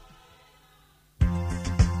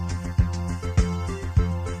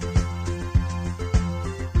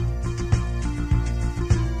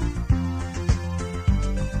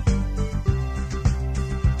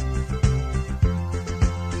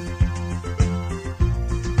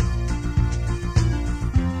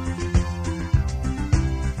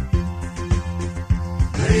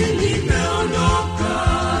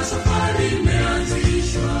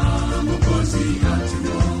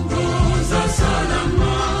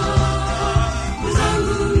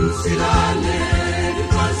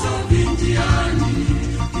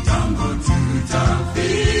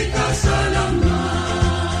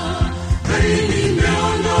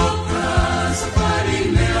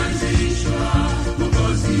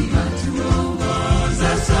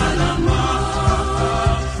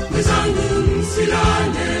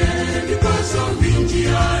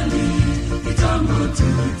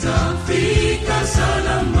tutafika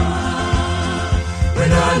salama.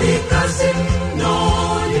 Wenani kasi mno,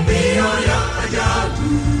 ni mbio ya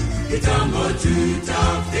ajabu, kitambo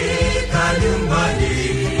tutafika nyumbani.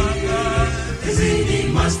 Hizi ni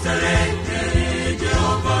mastarehe,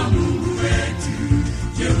 Jehova Mungu wetu,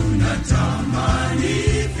 je, unatamani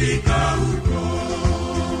fika huko?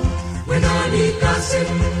 Wenani kasi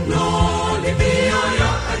mno, ni mbio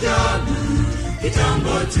ya ajabu, kitambo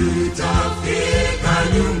tutafika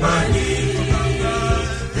nyumbani.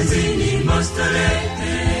 Hizi ni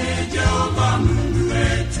mastarehe, Jehova Mungu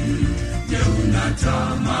wetu, je,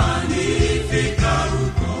 unatamani fika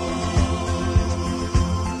huko?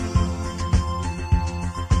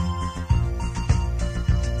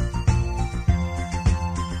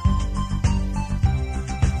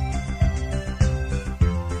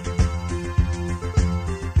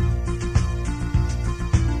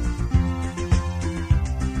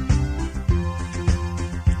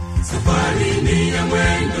 Safari ni ya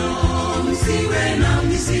mwendo, msiwe na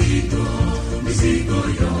mizigo, mizigo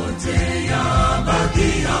yote ya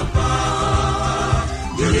baki hapa.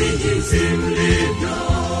 Juli jinsi mlivyo,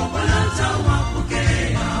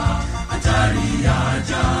 wanatawapokea, hatari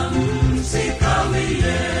yaja,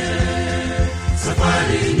 msikawie.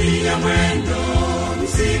 Safari ni ya mwendo,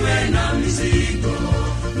 msiwe na mizigo,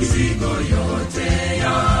 mizigo yote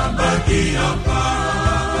ya baki hapa.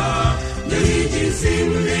 Juli jinsi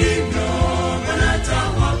mlivyo,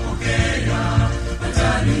 wanatawapokea,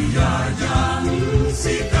 hatari yaja,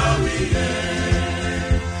 msikawie.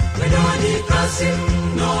 Mwendoni kasi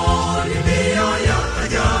mno, ni mbio ya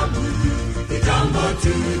ajabu, kitambo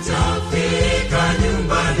tutafika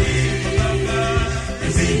nyumbani.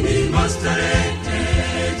 Hizi ni mastarehe,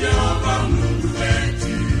 Jehova Mungu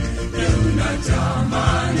wetu, je,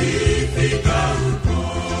 unatamani fika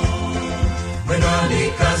huko?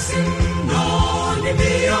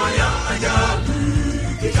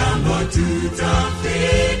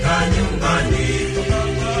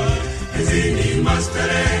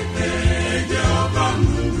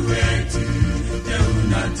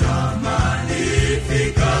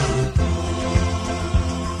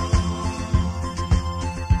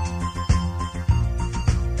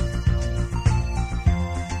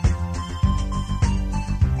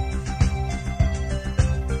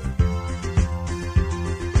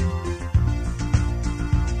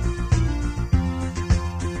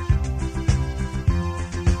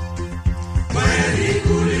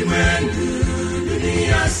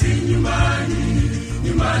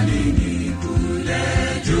 nyumbani kule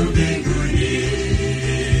juu mbinguni,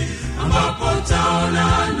 ambapo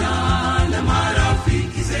taonana na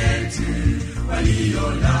marafiki zetu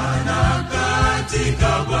waliolala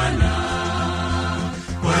katika Bwana.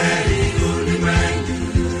 Kweli ulimwengu,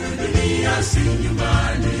 dunia si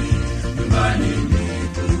nyumbani, nyumbani ni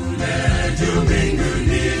kule juu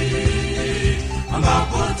mbinguni,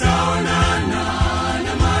 ambapo taonana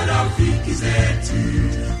na marafiki zetu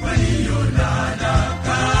waliolala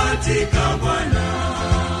katika Bwana.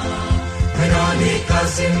 Ni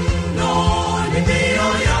kasi mno, ni mbio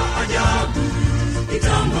ya ajabu,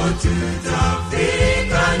 kitambo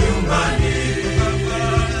tutafika nyumbani.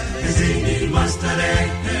 Hizi ni mastarehe,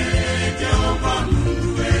 Jehova Mungu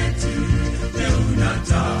wetu, leo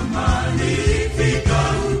unatamani fika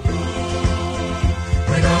huko.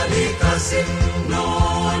 Ni kasi mno,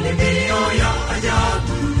 ni mbio ya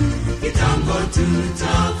ajabu, kitambo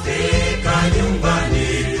tutafika nyumbani.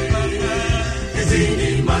 Hizi ni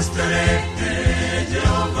mastarehe,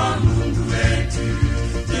 Jehova Mungu wetu,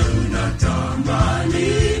 leo unatamani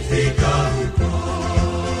fika huko.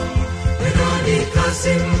 Ni kasi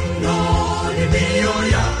mno, ni mbio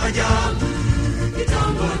ya ajabu,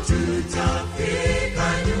 kitambo tutafika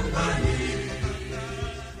nyumbani.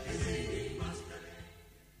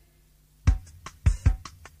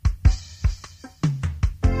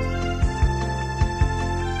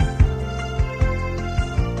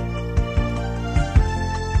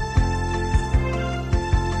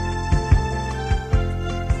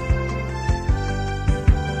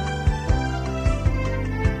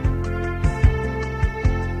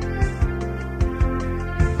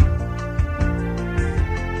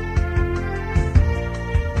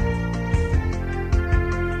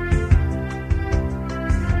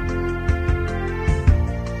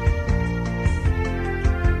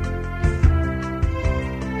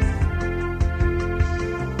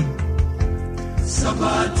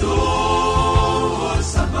 Sabato,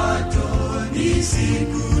 Sabato ni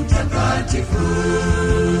siku takatifu.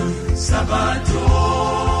 Sabato,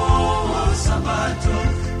 Sabato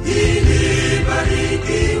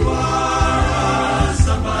ilibarikiwa.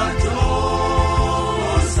 Sabato,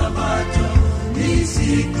 Sabato ni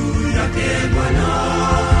siku yake Bwana.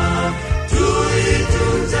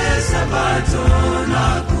 Tuitunze Sabato na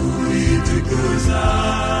kuitukuza.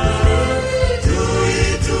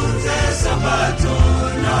 Tuitunze Sabato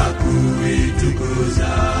na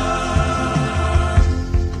kuitukuza.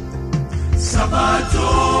 Sabato,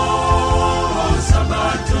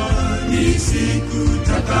 Sabato ni siku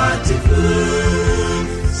takatifu.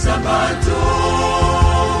 Sabato,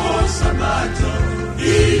 Sabato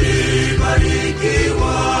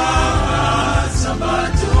ilibarikiwa.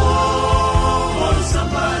 Sabato,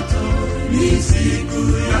 Sabato ni siku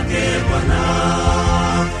yake Bwana.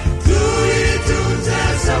 Tuitunze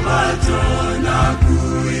Sabato na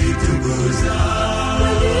kuitukuza.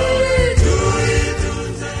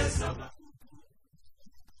 Tuitunze Sabato.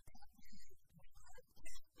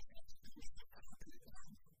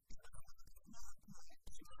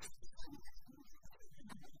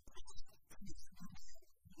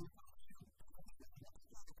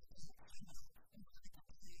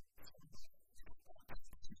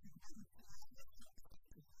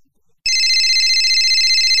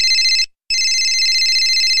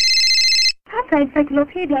 Hata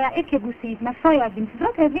encyclopedia ya Ekegusi na soybeans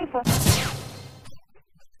zote zipo.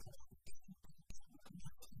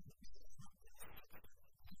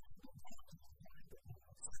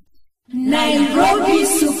 Nairobi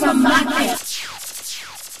Supermarket.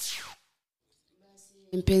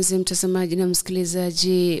 Mpenzi mtazamaji na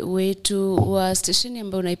msikilizaji wetu wa stesheni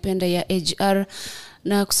ambayo unaipenda ya HR,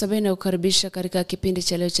 na kusabeni na kukaribisha katika kipindi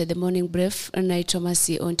cha leo cha The Morning Brief. Naitwa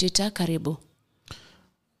Masi Ontita, karibu.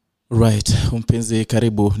 Right, mpenzi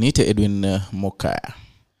karibu. Niite Edwin Mokaya.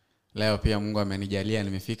 Leo pia Mungu amenijalia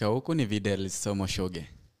nimefika huku, ni Videl Somo Shoge.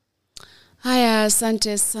 Haya,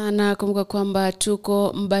 asante sana. Kumbuka kwamba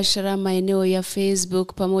tuko mbashara maeneo ya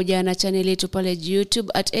Facebook pamoja na channel yetu pale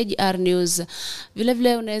YouTube @HR News. Vile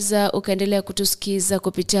vile unaweza ukaendelea kutusikiza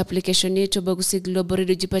kupitia application yetu Bagusi Global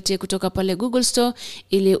Radio, jipatie kutoka pale Google Store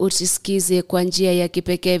ili utisikize kwa njia ya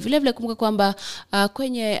kipekee. Vile vile kumbuka kwamba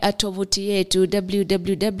kwenye tovuti yetu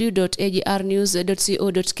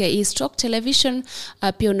www.hrnews.co.ke/television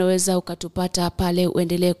pia unaweza ukatupata pale,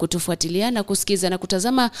 uendelee kutufuatilia na kusikiza na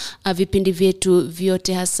kutazama vipindi vipindi vyetu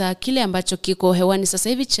vyote, hasa kile ambacho kiko hewani sasa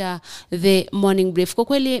hivi cha The Morning Brief. Kwa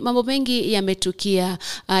kweli mambo mengi yametukia,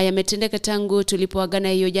 yametendeka tangu tulipoagana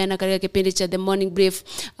hiyo jana katika kipindi cha The Morning Brief.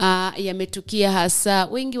 Yametukia hasa,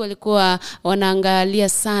 wengi walikuwa wanaangalia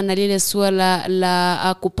sana lile suala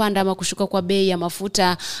la kupanda ama kushuka kwa bei ya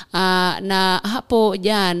mafuta, na hapo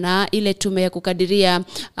jana ile tume ya kukadiria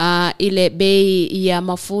ile bei ya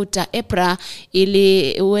mafuta EPRA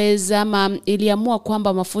iliamua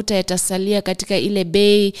kwamba mafuta yatasalia katika ile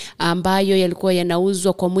bei ambayo yalikuwa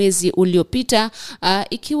yanauzwa kwa mwezi uliopita,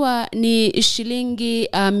 ikiwa ni shilingi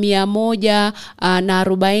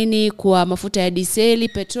 140 kwa mafuta ya diseli,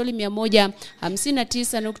 petroli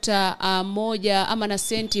 159.1 ama na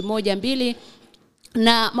senti 12,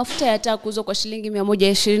 na mafuta ya taa kuuzwa kwa shilingi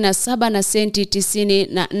 127 na senti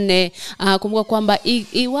 94. Kumbuka kwamba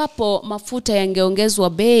iwapo mafuta yangeongezwa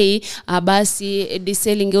bei, basi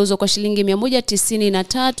diseli ingeuzwa kwa shilingi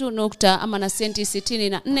 193 ama na senti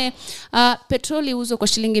 64, petroli uzwa kwa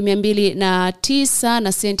shilingi 209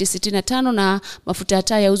 na senti 65, na mafuta ya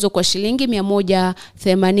taa yauzwa kwa shilingi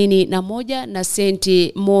 181 na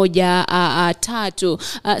senti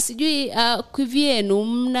 13. Sijui kivyenu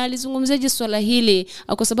mnalizungumzaje swala hili,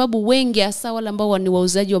 kwa sababu wengi hasa wale ambao ni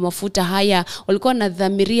wauzaji wa mafuta haya walikuwa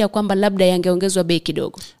nadhamiria kwamba labda yangeongezwa bei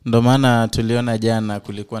kidogo. Ndio maana tuliona jana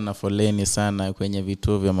kulikuwa na foleni sana kwenye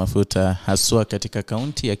vituo vya mafuta, haswa katika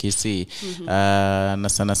kaunti ya Kisii, na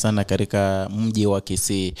sana sana katika mji wa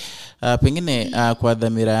Kisii. Pengine kwa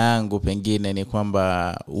dhamira yangu pengine ni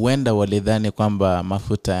kwamba huenda walidhani kwamba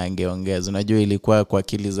mafuta yangeongezwa. Unajua ilikuwa kwa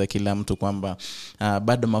akili za kila mtu kwamba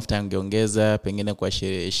bado mafuta yangeongeza pengine kwa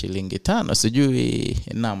shilingi 5, sijui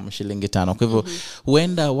shilingi 5. Kwa hivyo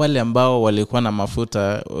huenda wale ambao walikuwa na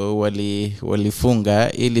mafuta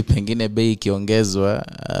walifunga ili pengine bei ikiongezwa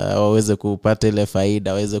waweze kupata ile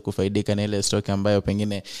faida, waweze kufaidika na ile stock ambayo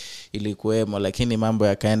pengine ilikuwemo, lakini mambo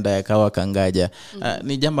yakaenda yakawa kangaja.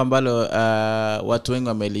 Ni jambo ambalo watu wengi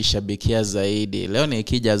wamelishabikia zaidi. Leo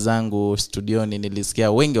nikija zangu studioni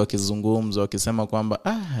nilisikia wengi wakizungumza wakisema kwamba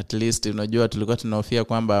at least unajua tulikuwa tunahofia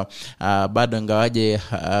kwamba bado ingawaje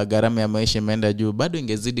gharama ya maisha imeenda juu, bado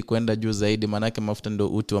ingezidi kwenda juu zaidi, manake mafuta ndio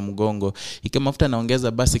uti wa mgongo. Ikiwa mafuta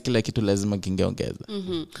naongeza basi kila kitu lazima kingeongeza.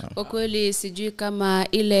 Kwa kweli sijui kama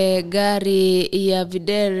ile gari ya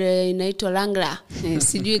Videre inaitwa Langla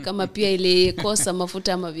sijui kama pia ilikosa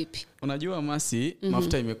mafuta ama vipi. Unajua Masi,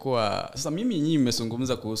 mafuta imekuwa sasa, nyinyi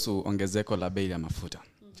mmezungumza kuhusu ongezeko la bei ya mafuta.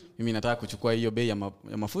 Mimi nataka kuchukua hiyo bei ya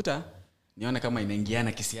mafuta nione kama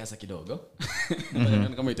inaingiana kisiasa kidogo.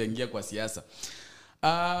 Nione kama itaingia kwa siasa.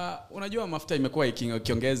 Unajua mafuta imekuwa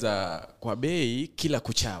ikiongeza kwa bei kila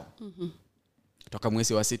kuchao. Toka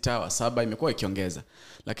mwezi wa 6 wa 7 imekuwa ikiongeza.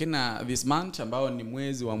 Lakini this month ambao ni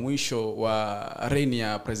mwezi wa mwisho wa reign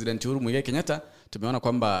ya President Uhuru Muigai Kenyatta, tumeona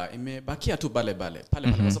kwamba imebakia tu pale kwa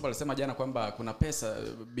sababu alisema jana kwamba kuna pesa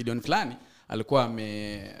bilioni fulani alikuwa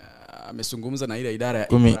amezungumza na ile idara ya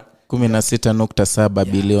 16.7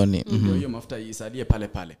 bilioni. Hiyo mafuta isalie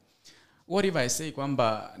pale. What if I say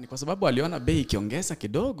kwamba ni kwa sababu aliona bei ikiongeza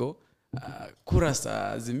kidogo, kura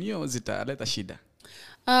za Azimio zitaleta shida?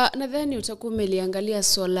 Nadhani utakuwa umeliangalia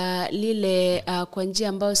swala lile kwa njia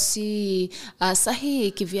ambayo si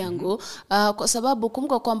sahihi kivyangu, kwa sababu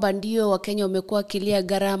kumbuka kwamba ndio Wakenya wamekuwa kilia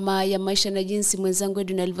gharama ya maisha, na jinsi mwenzangu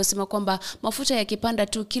Edwin alivyosema kwamba mafuta yakipanda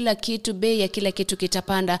tu kila kitu, bei ya kila kitu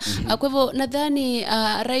kitapanda. Kwa hivyo nadhani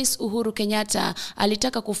Rais Uhuru Kenyatta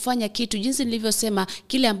alitaka kufanya kitu jinsi nilivyosema,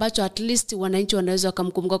 kile ambacho at least wananchi wanaweza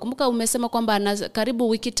kumkumbuka. Kumbuka umesema kwamba karibu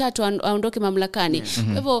wiki 3 aondoke mamlakani.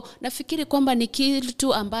 Kwa hivyo nafikiri kwamba ni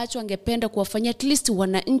kitu ambacho angependa kuwafanyia at least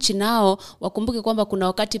wananchi nao wakumbuke kwamba kuna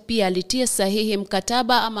wakati pia alitia sahihi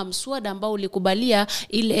mkataba ama mswada ambao ulikubalia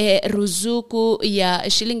ile ruzuku ya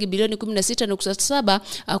shilingi bilioni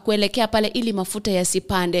 16.7 kuelekea pale ili mafuta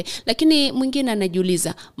yasipande. Lakini mwingine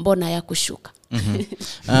anajiuliza mbona ya kushuka?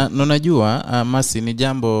 Unajua Masi, ni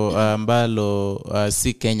jambo ambalo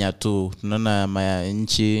si Kenya tu. Tunaona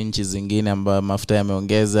nchi zingine ambapo mafuta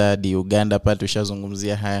yameongeza, di Uganda pale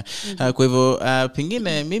tushazungumzia haya. Kwa hivyo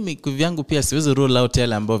pengine mimi kivyangu pia siwezi rule out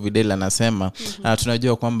yale ambao Videla anasema.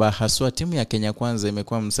 Tunajua kwamba haswa timu ya Kenya Kwanza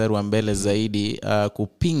imekuwa mstari wa mbele zaidi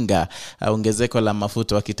kupinga ongezeko la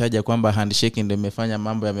mafuta, wakitaja kwamba handshake ndio imefanya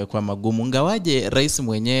mambo yamekuwa magumu. Ngawaje rais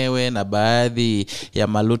mwenyewe na baadhi ya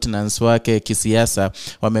lieutenants wake kisiasa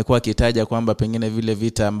wamekuwa kitaja kwamba pengine vile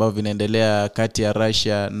vita ambavyo vinaendelea kati ya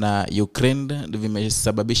Russia na Ukraine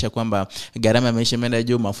vimesababisha kwamba gharama ya maisha imeenda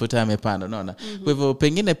juu, mafuta yamepanda, unaona. Kwa hivyo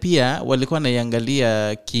pengine pia walikuwa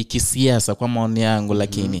naiangalia kisiasa kwa maoni yangu,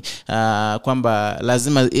 lakini kwamba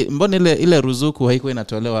lazima mbona ile ruzuku haikuwa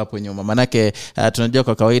inatolewa hapo nyuma. Manake tunajua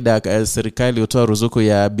kwa kawaida serikali hutoa ruzuku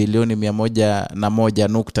ya bilioni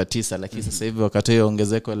 101.9, lakini sasa hivi wakati hiyo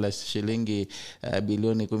ongezeko la shilingi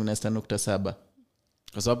bilioni 16.7.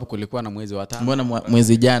 Kwa sababu kulikuwa na mwezi wa 5. Mbona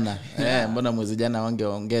mwezi jana mbona mwezi jana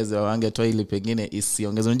wangeongeza, wangetoa ili pengine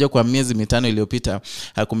isiongeze. Unajua kwa miezi 5 iliyopita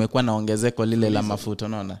kumekuwa na ongezeko lile la mafuta,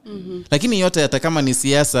 unaona. Lakini yote hata kama ni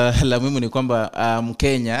siasa, la muhimu ni kwamba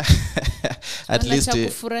Mkenya at least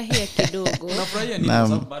kufurahia kidogo. Unafurahia nini? Kwa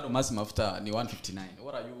sababu bado mafuta ni 159.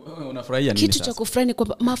 What are you unafurahia nini? Kitu cha kufurahi ni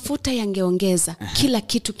kwamba mafuta yangeongeza, kila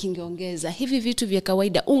kitu kingeongeza. Hivi vitu vya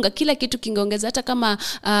kawaida, unga, kila kitu kingeongeza, hata kama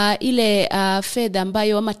ile fedha ambayo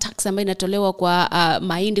ama tax ambayo inatolewa kwa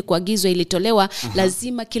mahindi kuagizwa ilitolewa,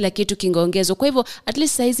 lazima kila kitu kingeongezwa. Kwa hivyo at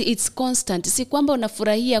least saizi it's constant. Si kwamba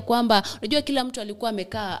unafurahia kwamba unajua kila mtu alikuwa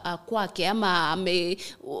amekaa kwake ama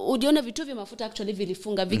uliona vitu vya mafuta actually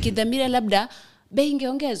vilifunga vikidhamiria labda bei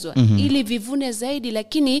ingeongezwa ili vivune zaidi,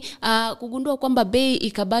 lakini kugundua kwamba bei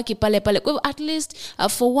ikabaki pale pale. Kwa hivyo at least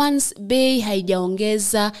for once bei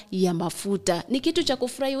haijaongeza ya mafuta. Ni kitu cha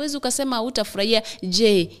kufurahi. Uwezi ukasema hutafurahia.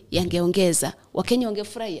 Je, yangeongeza, Wakenya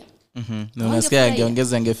wangefurahia? Na unasikia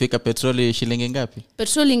angeongeza, angefika petroli shilingi ngapi?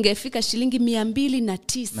 Petroli ingefika shilingi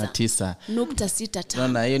 209.65.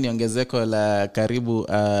 Naona hiyo ni ongezeko la karibu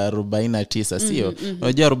 49, sio?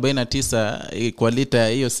 Unajua 49 kwa lita,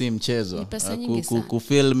 hiyo si mchezo.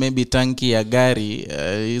 Kufill maybe tanki ya gari,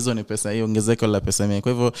 hizo ni pesa, hiyo ongezeko la pesa mingi.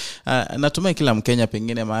 Kwa hivyo natumai kila Mkenya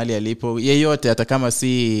pengine mahali alipo, yeyote hata kama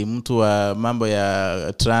si mtu wa mambo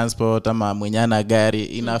ya transport ama mwenyana gari,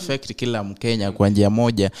 ina affect kila Mkenya kwa njia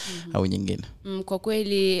moja au nyingine. Kwa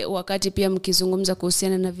kweli wakati pia mkizungumza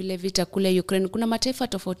kuhusiana na vile vita kule Ukraine, kuna mataifa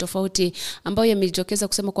tofauti tofauti ambayo yamejitokeza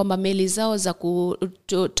kusema kwamba meli zao za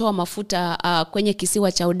kutoa mafuta kwenye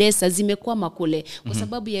kisiwa cha Odessa zimekwama kule kwa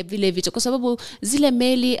sababu ya vile vita. Kwa sababu zile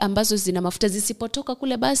meli ambazo zina mafuta zisipotoka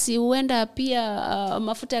kule, basi huenda pia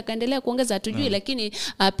mafuta yakaendelea kuongeza, hatujui. Lakini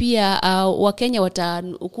pia Wakenya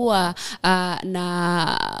watakuwa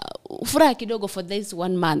na furaha kidogo for this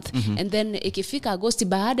 1 month. And then ikifika Agosti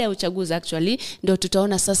baada ya uchaguzi actually ndio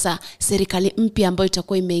tutaona sasa serikali mpya ambayo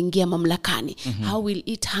itakuwa imeingia mamlakani. How will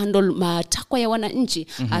it handle matakwa ya wananchi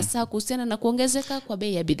hasa kuhusiana na kuongezeka kwa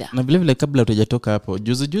bei ya bidhaa. Na vile vile kabla tutatoka hapo,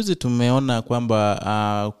 juzi tumeona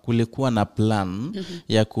kwamba kulikuwa na plan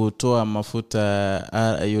ya kutoa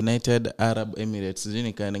mafuta United Arab Emirates,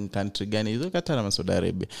 ni country gani hizo, Qatar na Saudi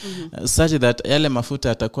Arabia, such that yale mafuta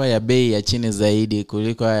yatakuwa ya bei ya chini zaidi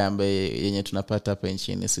kuliko haya ambayo yenye tunapata hapa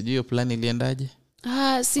nchini. Sijui hiyo plan iliendaje?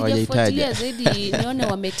 Sijafuatilia zaidi nione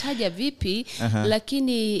wametaja vipi,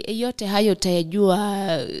 lakini yote hayo tayajua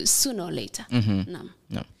sooner or later. Naam.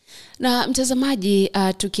 Na mtazamaji,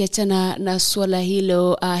 tukiachana na swala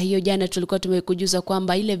hilo, hiyo jana tulikuwa tumekujuza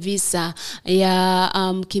kwamba ile visa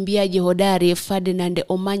ya mkimbiaji hodari Ferdinand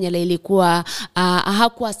Omanyala ilikuwa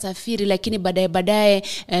hakuwa safiri, lakini baadaye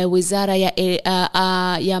wizara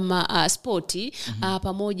ya sporti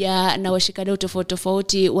pamoja na washikadau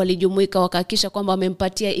tofauti walijumuika wakahakisha kwamba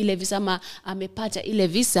wamempatia ile visa ama amepata ile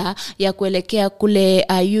visa ya kuelekea kule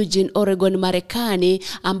Eugene, Oregon, Marekani,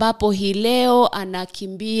 ambapo hii leo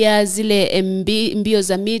anakimbia zile mbio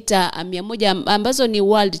za mita 100 ambazo ni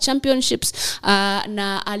World Championships.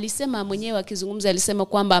 Na alisema mwenyewe akizungumza, alisema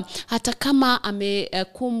kwamba hata kama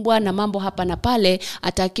amekumbwa na mambo hapa na pale,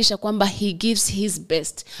 atahakisha kwamba he gives his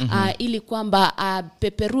best ili kwamba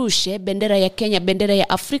peperushe bendera ya Kenya, bendera ya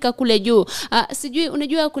Afrika kule juu. Sijui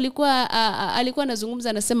unajua kulikuwa alikuwa anazungumza,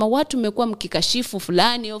 anasema watu mmekuwa mkikashifu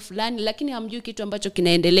fulani lakini hamjui kitu ambacho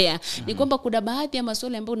kinaendelea. Ni kwamba kuna baadhi ya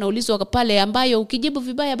maswali ambayo unaulizwa pale ambayo ukijibu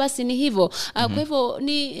vibaya basi ni hivyo. Kwa hivyo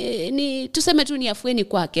ni tuseme tu ni afueni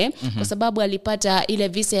kwake, kwa sababu alipata ile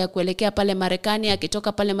visa ya kuelekea pale Marekani.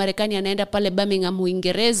 Akitoka pale Marekani anaenda pale Birmingham,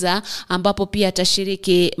 Uingereza, ambapo pia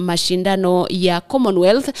atashiriki mashindano ya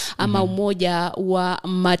Commonwealth ama Umoja wa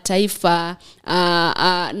Mataifa.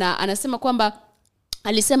 Na anasema kwamba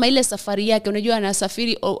alisema ile safari yake, unajua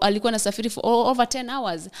alikuwa anasafiri for over 10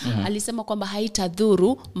 hours. Alisema kwamba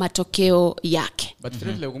haitadhuru matokeo yake. But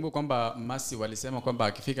vile ukumbuke kwamba Masi walisema kwamba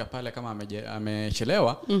akifika pale kama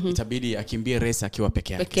amechelewa itabidi akimbie race akiwa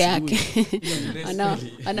peke yake.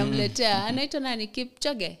 Anamletea anaitwa nani,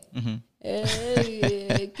 Kipchoge.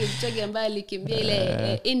 Kipchoge ambaye alikimbia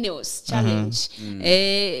ile Ineos Challenge.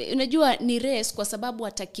 Unajua ni race kwa sababu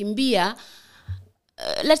atakimbia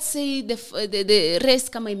let's say the race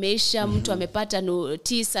kama imeisha, mtu amepata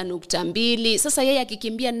 9.2, sasa yeye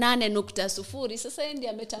akikimbia 8.0, sasa yeye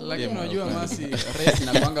ndiye ametangulia. Lakini unajua Masi, race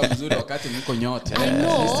inakuanga mzuri wakati mko nyote.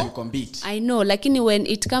 I know, lakini when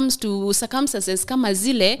it comes to circumstances kama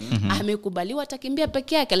zile, amekubaliwa atakimbia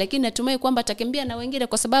peke yake, lakini natumai kwamba atakimbia na wengine,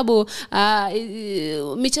 kwa sababu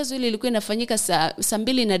michezo ile ilikuwa inafanyika saa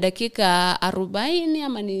 2 na dakika 40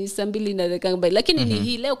 ama ni saa 2 na dakika 40, lakini ni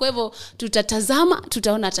hii leo. Kwa hivyo tutatazama,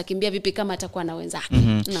 tutaona atakimbia vipi kama atakuwa na wenzake.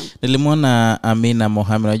 Nilimwona Amina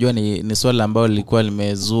Mohamed, unajua ni swala ambalo lilikuwa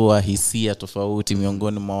limezua hisia tofauti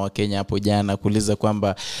miongoni mwa Wakenya hapo jana, kuuliza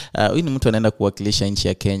kwamba huyu ni mtu anaenda kuwakilisha nchi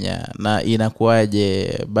ya Kenya na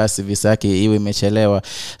inakuaje basi visa yake iwe imechelewa.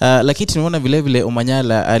 Lakini tunaona vile vile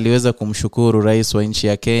Omanyala aliweza kumshukuru rais wa nchi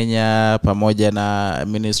ya Kenya pamoja na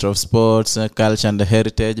Minister of Sports, Culture and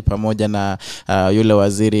Heritage pamoja na yule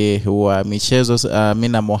waziri wa michezo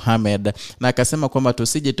Amina Mohamed, na akasema kwamba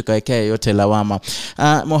tusije tukawekea yote lawama.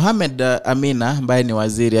 Mohamed Amina ambaye ni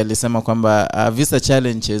waziri alisema kwamba visa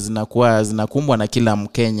challenges zinakumbwa na kila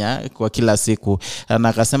Mkenya kwa kila siku, na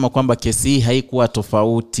akasema kwamba kesi hii haikuwa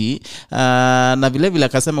tofauti, na vile vile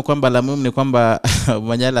akasema kwamba la muhimu ni kwamba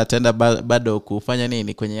Omanyala ataenda bado kufanya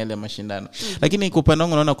nini kwenye yale mashindano. Lakini kwa upande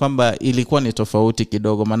wangu naona kwamba ilikuwa ni tofauti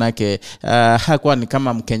kidogo, manake hakuwa ni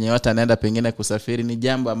kama Mkenya yote anaenda pengine kusafiri, ni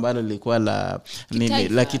jambo ambalo lilikuwa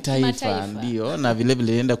la kitaifa ndio, na vile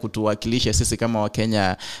vile ilienda kutuwakilisha sisi kama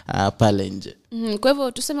Wakenya pale nje. Kwa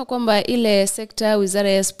hivyo tuseme kwamba ile sekta wizara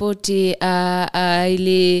ya spoti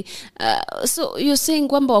so you're saying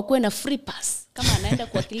kwamba wakuwe na free pass kama anaenda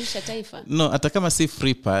kuwakilisha taifa? No, hata kama si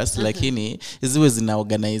free pass, lakini ziwe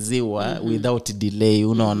zinaorganiziwa without delay,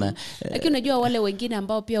 unaona. Lakini unajua wale wengine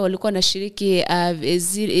ambao pia walikuwa wanashiriki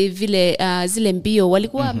zile mbio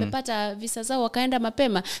walikuwa wamepata visa zao wakaenda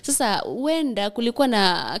mapema. Sasa huenda kulikuwa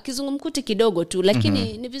na kizungumkuti kidogo tu,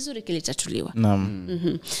 lakini ni vizuri kilitatuliwa. Naam.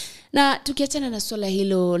 Na tukiachana na swala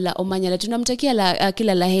hilo la Omanyala, tunamtakia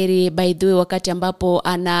kila laheri by the way wakati ambapo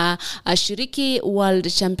anashiriki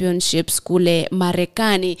World Championships kule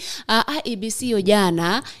Marekani. IEBC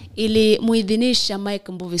jana ilimuidhinisha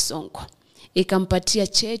Mike Mbuvi Sonko, ikampatia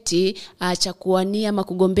cheti cha kuwania ama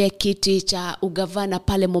kugombea kiti cha ugavana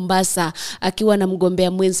pale Mombasa, akiwa na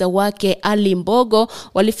mgombea mwenza wake Ali Mbogo.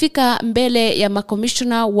 Walifika mbele ya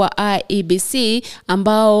makomishona wa IEBC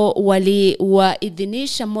ambao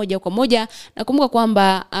waliwaidhinisha moja kwa moja, na kumbuka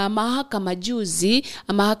kwamba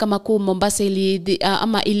mahakama kuu Mombasa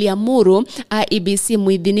iliamuru IEBC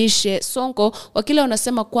muidhinishe Sonko. Wakila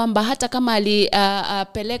wanasema kwamba hata kama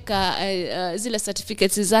alipeleka zile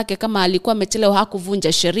certificates zake, kama alikuwa amechelewa,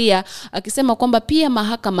 hakuvunja sheria, akisema kwamba pia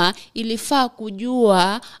mahakama ilifaa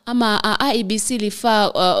kujua ama IEBC ilifaa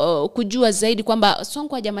kujua zaidi kwamba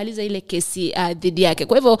Sonko hajamaliza ile kesi dhidi yake.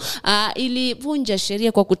 Kwa hivyo ilivunja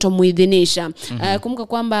sheria kwa kutomuidhinisha. Kumbuka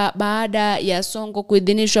kwamba baada ya Sonko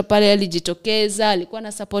kuidhinishwa pale, alijitokeza, alikuwa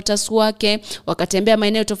na supporters wake, wakatembea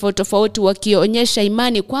maeneo tofauti tofauti wakionyesha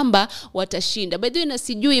imani kwamba watashinda. By the way, na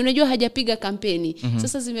sijui unajua hajapiga kampeni.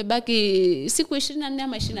 Sasa zimebaki siku 24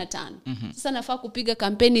 ama 25. Sasa nafaa kupiga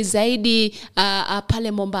kampeni zaidi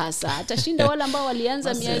pale Mombasa. Atashinda wale ambao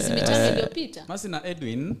walianza miezi 5 iliyopita. Masi na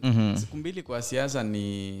Edwin, siku 2 kwa siasa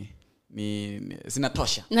ni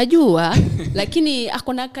zinatosha. Najua, lakini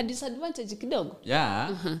akona disadvantage kidogo.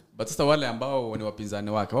 But sasa wale ambao ni wapinzani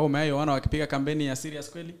wake, wao umeona wakipiga kampeni ya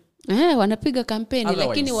serious kweli? Wanapiga kampeni,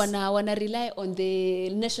 lakini wana rely on the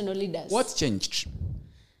national leaders.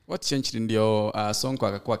 What changed ndio Sonko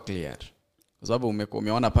akakuwa clear? Kwa sababu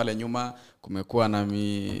umeona pale nyuma kumekuwa na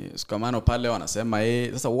misukamano pale, wanasema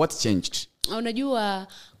sasa what changed? Unajua,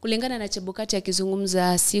 kulingana na Chebukati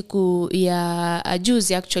akizungumza siku ya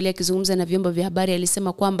juzi, actually akizungumza na vyombo vya habari,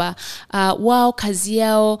 alisema kwamba wao kazi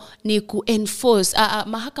yao ni kuenforce,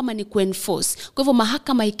 mahakama ni kuenforce. Kwa hivyo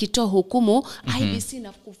mahakama ikitoa hukumu, IEBC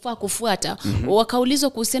inafaa kufuata. Wakaulizwa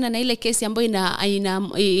kuhusiana na ile kesi ambayo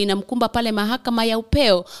inamkumba pale mahakama ya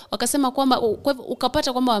upeo, wakasema kwamba kwa hivyo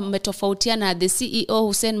ukapata kwamba wametofautiana, the CEO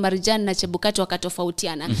Hussein Marjan na Chebukati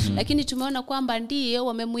wakatofautiana. Lakini tumeona kwamba ndio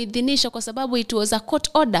wamemuidhinisha kwa sababu it was a court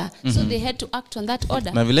order, so they had to act on that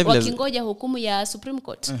order, wakingoja hukumu ya Supreme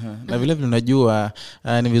Court. Na vile vile unajua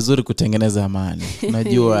ni vizuri kutengeneza amani.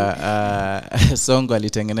 Unajua Sonko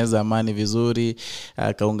alitengeneza amani vizuri,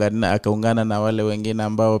 akaungana na wale wengine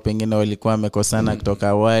ambao pengine walikuwa wamekosana kutoka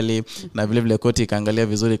awali, na vile vile koti ikaangalia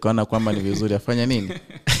vizuri, kaona kwamba ni vizuri afanye nini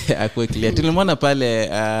akuwe clear. Tulimwona pale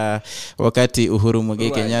wakati Uhuru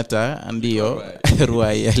Muigai Kenyatta ndio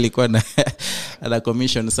Ruai alikuwa ana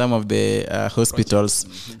commission some of the hospitals.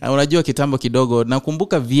 Unajua kitambo kidogo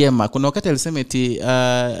nakumbuka vyema kuna wakati alisema eti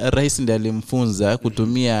rais ndiye alimfunza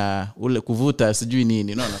kutumia ule kuvuta sijui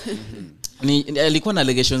nini unaona. Alikuwa na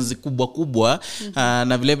allegations kubwa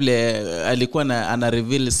na vile vile alikuwa ana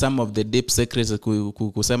reveal some of the deep secrets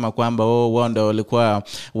kusema kwamba wao ndio walikuwa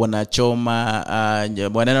wanachoma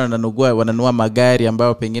wananunua magari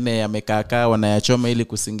ambayo pengine yamekaa wanayachoma ili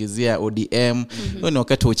kusingizia ODM. Ni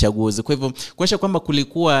wakati wa uchaguzi. Kwa hivyo kuonyesha kwamba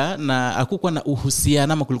kulikuwa na hakukuwa na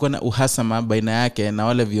uhusiano ama kulikuwa na uhasama baina yake na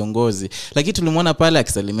wale viongozi. Lakini tulimwona pale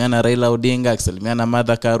akisalimiana Raila Odinga, akisalimiana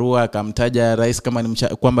Martha Karua, akamtaja rais kama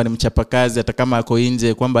kwamba ni mchapakazi hata kama ako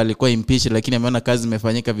nje, kwamba alikuwa impeach lakini ameona kazi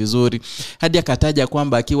imefanyika vizuri. Hadi akataja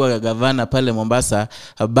kwamba akiwa gavana pale Mombasa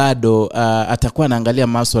bado atakuwa anaangalia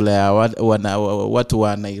masuala ya watu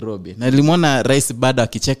wa Nairobi. Na nilimwona rais bado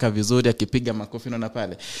akicheka vizuri akipiga makofi na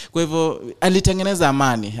pale. Kwa hivyo alitengeneza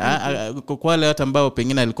amani. Kwa wale watu ambao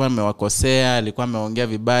pengine alikuwa amewakosea, alikuwa ameongea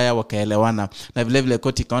vibaya, wakaelewana. Na vile vile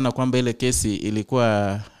koti kaona kwamba ile kesi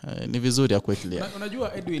ilikuwa ni vizuri ya kuekelea.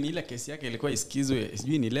 Unajua Edwin, ile kesi yake ilikuwa isikizwe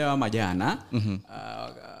sijui ni leo ama jana.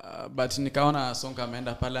 But nikaona Sonko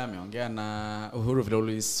ameenda pale ameongea na Uhuru vile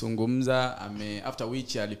ulizungumza, after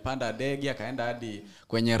which alipanda ndege akaenda hadi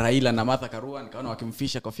kwenye Raila na Martha Karua, nikaona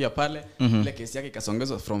wakimfisha kofia pale. Ile kesi yake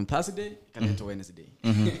ikasongezwa from Thursday ikaletwa Wednesday.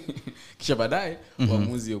 Kisha baadaye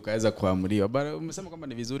uamuzi ukaweza kuamriwa. Bado umesema kwamba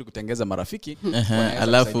ni vizuri kutengeza marafiki.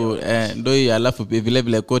 Alafu vile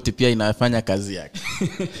vile koti pia inafanya kazi yake.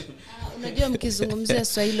 Unajua mkizungumzia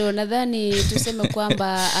Swahili nadhani tuseme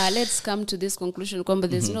kwamba let's come to this conclusion kwamba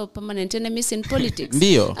there's no permanent enemies in politics.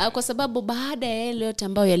 Ndio. Kwa sababu baada ya yale yote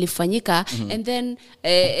ambayo yalifanyika and then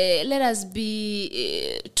let us be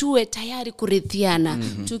tuwe tayari kurithiana.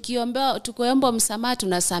 Tukiomba msamaha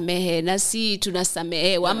tunasamehe na si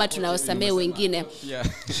tunasamehe ama tunawasamehe wengine.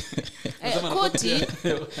 Koti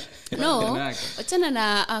achana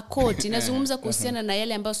na koti nazungumza kuhusiana na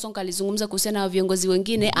yale ambayo Sonko alizungumza kuhusiana na viongozi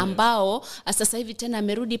wengine ambao sasa hivi tena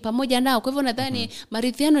amerudi pamoja nao. Kwa hivyo nadhani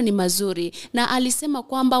maridhiano ni mazuri na alisema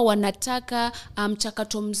kwamba wanataka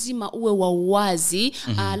mchakato mzima uwe wa uwazi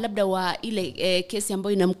labda wa ile kesi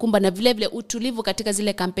ambayo inamkumba na vile vile utulivu katika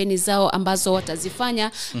zile kampeni zao ambazo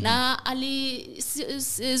watazifanya. Na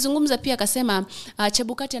alizungumza pia akasema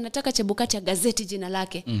Chebukati ya gazeti jina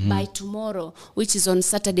lake by tomorrow which is on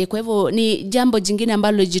Saturday. Kwa hivyo ni jambo jingine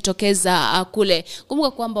ambalo lijitokeza kule.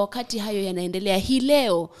 Kumbuka kwamba wakati hayo yanaendelea hii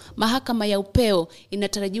leo mahakama ya upeo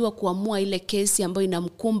inatarajiwa kuamua ile kesi ambayo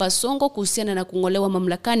inamkumba Sonko kuhusiana na kungolewa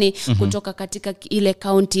mamlakani kutoka katika ile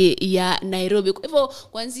county ya Nairobi. Kwa hivyo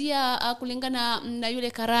kuanzia kulingana na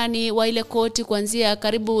yule karani wa ile koti kuanzia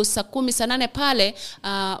karibu saa 10 saa 8 pale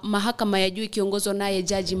mahakama ya juu ikiongozwa naye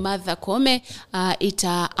Jaji Martha Koome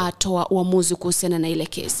itatoa uamuzi kuhusiana na ile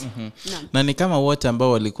kesi. Na ni kama wote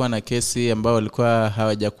ambao walikuwa na kesi ambao walikuwa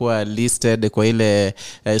hawajakuwa listed kwa ile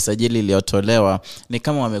sajili iliyotolewa ni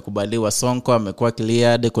kama wamekubaliwa. Sonko amekuwa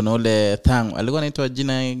cleared. Kuna ule Thang alikuwa anaitwa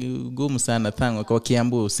jina gumu sana Thang kwa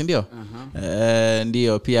Kiambu si ndio?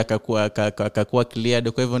 Ndio pia akakuwa cleared.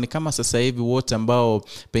 Kwa hivyo ni kama sasa hivi wote ambao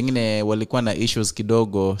pengine walikuwa na issues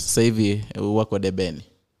kidogo sasa hivi wako debeni.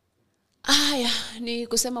 Ni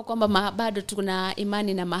kusema kwamba bado tuna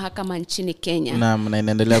imani na mahakama nchini Kenya. Naam, na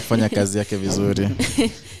inaendelea kufanya kazi yake vizuri.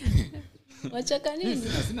 Wachaka nini?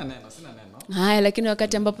 Sina neno. Lakini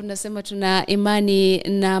wakati ambapo tunasema tuna imani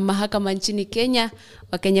na mahakama nchini Kenya,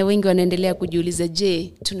 Wakenya wengi wanaendelea kujiuliza,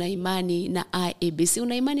 je, tuna imani na IEBC?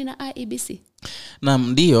 Una imani na IEBC?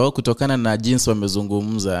 Naam, ndio kutokana na jinsi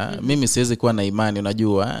wamezungumza. Mimi siwezi kuwa na imani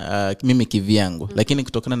unajua mimi kivyangu. Lakini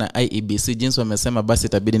kutokana na IEBC jinsi wamesema basi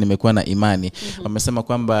itabidi nimekuwa na imani. Wamesema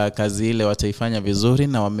kwamba kazi ile wataifanya vizuri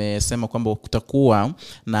na wamesema kwamba kutakuwa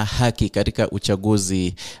na haki katika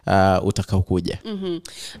uchaguzi utakaokuja.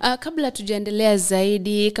 Kabla tujaendelea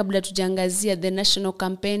zaidi, kabla tujaangazia the national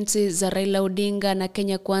campaigns za Raila Odinga na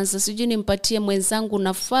Kenya Kwanza, sijui nimpatie mwenzangu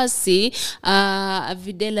nafasi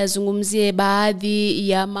Videla zungumzie baadhi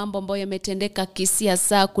ya mambo ambayo yametendeka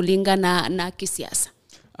kisiasa kulingana na kisiasa.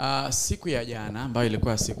 Siku ya jana ambayo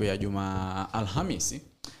ilikuwa siku ya Alhamisi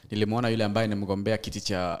nilimwona yule ambaye ni mgombea kiti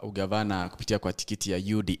cha ugavana kupitia kwa tikiti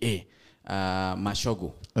ya UDA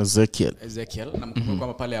Mashogu Ezekiel. Na mkumbuka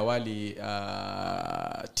kwamba pale awali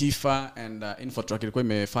Tifa and Infotrack ilikuwa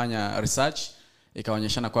imefanya research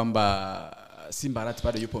ikaonyeshana kwamba Simba Arati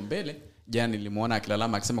bado yupo mbele jana nilimuona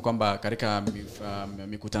akilalama akisema kwamba katika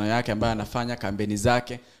mikutano yake ambayo anafanya, kampeni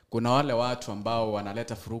zake, kuna wale watu ambao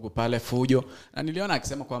wanaleta furugu pale, fujo, na niliona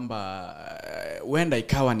akisema kwamba huenda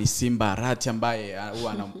ikawa ni Simba Arati ambaye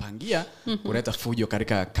huwa anampangia kuleta fujo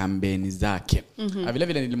katika kampeni zake. Vile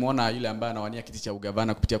vile nilimuona yule ambaye anawania kiti cha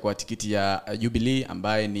ugavana kupitia kwa tikiti ya Jubilee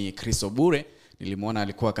ambaye ni Chris Obure. Nilimuona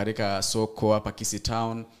alikuwa katika soko hapa Kisii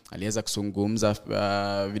Town, aliweza kuzungumza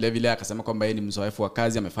vile vile akasema kwamba yeye ni mzoefu wa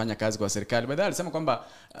kazi, amefanya kazi kwa serikali. Baadaye alisema kwamba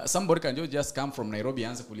somebody can just come from Nairobi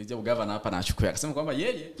aanze kuulizia ugavana hapa na achukue. Akasema kwamba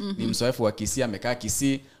yeye ni mzoefu wa Kisii, amekaa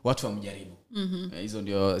Kisii, watu wamjaribu. Hizo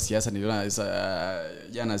ndio siasa niliona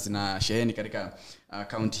jana zina sheheni katika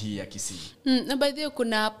county hii ya Kisii. Na by the way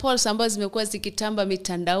kuna polls ambazo zimekuwa zikitamba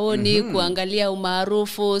mitandaoni kuangalia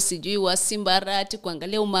umaarufu sijui wa Simba Arati,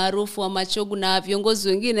 kuangalia umaarufu wa Machogu na viongozi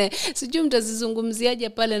wengine. Sijui mtazizungumziaje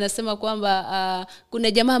pale. Nasema kwamba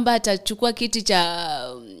kuna jamaa ambaye atachukua kiti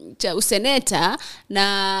cha useneta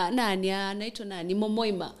na nani anaitwa nani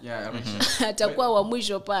Momoima. Atakuwa wa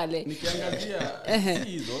mwisho pale. Nikiangazia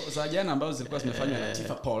hizo za jana ambazo zilikuwa zimefanywa na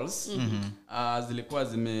Tifa Polls, zilikuwa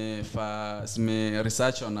zime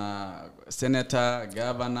research na senator,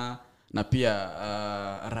 governor na pia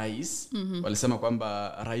rais. Walisema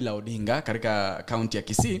kwamba Raila Odinga katika county ya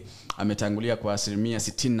Kisii ametangulia kwa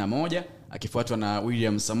 61%, akifuatwa na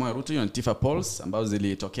William Samoei Ruto. Hiyo ni Tifa Polls ambazo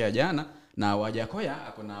zilitokea jana, na Wajakoya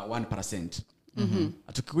akona 1%.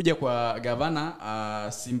 Tukikuja kwa governor,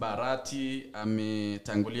 Simba Arati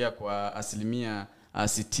ametangulia kwa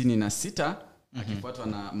 66%, akifuatwa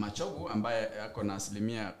na Machogu ambaye yako na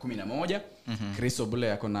 11%. Chris Obule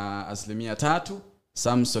yako na 3%.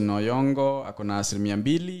 Samson Oyongo yako na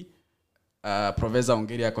 2%. Professor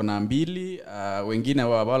Ongeri yako na 2%. Wengine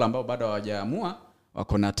wale ambao bado hawajaamua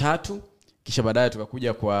wako na 3%. Kisha baadaye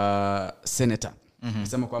tukakuja kwa senator.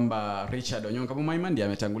 Nasema kwamba Richard Onyonka Mumaima ndiye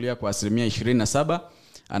ametangulia kwa 27%.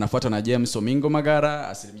 Anafuatwa na James Omingo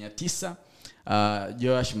Magara 9%.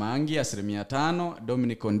 Joash Maangi 5%.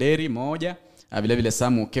 Dominic Onderi 1%. Vile vile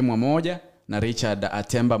Samu Kemwa 1%, na Richard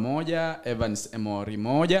Atemba 1%, Evans Emori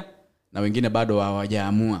 1%, na wengine bado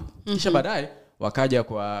hawajaamua. Kisha baadaye wakaja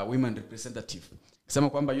kwa women representative. Kusema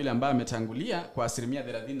kwamba yule ambaye ametangulia kwa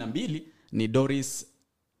 32% ni Doris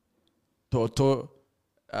Toto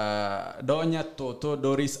Donya Toto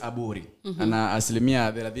Doris Aburi. Ana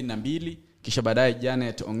 32%. Kisha baadaye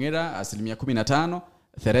Janet Ongera 15%,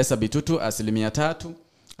 Theresa Bitutu 3%,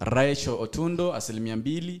 Rachel Otundo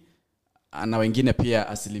 2%, na wengine pia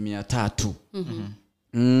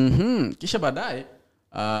 3%. Kisha baadaye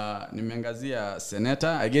nimeangazia senator,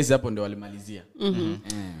 I guess hapo ndio walimalizia.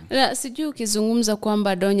 La sijui ukizungumza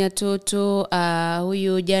kwamba Donya Toto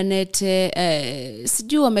huyu Janet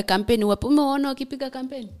sijui wamekampeni wapi, umeona wakipiga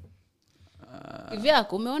kampeni?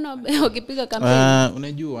 Vyako umeona wakipiga kampeni?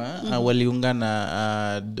 Unajua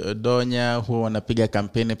waliungana, Donya huwa wanapiga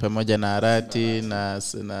kampeni pamoja na Arati na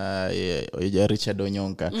Richard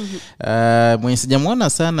Onyonka. Mwenye sijamuona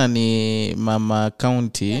sana ni mama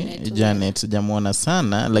county Janet sijamuona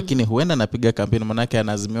sana, lakini huenda anapiga kampeni manake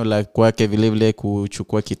anazimio la kwake vile vile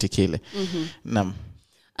kuchukua kiti kile. Naam.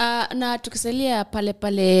 Na tukisalia pale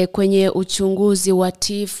pale kwenye uchunguzi wa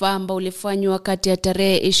Tifa ambao ulifanywa kati ya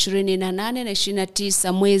tarehe 28 na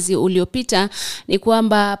 29 mwezi uliopita, ni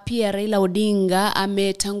kwamba pia Raila Odinga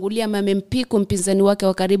ametangulia, amempiku mpinzani wake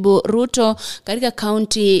wa karibu Ruto katika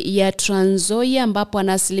kaunti ya Trans Nzoia ambapo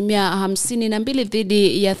ana 52%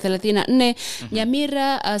 dhidi ya 34,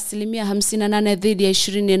 Nyamira 58% dhidi ya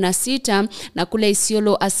 26, na kule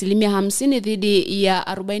Isiolo 50% dhidi ya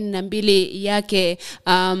 42 yake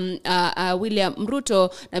William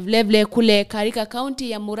Ruto. Na vile vile kule katika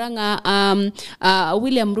kaunti ya Murang'a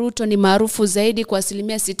William Ruto ni maarufu zaidi kwa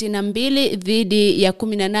 62% dhidi ya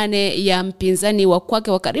 18 ya mpinzani wa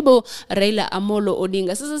kwake wa karibu Raila Amolo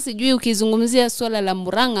Odinga. Sasa sijui ukizungumzia swala la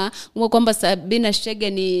Murang'a kwamba Sabina Chege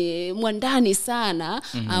ni mwandani sana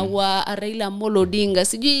wa Raila Amolo Odinga,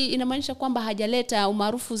 sijui inamaanisha kwamba hajaleta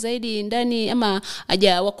umaarufu zaidi ndani ama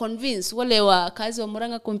haja wa convince wale wakazi wa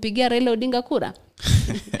Murang'a kumpigia Raila Odinga kura?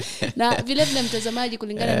 Na vile vile mtazamaji,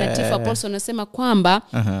 kulingana na Tifa Polls anasema kwamba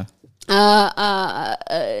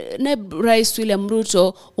naibu rais William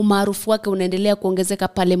Ruto umaarufu wake unaendelea kuongezeka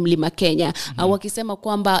pale Mlima Kenya. Wakisema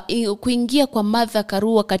kwamba kuingia kwa Martha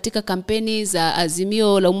Karua katika kampeni za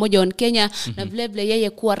Azimio la Umoja wa Kenya na vile vile yeye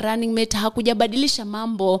kuwa running mate hakujabadilisha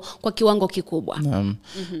mambo kwa kiwango kikubwa.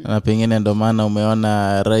 Na pengine ndo maana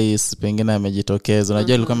umeona rais pengine amejitokeza.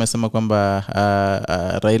 Unajua alikuwa amesema kwamba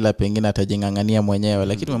Raila pengine atajingangania mwenyewe,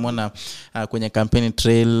 lakini umemwona kwenye campaign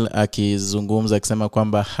trail akizungumza akisema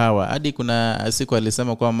kwamba hawa hadi kuna siku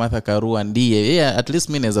alisema kwa Martha Karua ndiye yeye, at least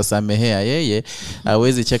mimi naweza samehea yeye,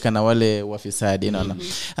 hawezi cheka na wale wafisadi, unaona.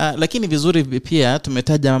 Lakini vizuri pia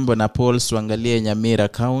tumetaja mambo na polls, tuangalie Nyamira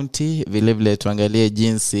County, vile vile tuangalie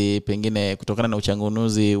jinsi pengine kutokana na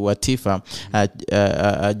uchangunuzi wa Tifa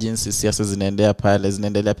jinsi siasa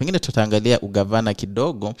zinaendelea. Pengine tutaangalia ugavana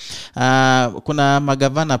kidogo. Kuna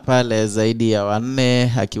magavana pale zaidi ya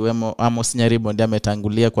 4, akiwemo Amos Nyaribo ndiye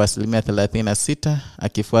ametangulia kwa 36%,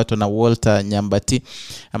 akifuatwa na Walter Nyambati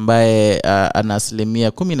ambaye ana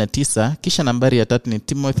 19%. Kisha nambari ya 3 ni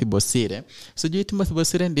Timothy Bosire. Sijui Timothy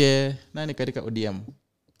Bosire ndiye nani katika ODM?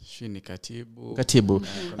 Shini katibu.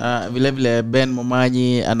 Vile vile Ben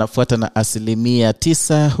Momanyi anafuata na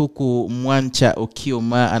 9%, huku Mwancha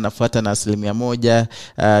Okioma anafuata na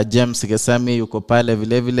 1%. James Gesami yuko pale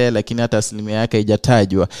vile vile, lakini hata asilimia yake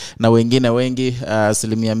haijatajwa, na wengine wengi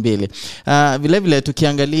 2%. Vile vile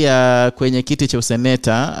tukiangalia kwenye kiti cha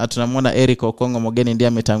useneta, tunamwona Eric Okongo Mogeni ndiye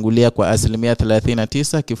ametangulia kwa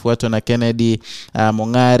 39%, akifuatwa na Kennedy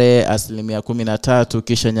Mongare 13%,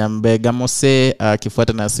 kisha Nyambega Mose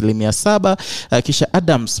akifuata na 7%, kisha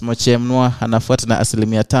Adams Mochemnwa anafuata na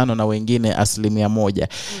 5% na wengine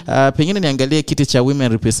 1%. Pengine niangalie kiti cha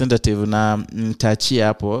women representative na nitaachia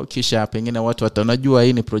hapo, kisha pengine watu watanajua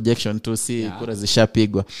hii ni projection tu, si kura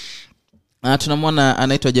zishapigwa. Tunamwona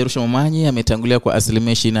anaitwa Jerusha Momanyi ametangulia kwa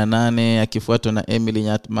 28%, akifuatwa na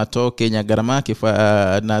Emily Matoke Nyagarama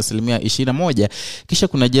na 21%. Kisha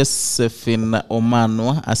kuna Josephine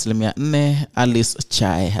Omanwa 4%, Alice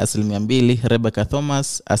Chai 2%, Rebecca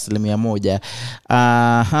Thomas 1%,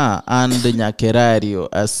 and Nyakerario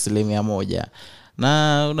 1%.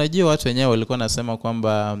 Na unajua watu wenyewe walikuwa nasema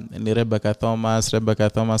kwamba ni Rebecca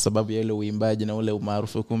Thomas sababu ya ile uimbaji na ule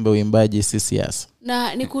umaarufu, kumbe uimbaji si siasa.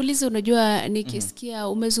 Na nikuulize, unajua nikisikia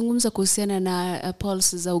umezungumza kuhusiana na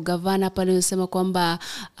polls za ugavana pale, unasema kwamba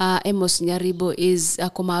Amos Nyaribo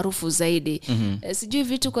ako maarufu zaidi. Sijui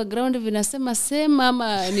vitu kwa ground vinasema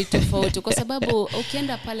ama ni tofauti, kwa sababu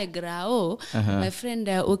ukienda pale grao my friend,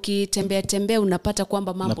 ukitembea unapata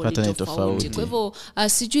kwamba mambo ni tofauti. Kwa hivyo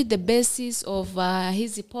sijui the basis of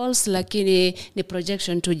hizi polls, lakini ni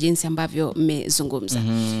projection tu jinsi ambavyo mmezungumza.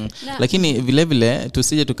 Lakini vile vile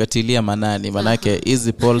tusije tukatilia manake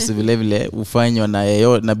hizi polls vile vile ufanywa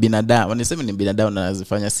na binadamu. Wanasema ni binadamu na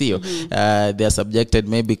nazifanya, sio they are subjected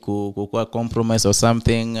maybe kwa compromise or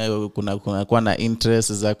something, kuna na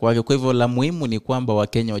interest za kwake. Kwa hivyo la muhimu ni kwamba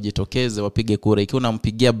Wakenya wajitokeze wapige kura. Ikiwa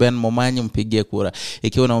unampigia Ben Momanyi mpigie kura,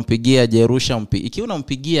 ikiwa unampigia Jerusha ikiwa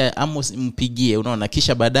unampigia Amos mpigie, unaona.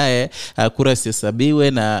 Kisha baadaye kura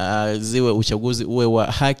sihesabiwe na ziwe uchaguzi uwe wa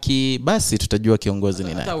haki, basi tutajua kiongozi ni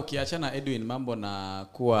nani. Hata ukiachana Edwin mambo na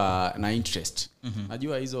kuwa na interest,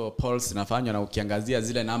 najua hizo polls zinafanywa na ukiangazia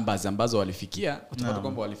zile numbers ambazo walifikia, utapata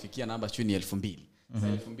kwamba walifikia namba chini 2,000. Sasa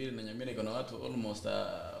 2,000 na Nyamira iko na watu almost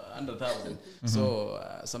 100,000. So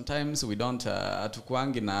sometimes we don't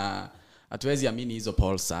atukuangi na hatuwezi amini hizo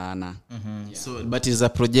polls sana. So but is a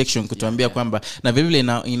projection kutuambia kwamba, na vile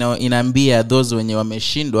inaambia those wenye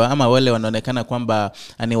wameshindwa ama wale wanaonekana kwamba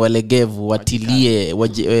ni walegevu watilie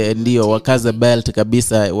ndio wakaze belt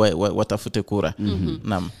kabisa watafute kura.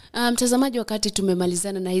 Naam. Mtazamaji, wakati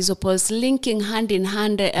tumemalizana na hizo polls, linking hand in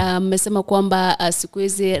hand, mmesema kwamba siku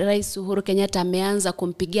hizi Rais Uhuru Kenyatta ameanza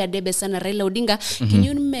kumpigia debe sana Raila Odinga,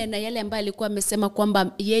 kinyume na yale ambayo alikuwa amesema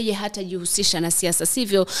kwamba yeye hatajihusisha na siasa,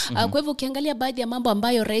 sivyo? Kwa hivyo ukiangalia baadhi ya mambo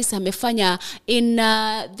ambayo rais amefanya in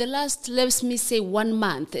the last, let me say 1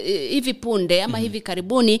 month, hivi punde ama hivi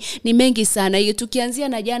karibuni, ni mengi sana. Tukianzia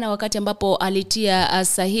na jana wakati ambapo alitia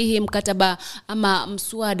sahihi mkataba ama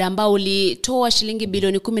mswada ambao ulitoa shilingi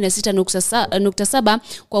bilioni 16.7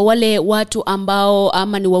 kwa wale watu ambao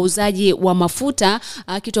ama ni wauzaji wa mafuta,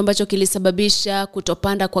 kitu ambacho kilisababisha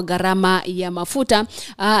kutopanda kwa gharama ya mafuta.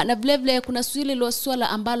 Na vile vile kuna swala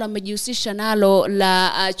ambalo amejihusisha nalo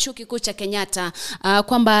la chuo kikuu cha Kenyatta,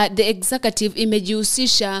 kwamba the executive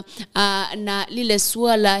imejihusisha na lile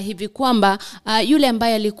swala hivi kwamba yule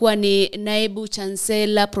ambaye alikuwa ni naibu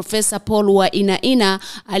chancellor Professor Paul Wainaina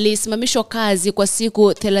alisimamishwa kazi kwa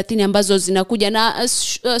siku 30 ambazo zinakuja, na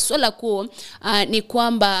swala kuu ni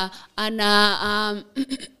kwamba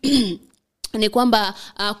ni kwamba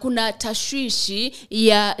kuna tashwishi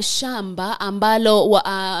ya shamba ambalo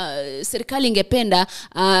serikali ingependa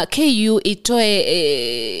KU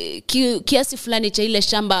itoe kiasi fulani cha ile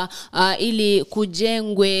shamba ili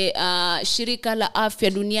kujengwe shirika la afya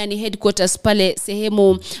duniani headquarters pale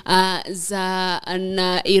sehemu za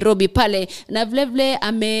Nairobi pale. Na vile vile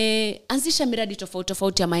ameanzisha miradi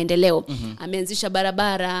tofauti ya maendeleo. Ameanzisha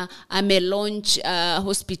barabara, amelaunch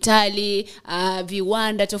hospitali,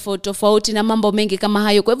 viwanda tofauti, na na mambo mengi kama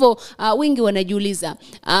hayo. Kwa hivyo wengi wanajiuliza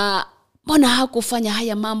mbona hakufanya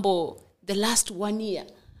haya mambo the last 1 year?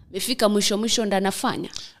 Mefika mwisho ndo anafanya.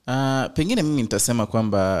 Pengine mimi nitasema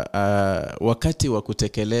kwamba wakati wa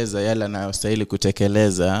kutekeleza yale anayostahili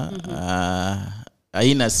kutekeleza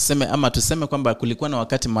aina siseme ama tuseme kwamba kulikuwa na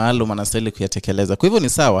wakati maalum anastahili kuyatekeleza. Kwa hivyo ni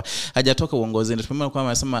sawa, hajatoka uongozini. Tumeona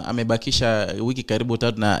kwamba anasema amebakisha wiki karibu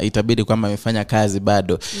 3 na itabidi kwamba amefanya kazi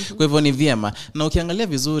bado. Kwa hivyo ni vyema. Na ukiangalia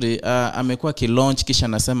vizuri amekuwa kilaunch kisha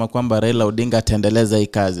anasema kwamba Raila Odinga ataendeleza hii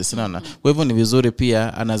kazi. Sinaona. Kwa hivyo ni vizuri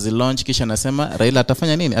pia anazilaunch kisha anasema Raila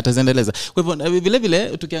atafanya nini? Ataziendeleza. Kwa hivyo vile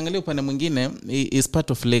vile tukiangalia upande mwingine is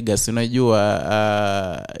part of legacy.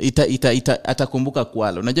 Unajua atakumbuka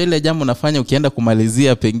kwalo. Unajua ile jambo unafanya ukienda kumalizia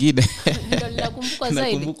pengine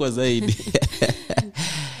nakumbukwa zaidi.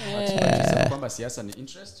 Kwamba siasa ni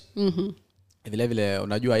interest. Vile vile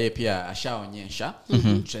unajua yeye pia ashaonyesha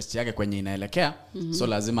interest yake kwenye inaelekea. So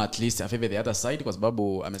lazima at least afave the other side, kwa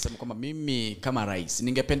sababu amesema kwamba mimi kama rais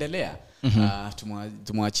ningependelea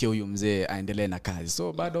tumwachie huyu mzee aendelee na kazi.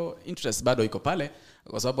 So bado interest bado iko pale,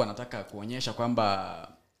 kwa sababu anataka kuonyesha kwamba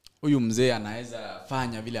huyu mzee anaweza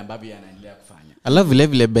fanya vile ambavyo anaendelea kufanya. Alafu vile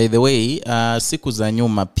vile by the way siku za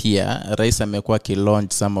nyuma pia rais amekuwa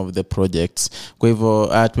ki-launch some of the projects. Kwa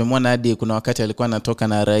hivyo tumemwona hadi kuna wakati alikuwa anatoka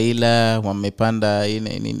na Raila, wamepanda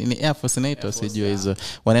ni Air Force inaitwa sijui hizo.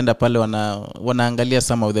 Wanaenda pale wanaangalia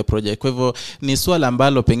some of the project. Kwa hivyo ni swala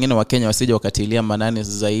ambalo pengine Wakenya wasije wakatilia manani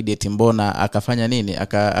zaidi eti mbona akafanya nini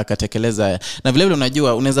akatekeleza. Na vile vile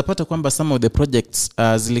unajua unaweza pata kwamba some of the projects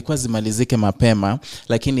zilikuwa zimalizike mapema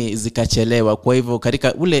lakini zikachelewa. Kwa hivyo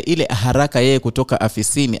katika ile haraka yeye kutoka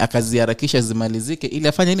afisini akaziharakisha zimalizike ili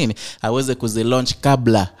afanye nini? Aweze kuzilaunch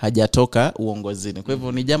kabla hajatoka uongozini. Kwa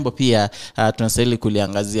hivyo ni jambo pia tunastahili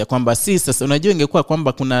kuliangazia kwamba si sasa unajua ingekuwa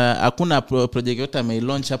kwamba hakuna project yote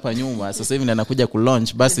amelaunch hapa nyuma sasa hivi anakuja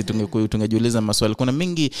kulaunch, basi tungejiuliza maswali.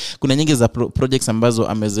 Kuna nyingi za projects ambazo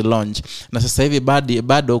amezilaunch na sasa hivi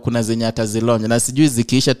bado kuna zenye atazilaunch na sijui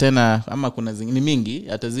zikiisha tena ama kuna zingine mingi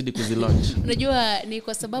atazidi kuzilaunch. Unajua ni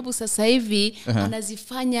kwa sababu sasa hivi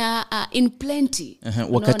anazifanya in plenty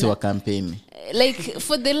wakati wa kampeni, like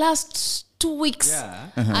for the last 2 weeks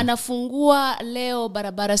anafungua leo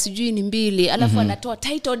barabara sijui ni 2 alafu anatoa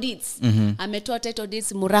title deeds. Ametoa title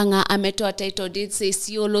deeds Murang'a, ametoa title deeds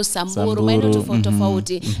Isiolo, Samburu. Maeneo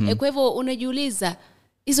tofauti. Kwa hivyo unajiuliza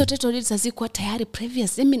hizo title deeds hazikuwa tayari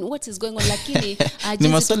previous. I mean what is going on? Lakini ni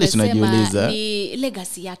maswali tunajiuliza. Ni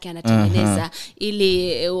legacy yake anatengeneza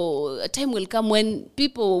ili time will come when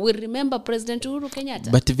people will remember President Uhuru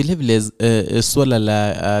Kenyatta. But vile vile swala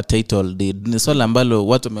la title deed ni swala ambalo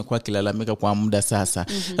watu wamekuwa kilalamika kwa muda sasa.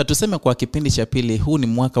 Tuseme kwa kipindi cha pili, huu ni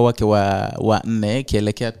mwaka wake wa 4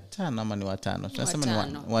 kielekea 5 ama ni 5. Tunasema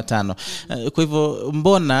ni 5. Kwa hivyo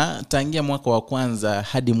mbona tangia mwaka wa kwanza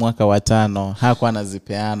hadi mwaka wa 5 hakuwa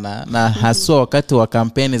anazipeana, na haswa wakati wa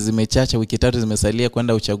kampeni zimechacha, wiki 3 zimesalia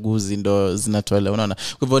kwenda uchaguzi ndo zinatolewa, unaona.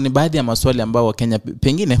 Kwa hivyo ni baadhi ya maswali ambao Wakenya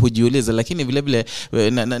pengine hujiuliza, lakini vile vile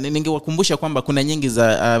ningewakumbusha kwamba kuna nyingi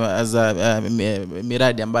za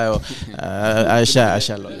miradi ambayo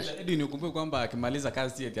ashalola. Hadi nikumbuke kwamba akimaliza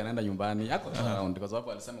kazi yake anaenda nyumbani yako around, kwa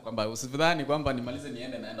sababu alisema kwamba usidhani kwamba nimalize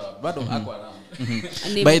naenda bado ako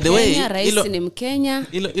around. By the way, rais ni Mkenya.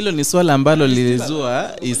 Hilo ni swala ambalo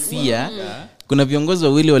lilizua hisia. Kuna viongozi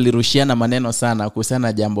wawili walirushiana maneno sana kuhusiana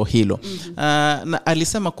na jambo hilo. Na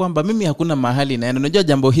alisema kwamba mimi hakuna mahali naenda. Unajua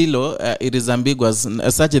jambo hilo it is ambiguous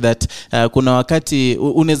such that kuna wakati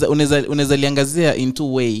unaweza liangazia in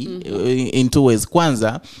two ways.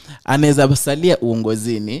 Kwanza anaweza basalia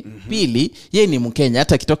uongozini. Pili, yeye ni Mkenya,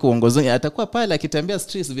 hata kitoka uongozini atakuwa pale akitembea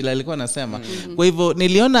streets vile alikuwa anasema. Kwa hivyo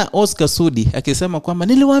niliona Oscar Sudi akisema kwamba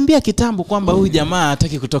niliwaambia kitambo kwamba huyu jamaa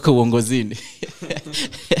hataki kutoka uongozini.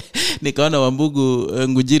 Nikaona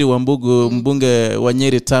Ngujiri Wambugu, mbunge wa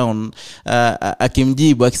Nyeri Town,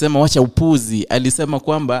 akimjibu akisema wacha upuzi. Alisema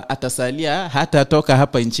kwamba atasalia hata toka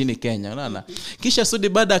hapa nchini Kenya, unaona. Kisha Sudi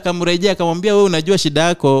baada akamrejea akamwambia wewe unajua shida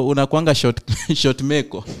yako unakuanga short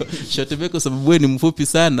meko sababu wewe ni mfupi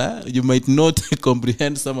sana, you might not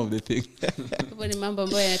comprehend some of the things. Hapo ni mambo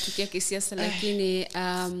ambayo yanatukia kisiasa, lakini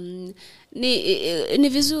ni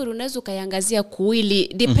vizuri unaweza kayangazia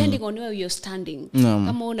kuwili depending on where you're standing.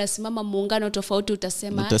 Kama unasimama muungano tofauti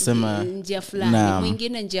utasema njia fulani,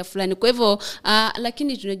 mwingine njia fulani. Kwa hivyo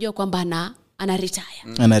lakini tunajua kwamba ana retire.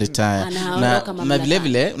 Na vile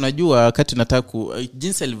vile unajua wakati nataka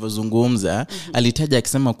jinsi alivyozungumza alitaja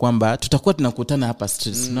akisema kwamba tutakuwa tunakutana hapa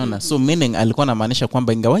streets, unaona. So meaning alikuwa anamaanisha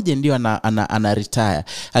kwamba ingawaje ndio ana retire,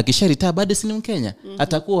 akisha retire bado si ni Mkenya.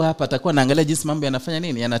 Atakuwa hapa, atakuwa anaangalia jinsi mambo yanafanya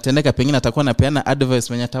nini yanatendeka, pengine atakuwa anapeana advice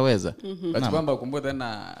mwenye ataweza. But kwamba ukumbuke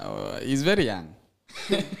tena is very young.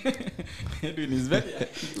 Edwin is very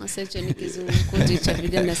Asacho ni kizungumkuti cha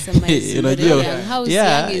vijana nasema is You know, very young. How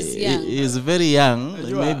young is young? he is very young.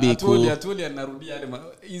 Maybe atuli anarudia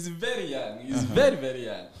is very young. Is very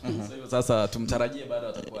young. So sasa tumtarajie bado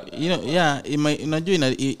atakuwa. Unajua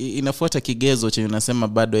inafuata kigezo chenye unasema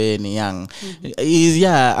bado yeye ni young.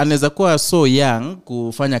 Anaweza kuwa so young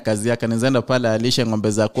kufanya kazi yake, anaenda pale alisha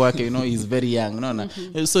ng'ombe za kwake, is very young, unaona.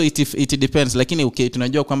 So it depends, lakini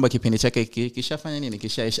tunajua kwamba kipindi chake kishafanya nini,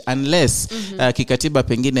 kishaisha, unless kikatiba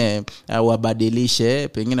pengine wabadilishe,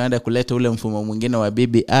 pengine waende kuleta ule mfumo mwingine wa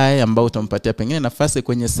BBI ambao utampatia pengine nafasi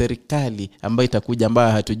kwenye serikali ambayo itakuja,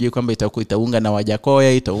 ambayo hatujui kwamba itaunga na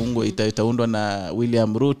Wajakoya, itaundwa na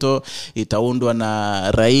William Ruto, itaundwa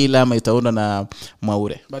na Raila ama itaundwa na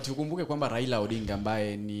Mwaure. But ukumbuke kwamba Raila Odinga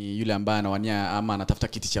ambaye ni yule ambaye anawania ama anatafuta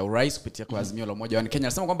kiti cha urais kupitia kwa Azimio la Umoja wa Kenya,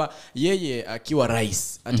 anasema kwamba yeye akiwa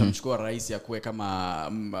rais atamchukua rais akuwe kama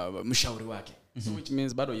mshauri wake. So which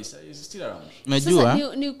means bado is still around.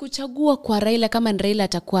 Unajua ni kuchagua kwa Raila, kama Raila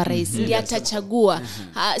atakuwa rais ndiye atachagua.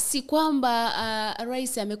 Si kwamba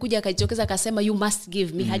rais amekuja akajitokeza akasema you must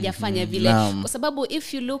give me, hajafanya vile. Kwa sababu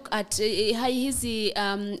if you look at hizi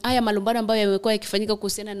haya malumbano ambayo yamekuwa yakifanyika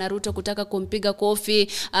kuhusiana na Ruto kutaka kumpiga kofi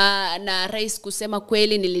na rais kusema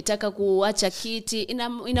kweli nilitaka kuacha kiti,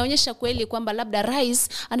 inaonyesha kweli kwamba labda rais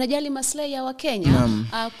anajali maslahi ya Wakenya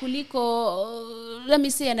kuliko let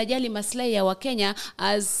me say anajali maslahi ya Kenya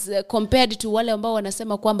as compared to wale ambao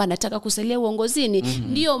wanasema kwamba anataka kusalia uongozini.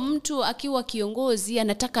 Ndio mtu akiwa kiongozi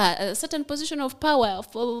anataka certain position of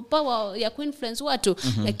power ya kuinfluence watu,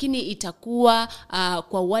 lakini itakuwa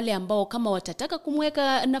kwa wale ambao kama watataka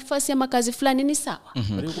kumweka nafasi ya makazi fulani ni sawa.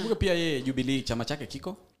 Ukumbuke pia yeye Jubilee chama chake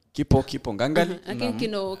kipo ngangali, lakini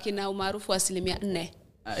kina umaarufu 4%.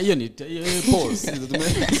 Hiyo ni polls.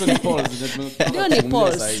 Hizo ni polls. Ndio ni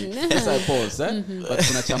polls. Sasa polls, but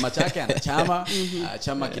kuna chama chake, ana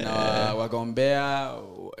chama kina wagombea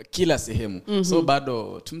kila sehemu. So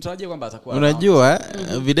bado tumtarajie kwamba atakuwa. Unajua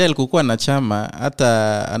Vidal kukuwa na chama,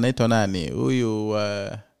 hata anaitwa nani huyu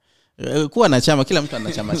kuwa na chama, kila mtu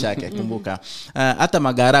ana chama chake, kumbuka. Hata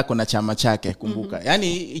Magara kuna chama chake, kumbuka.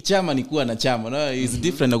 Yani chama ni kuwa na chama, no, is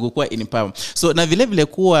different na kukuwa in power. So na vile vile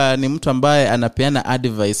kuwa ni mtu ambaye anapeana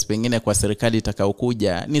advice pengine kwa serikali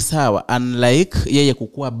itakayokuja ni sawa, unlike yeye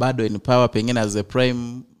kukuwa bado in power pengine as a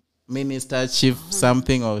prime minister, chief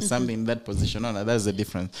something or something in that position. No, that's the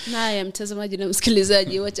difference. Haya mtazamaji na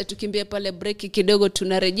msikilizaji, wacha tukimbie pale break kidogo,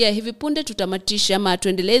 tunarejea hivi punde, tutamatisha ama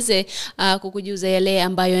tuendeleze kukujuza yale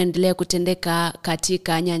ambayo yaendelea kutendeka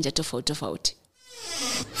katika nyanja tofauti.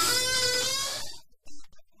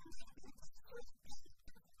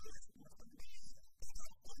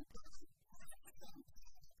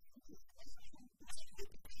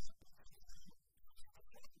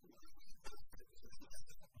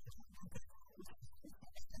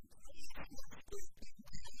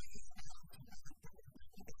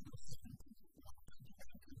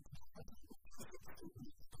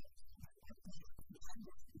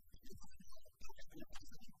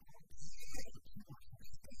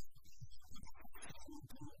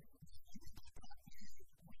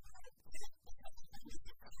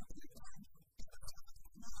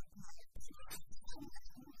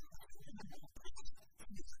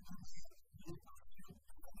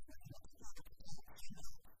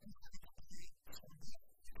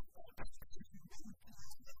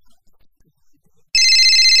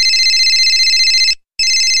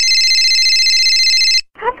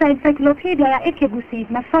 Hata encyclopedia ya Ekegusi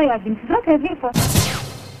na soya beans zote zipo.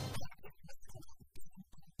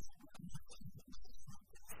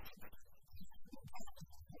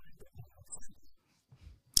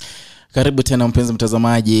 Karibu tena mpenzi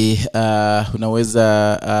mtazamaji,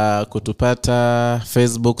 unaweza kutupata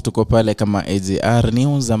Facebook, tuko pale kama AGR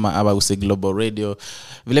News ama Abausi Global Radio.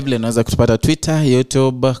 Vile vile unaweza kutupata Twitter,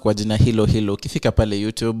 YouTube kwa jina hilo. Ukifika pale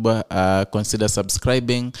YouTube, consider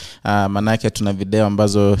subscribing, manake tuna video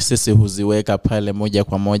ambazo sisi huziweka pale moja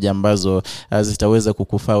kwa moja ambazo zitaweza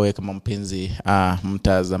kukufaa wewe kama mpenzi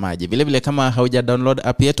mtazamaji. Vile vile kama hauja download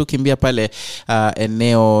app yetu, kimbia pale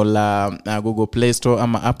eneo la Google Play Store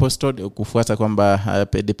ama Apple Store, kufuata kwamba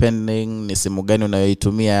depending ni simu gani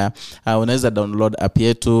unayoitumia, unaweza download app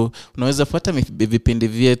yetu, unaweza fuata vipindi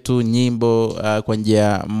vyetu, nyimbo kwa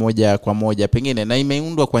njia moja kwa moja pengine, na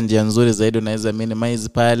imeundwa kwa njia nzuri zaidi. Unaweza minimize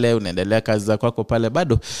pale, unaendelea kazi za kwako pale,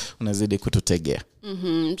 bado unazidi kututegea.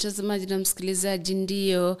 Mtazamaji na msikilizaji,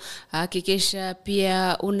 ndio hakikisha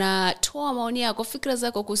pia unatoa maoni yako, fikra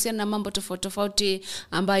zako kuhusiana na mambo tofauti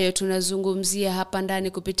ambayo tunazungumzia hapa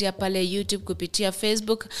ndani kupitia pale YouTube, kupitia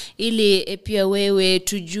Facebook, ili ili pia wewe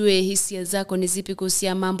tujue hisia zako ni zipi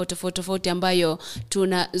kuhusu mambo tofauti ambayo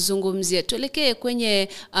tunazungumzia. Tuelekee kwenye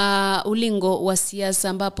ulingo wa siasa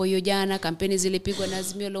ambapo hiyo jana kampeni zilipigwa na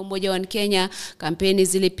Azimio la Umoja wa Kenya, kampeni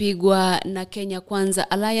zilipigwa na Kenya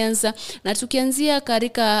Kwanza Alliance, na tukianzia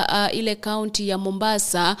katika ile county ya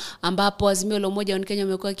Mombasa ambapo Azimio la Umoja wa Kenya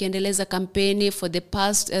wamekuwa kiendeleza kampeni for the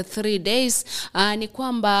past 3 days. Ni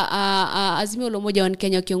kwamba Azimio la Umoja wa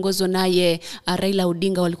Kenya kiongozwa naye Raila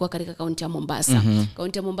Odinga walikuwa katika kaunti ya Mombasa.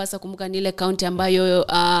 Kaunti ya Mombasa, kumbuka, ni ile kaunti ambayo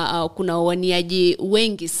kuna waniaji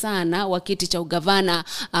wengi sana wa kiti cha ugavana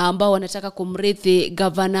ambao wanataka kumrithi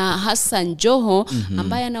gavana Hassan Joho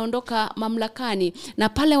ambaye anaondoka mamlakani, na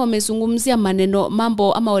pale wamezungumzia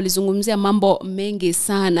walizungumzia mambo mengi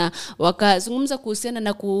sana. Wakazungumza kuhusiana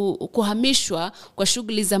na kuhamishwa kwa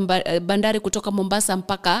shughuli za bandari kutoka Mombasa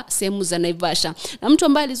mpaka sehemu za Naivasha. Na mtu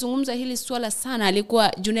ambaye alizungumza hili swala sana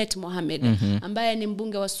alikuwa Junet Mohamed ambaye ni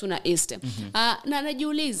mbunge wa Suna East. Na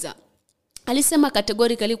anajiuliza, alisema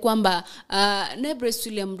categorically kwamba naibu rais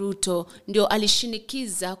William Ruto ndio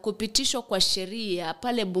alishinikiza kupitishwa kwa sheria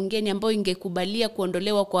pale bungeni ambayo ingekubalia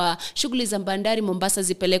kuondolewa kwa shughuli za bandari Mombasa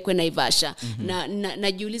zipelekwe Naivasha. Na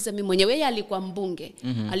najiuliza mimi mwenyewe, yeye alikuwa mbunge,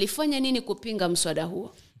 alifanya nini kupinga mswada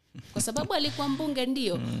huo? Kwa sababu alikuwa mbunge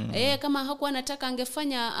ndio. Kama hakuwa anataka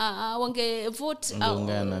angefanya wange vote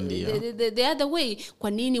the other way.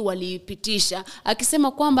 Kwa nini walipitisha?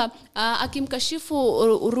 Akisema kwamba akimkashifu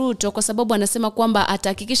Ruto kwa sababu anasema kwamba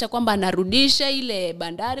atahakikisha kwamba anarudisha ile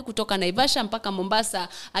bandari kutoka Naivasha mpaka Mombasa,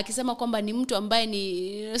 akisema kwamba ni mtu ambaye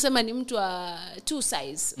ni mtu wa two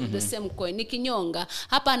sides the same coin, ni kinyonga.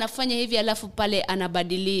 Hapa anafanya hivi alafu pale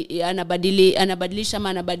anabadilisha ama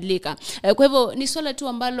anabadilika. Kwa hivyo ni swala tu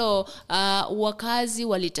ambalo wakazi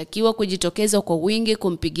walitakiwa kujitokeza kwa wingi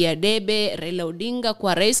kumpigia debe Raila Odinga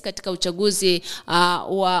kwa rais katika uchaguzi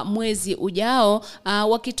wa mwezi ujao,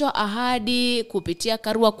 wakitoa ahadi kupitia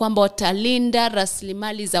Karua kwamba watalinda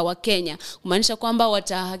rasilimali za Wakenya, kumaanisha kwamba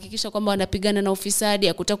watahakikisha kwamba wanapigana na ufisadi,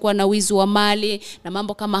 hakutakuwa na wizi wa mali na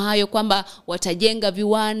mambo kama hayo, kwamba watajenga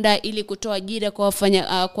viwanda ili kutoa ajira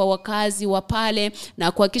kwa wakazi wa pale,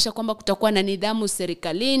 na kuhakikisha kwamba kutakuwa na nidhamu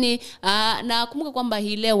serikalini. Na kumbuka kwamba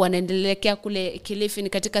hii wanaendelea kule Kilifi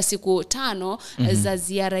katika siku 5 za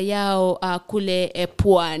ziara yao kule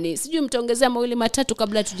Pwani. Sijui mtaongezea mawili matatu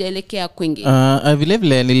kabla tujaelekea kwingi. Vile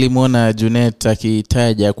vile nilimuona Junet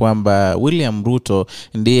akitaja kwamba William Ruto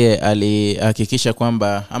ndiye alihakikisha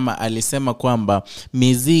kwamba ama alisema kwamba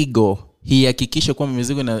mizigo hakikisha kwamba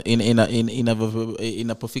mizigo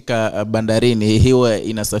inapofika bandarini hiyo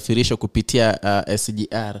inasafirishwa kupitia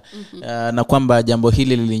SGR. Na kwamba jambo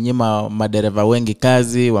hili lilinyima madereva wengi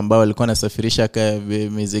kazi ambao walikuwa wanasafirisha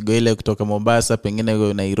mizigo ile kutoka Mombasa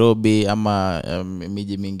pengine Nairobi ama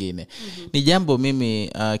miji mingine. Ni jambo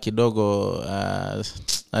mimi kidogo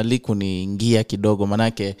alikuniingia kidogo,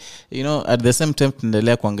 manake at the same time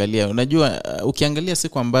tunaendelea kuangalia, unajua ukiangalia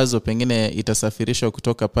siku ambazo pengine itasafirishwa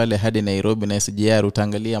kutoka pale hadi Nairobi na SGR,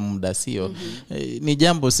 utaangalia muda sio. Ni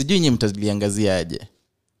jambo sijui nyinyi mtaliangazia aje.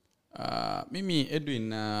 Mimi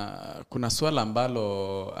Edwin, kuna swala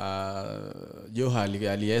ambalo Joha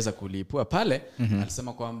aliweza kulipua pale.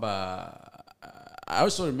 Alisema kwamba I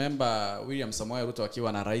also remember William Samoei Ruto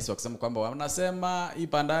akiwa na rais wakisema kwamba wanasema hii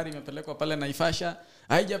bandari imepelekwa pale Naivasha,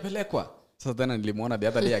 haijapelekwa. Sasa tena nilimuona the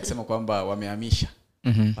other day akisema kwamba wamehamisha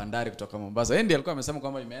bandari kutoka Mombasa. Yeye ndiye alikuwa amesema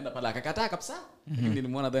kwamba imeenda pale, akakataa kabisa.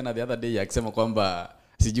 Nilimuona tena the other day akisema kwamba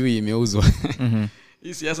sijui imeuzwa.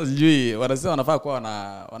 Hii siasa sijui wanasema wanafaa kuwa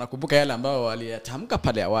wanakumbuka yale ambao waliyatamka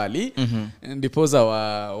pale awali, ndipoza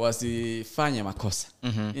wasifanye makosa.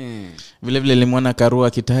 Vile vile limuona Karua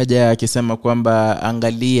akitaja akisema kwamba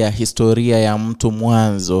angalia historia ya mtu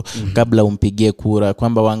mwanzo kabla umpigie kura,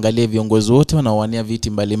 kwamba waangalie viongozi wote wanaowania viti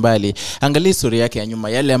mbalimbali, angalia historia yake ya nyuma,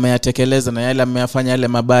 yale ameyatekeleza na yale ameyafanya, yale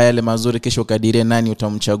mabaya yale mazuri, kisha kadirie nani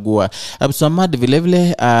utamchagua. Abdulsamad vile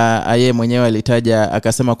vile yeye mwenyewe alitaja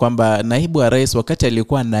akasema kwamba naibu wa rais wakati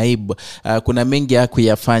alikuwa naibu kuna mengi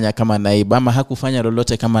hakuyafanya kama naibu ama hakufanya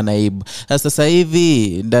lolote kama naibu. Sasa hivi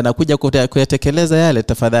ndio anakuja kuyatekeleza yale.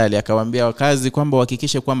 Tafadhali akawaambia wakazi kwamba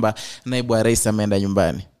uhakikishe kwamba naibu wa rais ameenda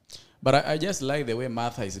nyumbani. But I just like the way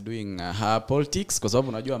Martha is doing her politics, kwa sababu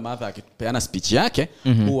unajua Martha akipeana speech yake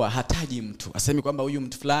huwa hataji mtu, asemi kwamba huyu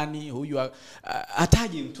mtu fulani, huyu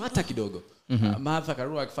hataji mtu hata kidogo. Martha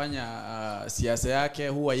Karua akifanya siasa yake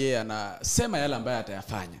huwa yeye anasema yale ambayo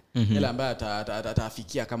atayafanya, yale ambayo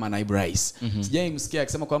atafikia kama naibu rais. Sijai msikia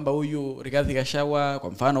akisema kwamba huyu Rigathi Gachagua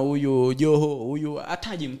kwa mfano, huyu Joho, huyu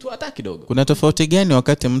ataji mtu hata kidogo. Kuna tofauti gani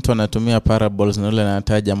wakati mtu anatumia parables na yule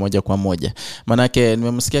anataja moja kwa moja? Manake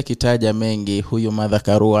nimemsikia kitaja mengi huyu Martha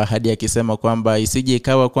Karua hadi akisema kwamba isije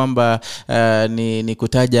ikawa kwamba ni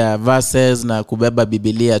kutaja verses na kubeba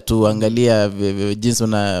Biblia tu, angalia jinsi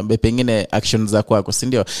na pengine actions za kwako, si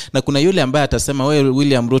ndio? Na kuna yule ambaye atasema wewe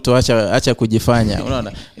William Ruto acha kujifanya.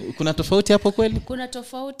 Unaona kuna tofauti hapo kweli? Kuna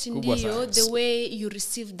tofauti, ndio, the way you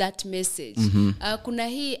receive that message. Kuna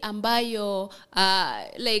hii ambayo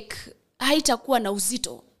like haitakuwa na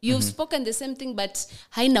uzito. You've spoken the same thing but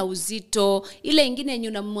haina uzito. Ile nyingine yenye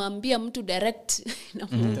unamwambia mtu direct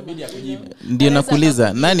itabidi akujibu. Ndio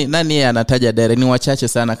nakuuliza nani yeye anataja direct? Ni wachache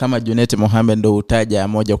sana kama Junet Mohamed ndo utaja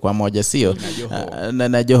moja kwa moja, sio?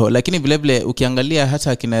 Na Joho. Lakini vile vile ukiangalia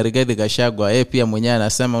hata kina Rigathi Gachagua, yeye pia mwenyewe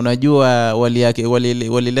anasema unajua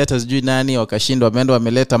walileta sijui nani wakashindwa, wameenda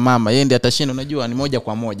wameleta mama, yeye ndiye atashinda. Unajua ni moja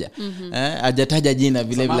kwa moja. Hajataja jina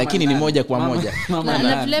vile vile lakini ni moja kwa moja.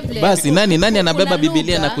 Basi nani anabeba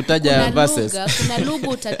Biblia na kutaja verses? Kuna lugha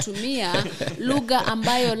utatumia, lugha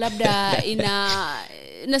ambayo labda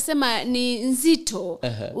nasema ni nzito.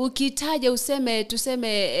 Ukitaja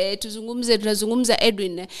tunazungumza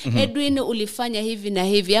Edwin ulifanya hivi na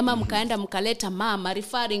hivi, ama mkaenda mkaleta mama,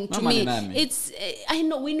 referring to me, it's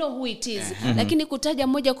we know who it is. Lakini kutaja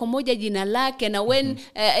moja kwa moja jina lake, na when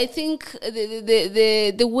I think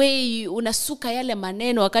the way unasuka yale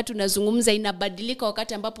maneno wakati unazungumza inabadilika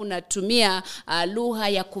wakati ambapo unatumia lugha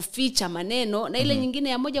ya kuficha maneno na ile nyingine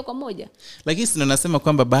ya moja kwa moja. Lakini tunasema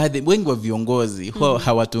kwamba wengi wa viongozi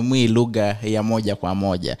hawatumii lugha ya moja kwa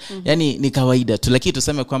moja. Yaani ni kawaida tu, lakini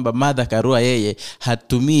tuseme kwamba Martha Karua yeye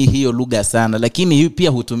hatumii hiyo lugha sana, lakini pia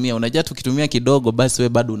hutumia. Unajua tukitumia kidogo basi wewe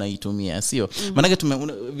bado unaitumia, sio? Maana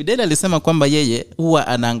Videla alisema kwamba yeye huwa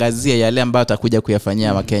anaangazia yale ambayo atakuja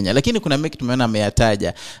kuyafanyia Wakenya. Lakini kuna mengi tumeona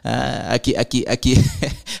ameyataja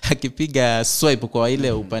akipiga swipe kwa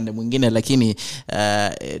ile upande mwingine, lakini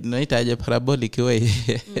naitaje parabolic way.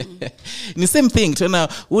 Ni same thing tena,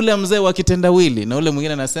 ule mzee wa kitendawili na ule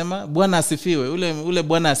mwingine anasema Bwana asifiwe, ule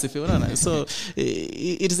Bwana asifiwe. Unaona, so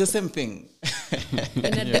it is the same thing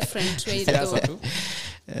in a different way though.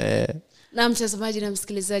 Na mtazamaji na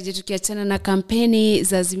msikilizaji, tukiachana na kampeni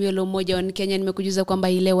za Azimio la Umoja wa Kenya, nimekujuza kwamba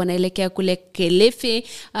ile wanaelekea kule Kilifi.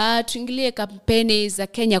 Tuingilie kampeni za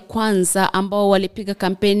Kenya Kwanza ambao walipiga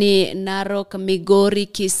kampeni Narok, Migori,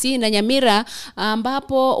 Kisii na Nyamira,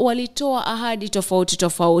 ambapo walitoa ahadi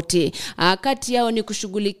tofauti. Kati yao ni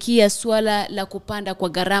kushughulikia swala la kupanda kwa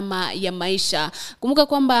gharama ya maisha. Kumbuka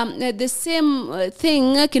kwamba the same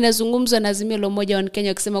thing kinazungumzwa na Azimio la Umoja wa Kenya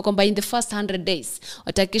wakisema kwamba in the first 100 days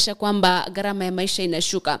watakisha kwamba gharama ya maisha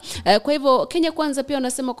inashuka. Kwa hivyo Kenya Kwanza pia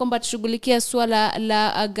wanasema kwamba tushughulikia swala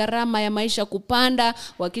la gharama ya maisha kupanda,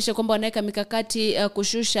 wakisha kwamba wanaweka mikakati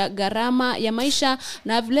kushusha gharama ya maisha,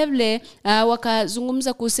 na vile vile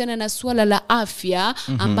wakazungumza kuhusiana na swala la afya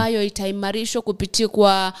ambayo itaimarishwa kupitia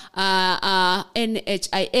kwa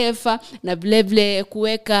NHIF, na vile vile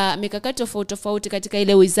kuweka mikakati tofauti katika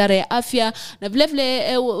ile wizara ya afya. Na vile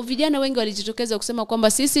vile vijana wengi walijitokeza kusema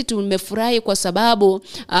kwamba sisi tumefurahi kwa sababu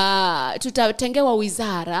tutatengewa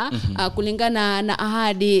wizara kulingana na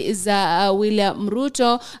ahadi za William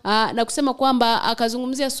Ruto, na kusema kwamba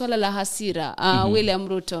akazungumzia swala la hasira William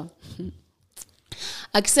Ruto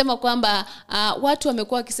akisema kwamba watu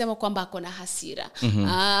wamekuwa wakisema kwamba ako na hasira.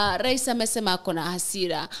 Rais amesema ako na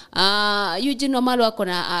hasira. Eugene Wamalwa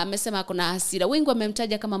amesema ako na hasira. Wengi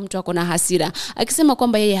wamemtaja kama mtu ako na hasira, akisema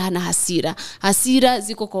kwamba yeye hana hasira. Hasira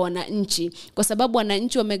ziko kwa wananchi, kwa sababu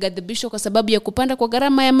wananchi wamegadhibishwa kwa sababu ya kupanda kwa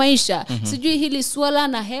gharama ya maisha. Sijui hili swala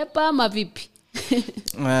na hepa ama vipi?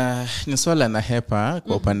 Ni swala na hepa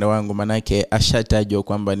kwa upande wangu, manake ashatajwa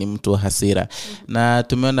kwamba ni mtu hasira. Na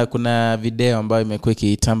tumeona kuna video ambayo imekuwa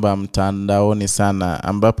ikitamba mtandaoni sana,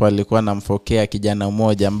 ambapo alikuwa anamfokea kijana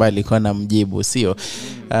mmoja ambaye alikuwa anamjibu, sio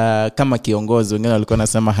kama kiongozi. Wengine walikuwa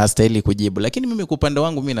nasema hastahili kujibu, lakini mimi kwa upande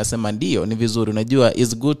wangu mimi nasema ndio, ni vizuri. Unajua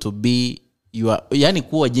it's good to be yani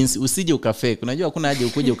kuwa jinsi, usije ukafake. Unajua hakuna haja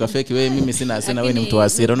ukuje ukafake wewe mimi sina wewe ni mtu wa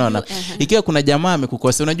hasira. Unaona, ikiwa kuna jamaa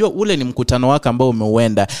amekukosea, unajua ule ni mkutano wako ambao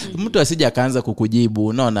umeuenda, mtu asije akaanza kukujibu.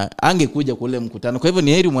 Unaona, angekuja kule mkutano. Kwa hivyo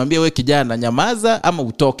ni heri mwambie wewe kijana nyamaza ama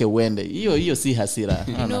utoke uende. Hiyo si hasira.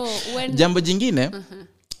 Jambo jingine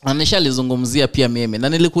Nishalizungumzia pia mimi na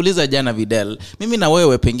nilikuuliza jana Videl, mimi na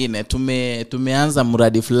wewe pengine tumeanza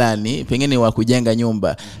mradi fulani pengine wa kujenga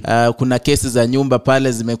nyumba. Kuna kesi za nyumba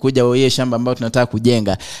pale zimekuja, wewe shamba ambao tunataka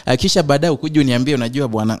kujenga. Kisha baadaye ukuje uniambie, unajua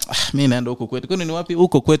bwana, mimi naenda huko kwetu. Kwani ni wapi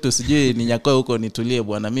huko kwetu? Sijui ni Nyakoe huko, nitulie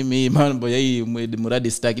bwana, mimi mambo ya hii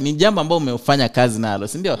mradi sitaki. Ni jambo ambalo umefanya kazi nalo,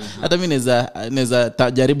 si ndio? Hata mimi naweza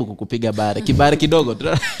jaribu kukupiga kibare kidogo.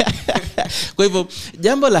 Kwa hivyo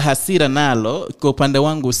jambo la hasira nalo kwa upande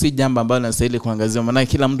wangu si jambo ambalo nasahili kuangaziwa, maana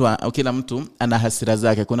kila mtu ana hasira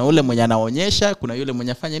zake. Kuna ule mwenye anaonyesha, kuna yule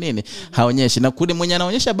mwenye afanye nini haonyeshi, na kule mwenye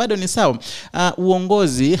anaonyesha bado ni sawa.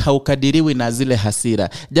 Uongozi haukadiriwi na zile hasira.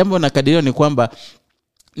 Jambo nakadiriwa ni kwamba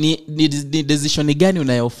ni decision gani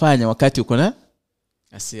unayofanya wakati uko na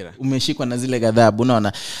hasira, umeshikwa na zile ghadhabu.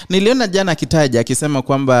 Unaona, niliona jana akitaja akisema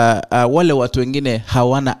kwamba wale watu wengine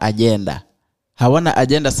hawana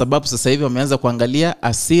agenda sababu sasa hivi wameanza kuangalia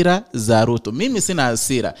hasira za Ruto. Mimi sina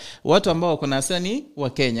hasira. Watu ambao wako na hasira ni wa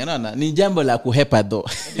Kenya. Unaona, ni jambo la kuhepa do.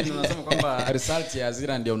 Ndio unasema kwamba result ya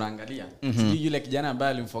hasira ndio unaangalia. Sijui yule kijana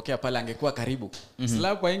ambaye alimfokea pale angekuwa karibu.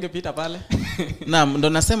 Slavu kwa ingepita pale. Naam, ndio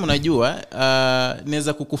nasema unajua,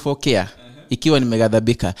 naweza kukufokea ikiwa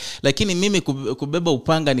nimeghadhabika, lakini mimi kubeba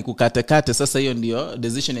upanga ni kukatekate. Sasa hiyo ndio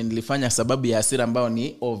decision nilifanya sababu ya hasira ambayo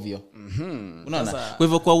ni ovyo. Unaona? Kwa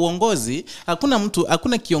hivyo kwa uongozi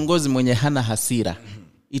hakuna kiongozi mwenye hana hasira.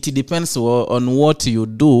 It depends on what you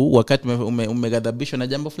do wakati umeghadhabishwa na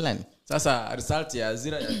jambo fulani. Sasa result ya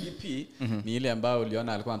hasira ya DP ni ile ambayo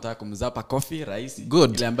uliona alikuwa anataka kumzapa coffee rais.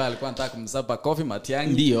 Good. Ile ambayo alikuwa anataka kumzapa coffee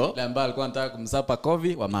Matiang'i. Ndio. Ile ambayo alikuwa anataka kumzapa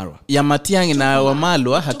coffee Wamalwa. Ya Matiang'i na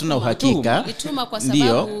Wamalwa hatuna uhakika. Ituma kwa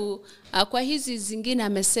sababu kwa hizi zingine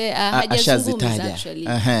hajazungumza actually.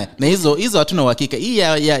 Na hizo hatuna uhakika. Hii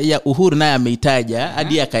ya Uhuru naye ameitaja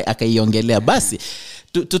hadi akaiongelea. Basi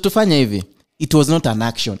tufanye hivi. It was not an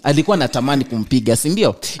action. Alikuwa anatamani kumpiga, si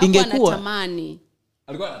ndio? Ingekuwa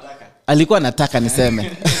alikuwa anataka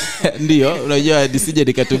niseme. Ndio, unajua nisije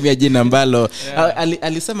nikatumia jina ambalo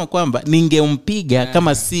alisema kwamba ningempiga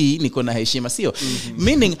kama si niko na heshima, sio?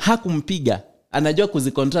 Meaning hakumpiga. Anajua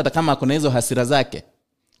kuzikontrol kama kuna hizo hasira zake.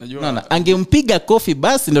 Naona angempiga kofi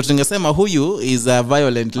basi ndio tungesema huyu is a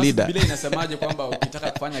violent leader. Biblia inasemaje kwamba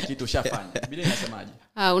ukitaka kufanya kitu ushafanya? Biblia inasemaje?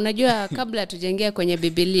 Unajua kabla tujengea kwenye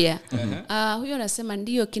Biblia, huyo anasema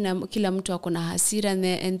ndio kila mtu ako na hasira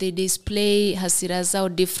and they display hasira zao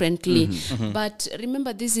differently. But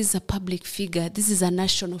remember, this is a public figure, this is a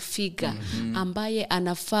national figure ambaye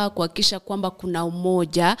anafaa kuhakikisha kwamba kuna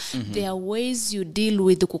umoja. There are ways you deal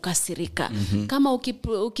with kukasirika. Kama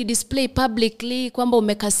ukidisplay publicly kwamba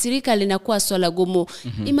umekasirika linakuwa swala gumu.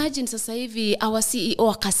 Imagine sasa hivi our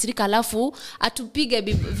CEO akasirika alafu atupige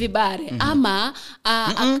vibare ama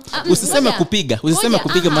usiseme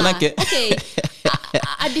kupiga manake okay.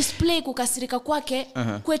 A display kukasirika kwake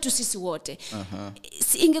kwetu sisi wote.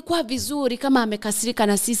 Ingekuwa vizuri kama amekasirika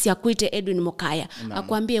na sisi akuite Edwin Mokaya,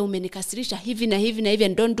 akwambie umenikasirisha hivi na hivi na hivi,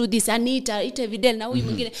 and don't do this, Anita ite Videl na huyu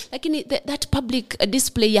mwingine. Lakini that public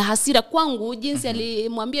display ya hasira kwangu jinsi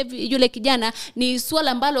alimwambia yule kijana ni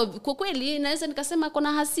swala ambalo kwa kweli naweza nikasema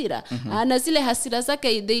kuna hasira. Na zile hasira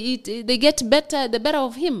zake they get the better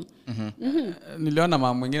of him. Niliona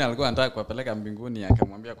mama mwingine alikuwa anataka kuwapeleka mbinguni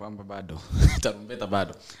akamwambia kwamba bado tarumbeta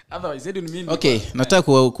bado. Otherwise it didn't mean. Okay,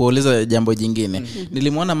 nataka kuuliza jambo jingine.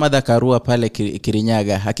 Nilimwona Martha Karua pale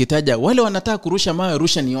Kirinyaga akitaja wale wanataka kurusha mawe,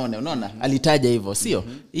 rusha nione. Unaona? Alitaja hivyo, sio?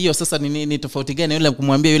 Hiyo sasa ni tofauti gani yule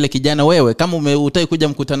kumwambia yule kijana wewe kama utaki kuja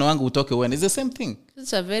mkutano wangu utoke wewe? Is the same thing.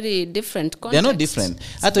 It's a very different context. They are not different.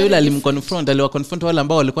 Hata yule aliwaconfront wale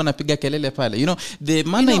ambao walikuwa napiga kelele pale. You know, the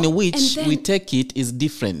manner in which we take it is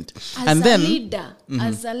different. As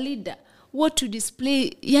a leader, what to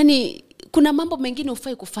display, yani kuna mambo mengine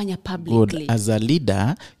ufai kufanya publicly. Good. As a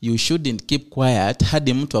leader, you shouldn't keep quiet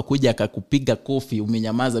hadi mtu akuja akakupiga kofi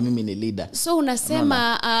umenyamaza, mimi ni leader. So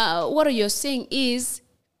unasema what you're saying is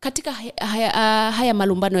katika haya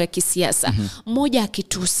malumbano ya kisiasa, mmoja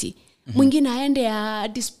akitusi, mwingine aende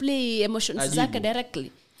display emotions zake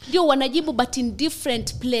directly. Ndio wanajibu but in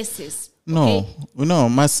different places. No,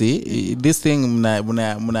 Mercy, this thing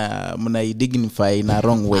muna dignify in a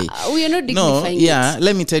wrong way. We are not dignifying it. Yeah,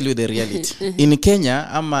 let me tell you the reality. In Kenya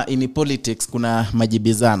ama in politics kuna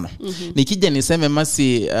majibizano. Nikija niseme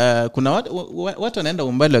Mercy, kuna watu wanaenda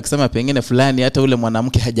umbali wakisema pengine fulani hata ule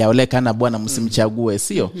mwanamke hajaoleka na bwana msimchague,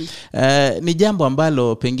 sio? Ni jambo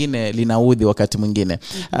ambalo pengine linaudhi wakati mwingine.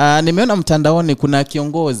 Nimeona mtandaoni kuna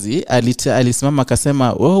kiongozi alisimama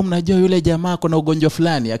akasema, "Wewe mnajua yule jamaa kuna ugonjwa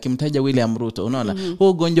fulani," akimtaja William Ruto, unaona. Huo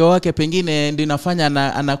ugonjwa wake pengine ndio inafanya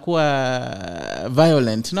anakuwa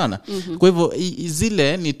violent, unaona. Kwa hivyo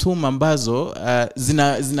zile ni tuma ambazo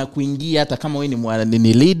zina kuingia hata kama wewe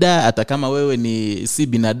ni leader, hata kama wewe ni si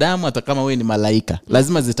binadamu, hata kama wewe ni malaika,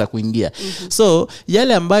 lazima zitakuingia. So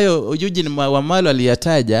yale ambayo Eugene Wamalwa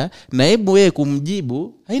aliyataja, naibu wewe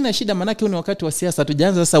kumjibu haina shida, manake ni wakati wa siasa,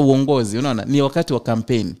 tujaanza sasa uongozi, unaona, ni wakati wa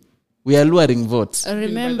campaign. We are luring votes.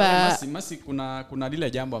 Remember Masi kuna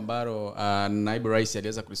lile jambo ambalo naibu rais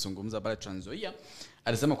aliweza kulizungumza pale Trans Nzoia.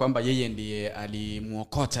 Alisema kwamba yeye ndiye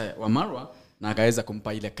alimuokota Wamalwa na akaweza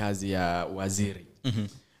kumpa ile kazi ya waziri.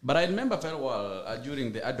 But I remember very well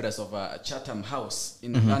during the address of Chatham House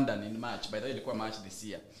in London in March. By the way, ilikuwa March this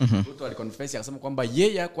year. Ruto aliconfess akasema kwamba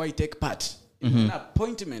yeye hakuwahi take part in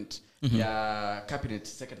appointment ya cabinet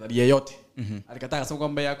secretary yeyote. Alikataa akasema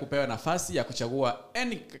kwamba yeye kupewa nafasi ya kuchagua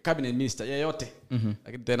any cabinet minister yeyote.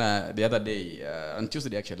 Lakini tena the other day on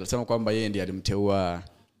Tuesday actually alisema kwamba yeye ndiye alimteua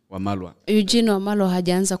Wamalwa. Eugene Wamalwa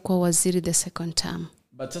hajaanza kuwa waziri the second term.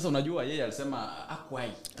 But sasa unajua yeye alisema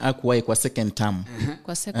hakuwahi kwa second term.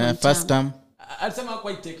 Kwa second term. First term alisema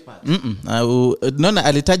hakuwahi take part. Naona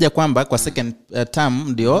alitaja kwamba kwa second term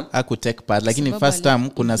ndio haku take part, lakini first term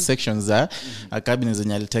kuna sections za cabinet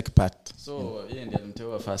zenye ali take part. So yeye ndiye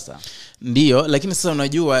alimteua first term. Ndio, lakini sasa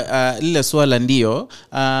unajua lile swala ndio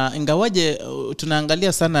ingawaje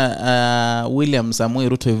tunaangalia sana William Samoei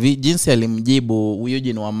Ruto jinsi alimjibu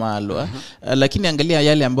Eugene Wamalwa, lakini angalia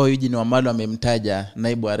yale ambayo Eugene Wamalwa amemtaja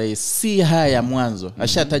naibu wa rais, si haya ya mwanzo.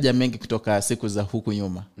 Ashataja mengi kutoka siku za huku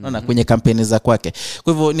nyuma, unaona, kwenye kampeni za kwake.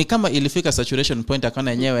 Kwa hivyo ni kama ilifika saturation point,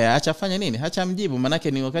 akaona yenyewe acha fanya nini, acha mjibu,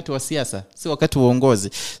 manake ni wakati wa siasa, si wakati wa uongozi.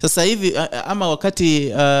 Sasa hivi ama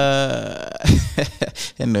wakati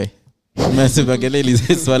anyway Masibageleli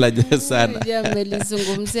swala sana.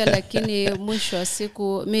 Nimelizungumzia, lakini mwisho wa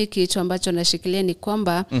siku mimi kitu ambacho nashikilia ni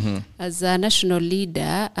kwamba as a national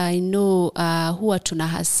leader I know huwa tuna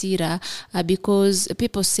hasira because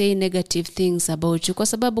people say negative things about you. Kwa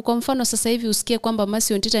sababu kwa mfano sasa hivi usikie kwamba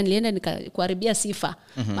Masi Ontita nilienda nikakuharibia sifa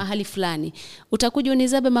mahali fulani, utakuja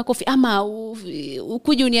unizabe makofi ama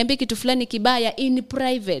ukuje uniambie kitu fulani kibaya in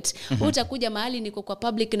private. Utakuja mahali niko kwa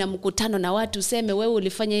public na mkutano na watu useme wewe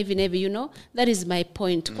ulifanya hivi na hivi, you know. That is my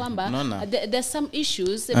point kwamba there's some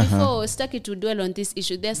issues before stuck to dwell on this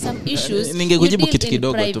issue. There's some issues ningekujibu kitu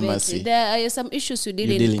kidogo tu Masi. There are some issues you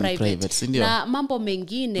deal in private. Na mambo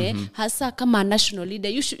mengine hasa kama national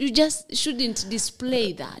leader you just shouldn't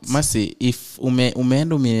display that. Masi, if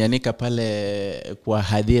umeenda umeanika pale kwa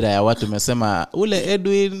hadhira ya watu umesema ule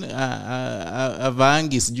Edwin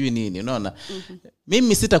avaangi sijui nini, unaona.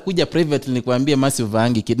 Mimi sitakuja private nikwambie Masi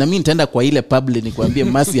uvaangi kitu, na mimi nitaenda kwa ile public nikwambie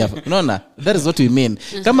Masi, unaona. That is what we mean.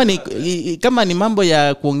 Kama ni mambo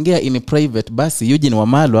ya kuongea in private, basi Eugene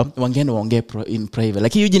Wamalwa wangeenda waongee in private,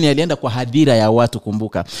 lakini Eugene alienda kwa hadhira ya watu,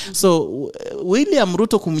 kumbuka. So William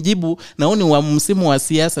Ruto kumjibu naoni wa msimu wa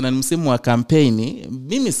siasa na msimu wa kampeni,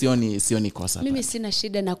 mimi sioni kosa. Mimi sina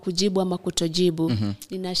shida na kujibu ama kutojibu.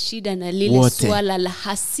 Nina shida na lile swala la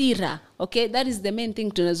hasira. Okay, that is the main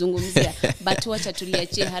thing tunazungumzia. But wacha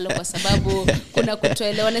tuliachie halo kwa sababu kuna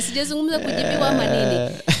kutoelewana. Sijazungumza kujibiwa ama nini.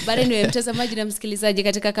 Bali ni mtazamaji na msikilizaji,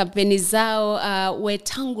 katika kampeni zao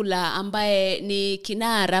Wetangula ambaye ni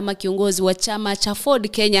kinara ama kiongozi wa chama cha Ford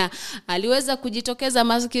Kenya aliweza kujitokeza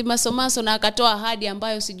masomaso na akatoa ahadi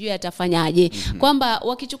ambayo sijui atafanyaje. Kwamba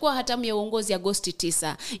wakichukua hatamu ya uongozi Agosti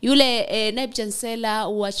 9, yule naibu chancellor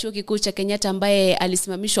wa chuo kikuu cha Kenyatta ambaye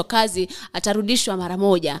alisimamishwa kazi atarudishwa mara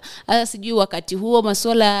moja. Sijui wakati huo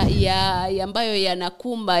masuala ya ambayo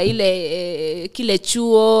yanakumba ile kile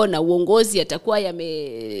chuo na uongozi yatakuwa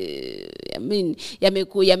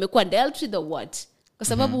yamekuwa dealt with the what. Kwa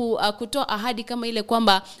sababu kutoa ahadi kama ile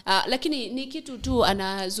kwamba lakini ni kitu tu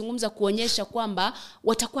anazungumza kuonyesha kwamba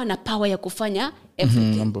watakuwa na power ya kufanya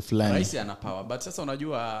everything. Rais ana power, but sasa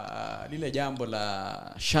unajua lile jambo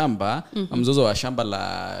la shamba, mzozo wa shamba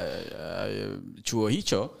la chuo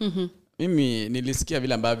hicho, mimi nilisikia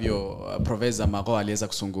vile ambavyo Professor Mago aliweza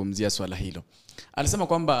kuzungumzia swala hilo. Alisema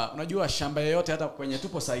kwamba unajua shamba yoyote hata kwenye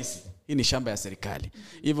tupo saisi, hii ni shamba ya serikali.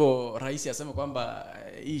 Hivyo rais asema kwamba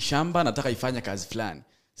hii shamba nataka ifanye kazi fulani.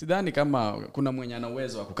 Sidhani kama kuna mwenye ana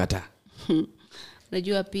uwezo wa kukataa.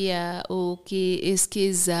 Unajua pia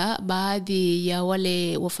ukisikiza baadhi ya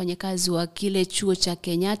wale wafanyakazi wa kile chuo cha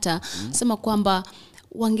Kenyatta sema kwamba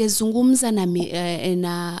wangezungumza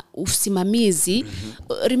na usimamizi.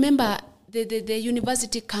 Remember the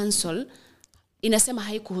University Council inasema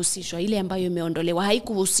haikuhusishwa, ile ambayo imeondolewa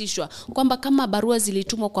haikuhusishwa, kwamba kama barua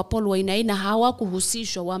zilitumwa kwa Paul Wainaina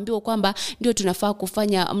hawakuhusishwa, waambiwa kwamba ndio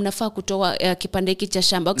mnafaa kutoa kipande hiki cha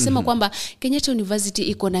shamba. Wakisema kwamba Kenyatta University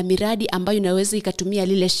iko na miradi ambayo inaweza ikatumia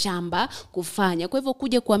lile shamba kufanya. Kwa hivyo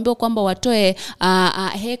kuja kuambiwa kwamba watoe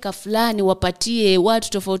heka fulani wapatie watu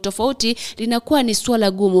tofauti tofauti linakuwa ni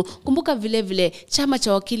swala gumu. Kumbuka vile vile chama cha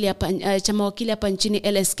mawakili hapa nchini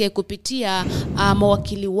LSK kupitia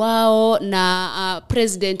mawakili wao na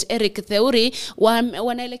President Eric Theuri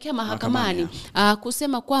wanaelekea mahakamani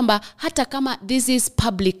kusema kwamba hata kama this is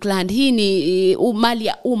public land, hii ni mali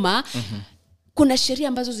ya umma, kuna sheria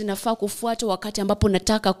ambazo zinafaa kufuatwa wakati ambapo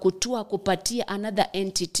nataka kupatia another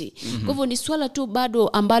entity. Kwa hivyo ni swala tu bado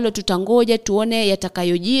ambalo tutangoja tuone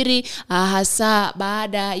yatakayojiri, hasa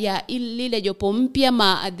baada ya lile jopo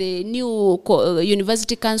mpya the new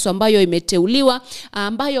University Council ambayo imeteuliwa,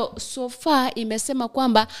 ambayo so far imesema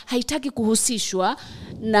kwamba haitaki kuhusishwa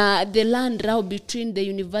na the land row between the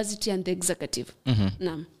university and the executive.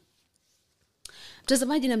 Naam.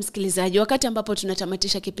 Mtazamaji na msikilizaji, wakati ambapo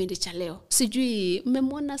tunatamatisha kipindi cha leo, sijui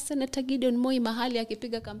mmemwona Senator Gideon Moi mahali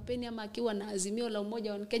akipiga kampeni ama akiwa na azimio la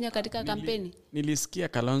umoja wa Kenya katika kampeni? Nilisikia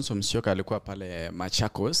Kalonzo Musyoka alikuwa pale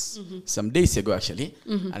Machakos some days ago actually.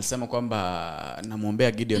 Alisema kwamba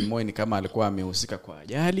namuombea Gideon Moi ni kama alikuwa amehusika kwa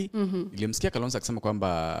ajali. Nilimsikia Kalonzo akisema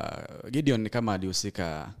kwamba Gideon ni kama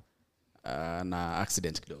alihusika na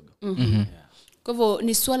accident kidogo. Kwa hivyo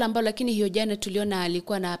ni swala ambalo, lakini hiyo jana tuliona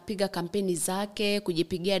alikuwa anapiga kampeni zake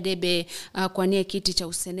kujipigia debe kwa nia kiti cha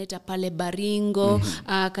useneta pale Baringo,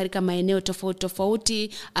 katika maeneo tofauti tofauti,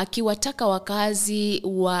 akiwataka wakazi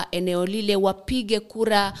wa eneo lile wapige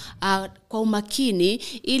kura kwa umakini,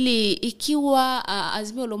 ili ikiwa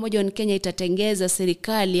azimio la umoja wa Kenya itatengeza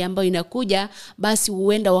serikali ambayo inakuja, basi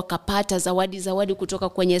huenda wakapata zawadi kutoka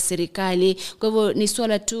kwenye serikali. Kwa hivyo ni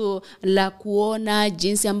swala tu la kuona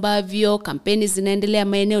jinsi ambavyo kampeni zinaendelea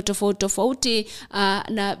maeneo tofauti tofauti,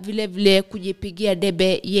 na vile vile kujipigia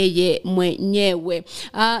debe yeye mwenyewe.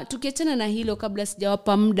 Tukiachana na hilo, kabla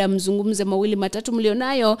sijawapa muda mzungumze mawili matatu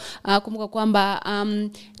mlionayo, kumbuka kwamba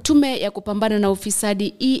tume ya kupambana na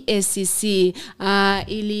ufisadi EACC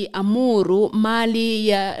ili amuru mali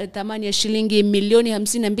ya thamani ya shilingi milioni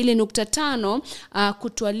 52.5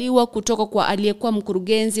 kutwaliwa kutoka kwa aliyekuwa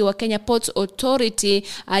mkurugenzi wa Kenya Ports Authority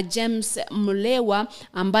James Mulewa,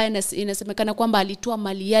 ambaye inasemekana kwamba alitoa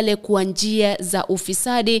mali yale kwa njia za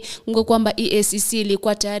ufisadi. Ngo kwamba EACC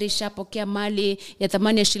ilikuwa tayari shapokea mali ya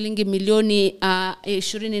thamani ya shilingi milioni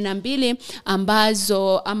 22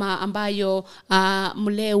 ambayo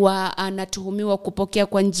Mulewa anatuhumiwa kupokea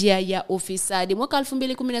kwa njia ya ufisadi. Mwaka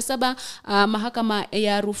 2017 mahakama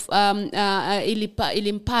ya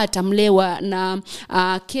ilimpata Mulewa na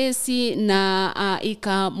kesi, na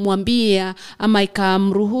ikamwambia ama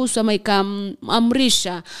ikamruhusu ama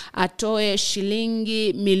ikamamrisha atoe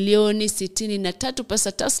shilingi milioni 63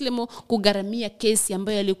 pesa taslimu kugharamia kesi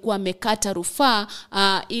ambayo alikuwa amekata rufaa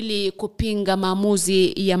ili kupinga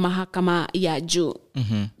maamuzi ya mahakama ya juu.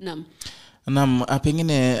 Naam,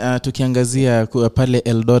 pengine tukiangazia pale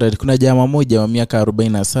Eldoret, kuna jamaa moja wa miaka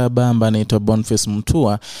 47 ambaye anaitwa Boniface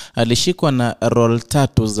Mutua, alishikwa na roll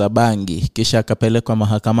 3 za bangi kisha akapelekwa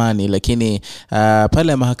mahakamani, lakini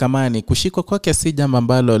pale mahakamani kushikwa kwake si jambo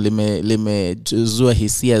ambalo limezua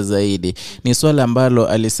hisia zaidi. Ni swala ambalo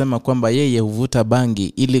alisema kwamba yeye huvuta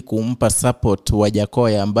bangi ili kumpa support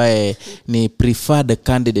Wajakoya ambaye ni preferred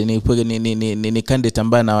candidate, ni candidate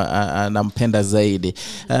ambaye anampenda zaidi.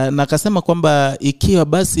 Na akasema kwamba ikiwa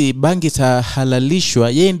basi bangi tahalalishwa,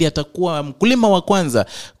 yeye ndiye atakuwa mkulima wa kwanza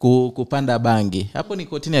kupanda bangi. Hapo ni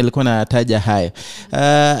kotini alikuwa anataja hayo.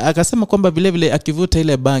 Akasema kwamba vile vile akivuta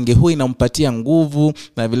ile bangi huwa inampatia nguvu,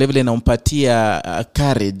 na vile vile inampatia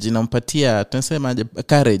courage, inampatia tunasema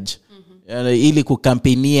courage ili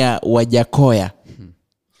kukampenia Wajakoya.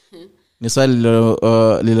 Ni swali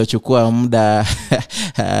lilochukua muda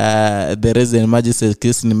the resident magistrate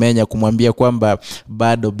Chris Nimenya kumwambia kwamba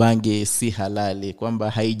bado bangi si halali, kwamba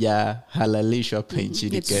haijahalalishwa hapa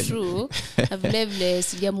nchini Kenya. It's true. Vile vile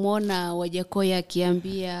sijamuona Wajakoya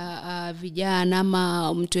akiambia vijana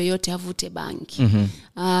ama mtu yeyote avute bangi.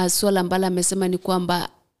 Swala ambalo amesema ni kwamba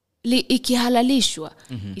ikihalalishwa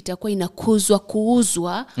itakuwa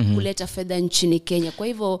kuuzwa kuleta fedha nchini Kenya. Kwa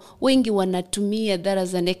hivyo wengi wanatumia that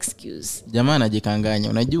as an excuse. Jamaa anajikanganya,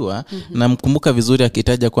 unajua. Namkumbuka vizuri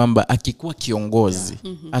akitaja kwamba akikuwa kiongozi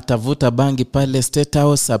atavuta bangi pale State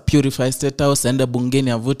House, purify State House, aende bungeni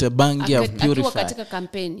avute bangi, purify. Akiwa katika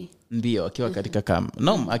kampeni. Ndio, akiwa katika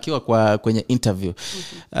akiwa kwenye interview.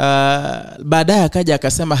 Baadaye akaja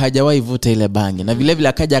akasema hajawahi vuta ile bangi, na vile vile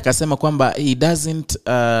akaja akasema kwamba he doesn't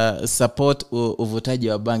support uvutaji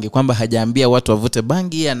wa bangi, kwamba hajaambia watu wavute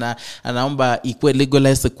bangi, anaomba ikuwe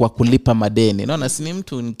legalized kwa kulipa madeni. Naona si ni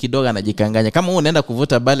mtu kidogo anajikanganya. Kama unaenda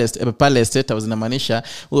kuvuta pale State House, inamaanisha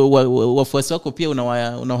wafuasi wako pia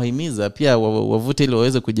unawahimiza pia wavute ili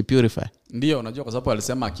waweze kujipurify. Ndio, unajua kwa sababu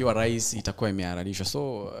alisema akiwa rais itakuwa imehalalishwa,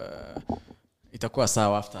 so itakuwa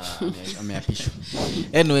sawa after ameapishwa.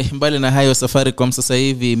 Anyway, mbali na hayo, Safaricom sasa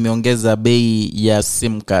hivi imeongeza bei ya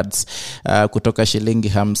SIM cards kutoka shilingi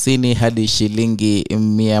 50 hadi shilingi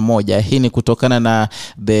 100. Hii ni kutokana na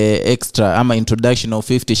the extra ama introduction of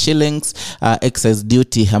 50 shillings excess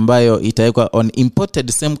duty ambayo itawekwa on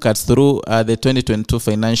imported SIM cards through the 2022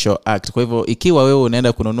 Financial Act. Kwa hivyo ikiwa wewe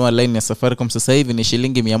unaenda kununua line ya Safaricom sasa hivi ni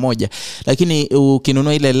shilingi 100, lakini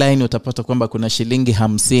ukinunua ile line utapata kwamba kuna shilingi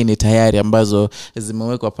 50 tayari ambazo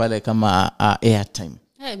zimewekwa pale kama airtime.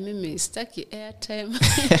 Mimi sitaki airtime.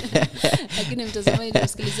 Lakini mtazamaji na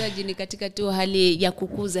msikilizaji, ni katika tu hali ya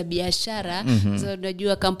kukuza biashara. So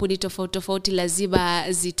unajua kampuni tofauti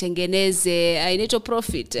lazima zitengeneze inaitwa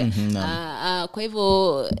profit. Kwa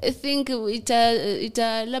hivyo I think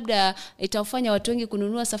labda itafanya watu wengi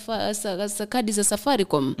kununua kadi za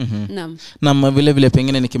Safaricom. Naam, vile vile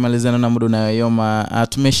pengine nikimalizana na muda unayoma,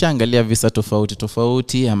 tumeshaangalia visa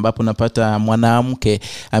tofauti ambapo napata mwanamke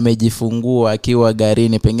amejifungua akiwa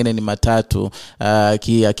gari pengine ni matatu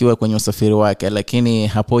akiwa kwenye usafiri wake, lakini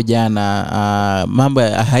hapo jana mambo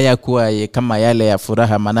hayakuwa kama yale ya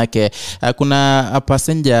furaha. Manake kuna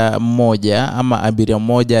passenger mmoja ama abiria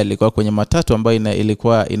mmoja alikuwa kwenye matatu ambayo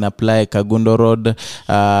ilikuwa inapply Kagundo Road,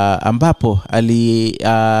 ambapo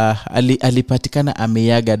alipatikana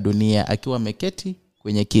ameaga dunia akiwa ameketi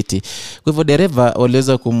kwenye kiti. Kwa hivyo dereva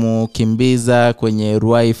waliweza kumkimbiza kwenye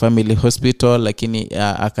Ruai Family Hospital, lakini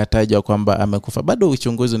akatajwa kwamba amekufa. Bado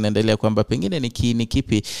uchunguzi unaendelea kwamba pengine ni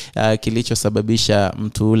kipi kilichosababisha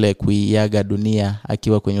mtu ule kuiaga dunia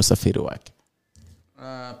akiwa kwenye usafiri wake.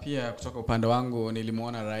 Pia kutoka upande wangu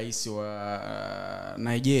nilimuona rais wa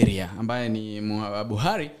Nigeria ambaye ni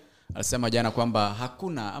Buhari alisema jana kwamba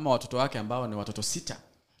hakuna ama watoto wake ambao ni watoto 6,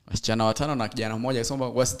 wasichana 5 na kijana mmoja, akisema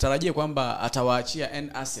wasitarajie kwamba atawaachia an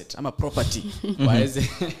asset ama property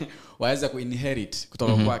waweze kuinherit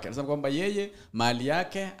kutoka kwake. Anasema kwamba yeye mali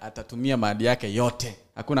yake atatumia mali yake yote,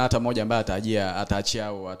 hakuna hata mmoja ambaye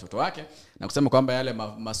ataachia watoto wake, na kusema kwamba yale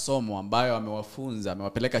masomo ambayo amewafunza,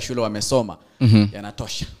 amewapeleka shule wamesoma,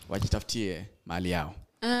 yanatosha, wajitafutie mali yao.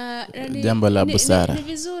 Jambo la busara. Ni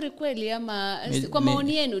vizuri kweli ama kwa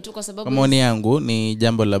maoni yenu tu? Kwa sababu kwa maoni yangu ni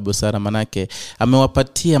jambo la busara, manake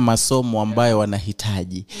amewapatia masomo ambayo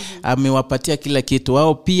wanahitaji. Amewapatia kila kitu,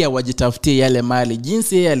 wao pia wajitafutie yale mali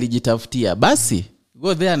jinsi yeye alijitafutia. Basi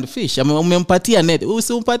go there and fish. Umempatia net,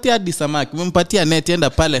 usimpatie hadi samaki, umempatia net, enda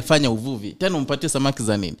pale fanya uvuvi. Tena umpatie samaki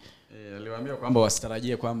za nini? Aliwaambia kwamba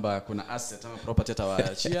wasitarajie kwamba kuna asset ama property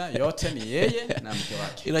atawaachia, yote ni yeye na mke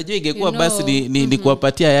wake. Unajua ingekuwa basi ni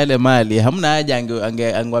kuwapatia yale mali, hamna haja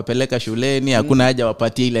angewapeleka shuleni, hakuna haja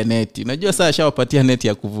wapatie ile neti. Unajua sasa ashawapatia neti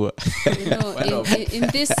ya kuvua.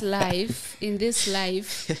 In this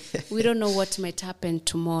life we don't know what might happen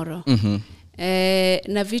tomorrow.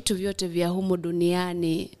 Na vitu vyote vya humu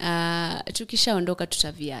duniani tukishaondoka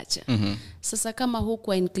tutaviacha. Sasa kama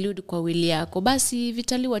huko include kwa wili yako, basi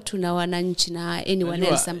vitaliwa tu na wananchi na anyone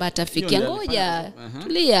else ambaye atafikia. Ngoja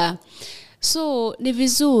tulia. So ni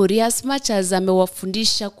vizuri as much as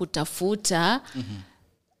amewafundisha kutafuta,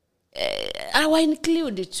 awa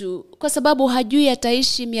include tu, kwa sababu hajui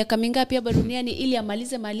ataishi miaka mingapi hapa duniani ili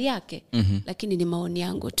amalize mali yake. Lakini ni maoni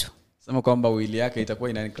yangu tu. Sema kwamba wili yake itakuwa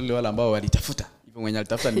ina include wale ambao walitafuta. Hivyo mwenye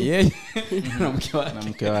alitafuta ni yeye na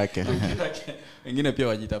mke wake. Wengine pia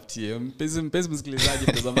wajitafutie. Mpenzi msikilizaji,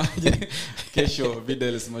 mtazamaji, kesho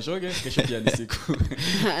video Mashoge, kesho pia ni siku.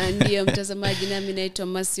 Ndio mtazamaji, nami naitwa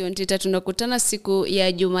Masio Ntita. Tunakutana siku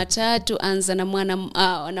ya Jumatatu. Anza na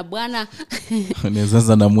Bwana.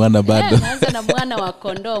 Unaanza na mwana bado. Unaanza na mwana wa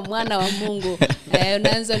kondoo, mwana wa Mungu.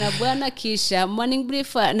 Unaanza na Bwana, kisha morning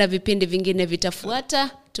brief na vipindi vingine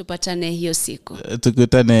vitafuata. Tupatane hiyo siku.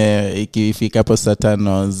 Tukutane ikifika hapo saa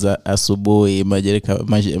 5 za asubuhi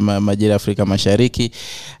majira Afrika Mashariki,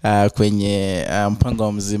 kwenye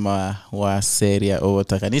mpango mzima wa seria o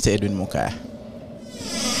Takanite Edwin Mukaya.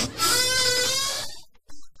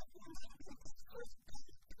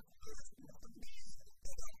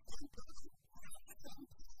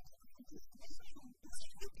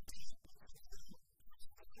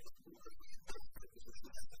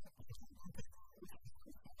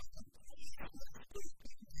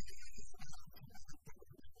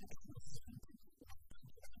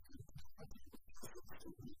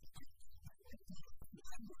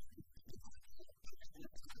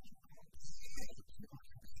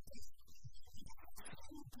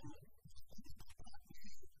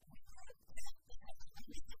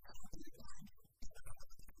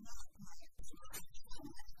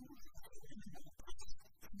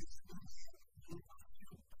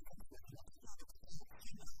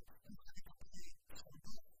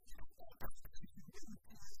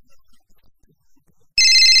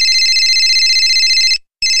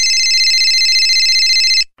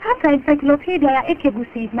 Tafuta encyclopedia ya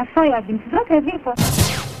Ekegusi na soya beans, zote vipo.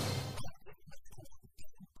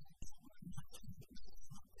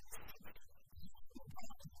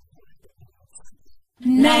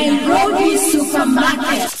 Nairobi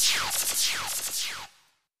Supermarket.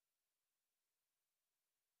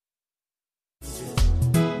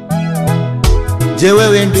 Je,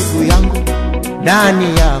 wewe ndugu yangu,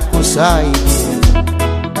 nani ya kusaidia?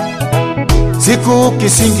 Siku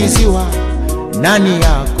ukisingiziwa, nani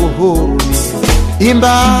ya kuhurumia?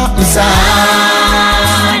 Imba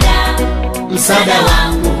Msaada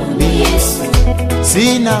wangu ni Yesu.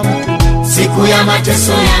 Sina mtu siku ya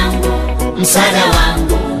mateso yangu, msaada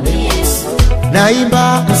wangu ni Yesu.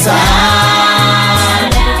 Naimba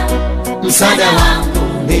msaada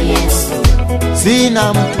wangu ni Yesu.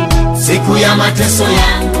 Sina mtu siku ya mateso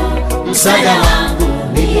yangu, msaada wangu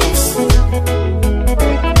ni Yesu.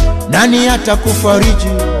 Nani atakufariji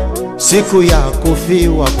siku ya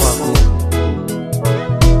kufiwa kwako?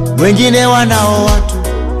 Wengine wanao watu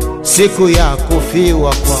siku ya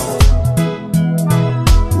kufiwa kwao,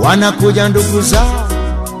 wanakuja ndugu zao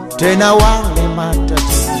tena wale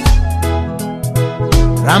matajiri,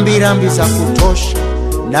 rambi za kutosha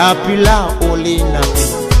na pilau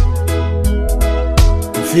linapiga.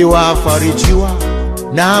 Mfiwa afarijiwa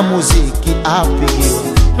na muziki apigiwa.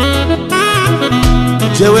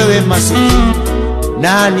 Je, wewe masikini,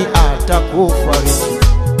 nani atakufariji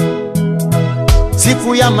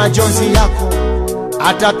siku ya majonzi yako?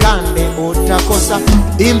 Atakande utakosa.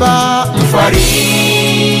 Imba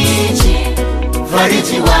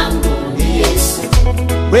Mfariji wangu ni Yesu.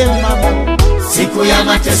 we mama, siku ya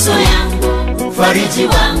mateso yangu, mfariji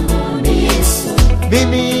wangu ni Yesu.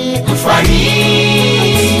 mimi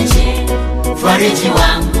Mfariji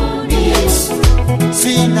wangu ni Yesu.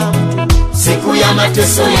 sina mtu siku ya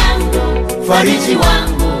mateso yangu, mfariji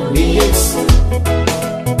wangu ni Yesu.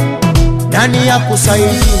 nani ya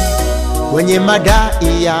kusaidia kwenye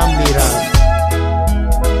madai ya miradi,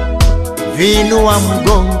 vinua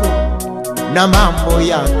mgongo na mambo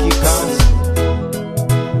ya kikazi?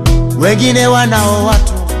 Wengine wanao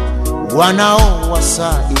watu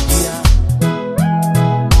wanaowasaidia,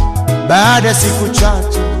 baada siku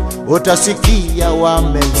chache utasikia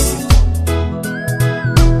wamelipwa.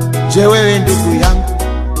 Je, wewe ndugu yangu,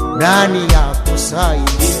 nani ya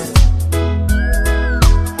kusaidia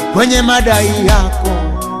kwenye madai yako?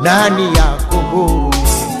 Nani ya kuhurumia?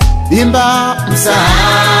 Imba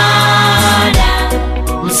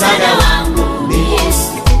msaada wangu ni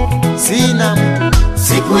Yesu. sina mtu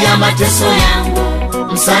siku ya mateso yangu,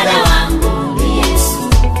 msaada wangu ni Yesu.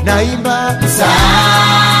 naimba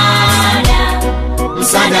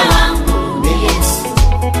msaada wangu ni Yesu.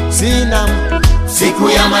 sina mtu siku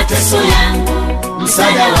ya mateso yangu,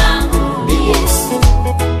 msaada wangu ni Yesu.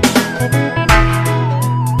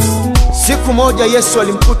 Siku moja Yesu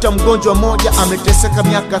alimkuta mgonjwa mmoja ameteseka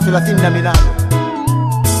miaka 38.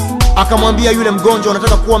 Akamwambia yule mgonjwa,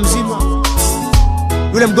 unataka kuwa mzima?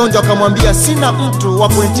 Yule mgonjwa akamwambia, sina mtu wa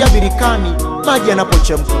kunitia birikani maji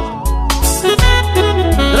yanapochemka.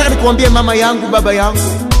 Nataka nikuambie mama yangu, baba yangu,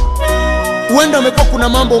 huenda umekuwa kuna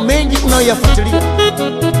mambo mengi unayoyafuatilia,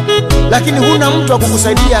 lakini huna mtu wa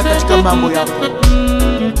kukusaidia katika mambo yako.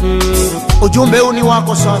 Ujumbe huu ni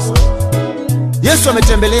wako sasa. Yesu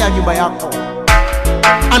ametembelea nyumba yako,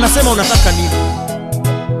 anasema unataka nini?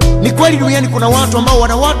 Ni kweli duniani kuna watu ambao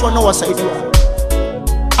wana watu wanaowasaidia.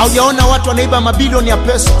 Haujaona watu wanaiba mabilioni ya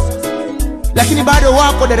pesa, lakini bado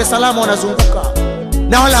wako Dar es Salaam wanazunguka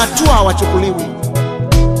na wala hatua hawachukuliwi.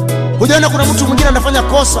 Hujaona kuna mtu mwingine anafanya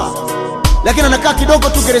kosa, lakini anakaa kidogo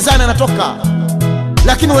tu gerezani anatoka,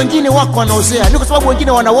 lakini wengine wako wanaozea. Ni kwa sababu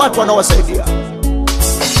wengine wana watu wanaowasaidia.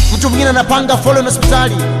 Mtu mwingine anapanga foleni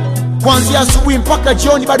hospitali kuanzia asubuhi mpaka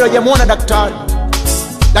jioni, bado hajamuona daktari,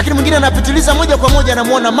 lakini mwingine anapitiliza moja kwa moja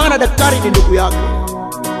anamuona, maana daktari ni ndugu yake.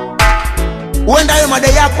 Huenda hayo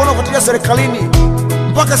madai yako unafuatilia serikalini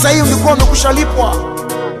mpaka sasa hivi ulikuwa umekushalipwa,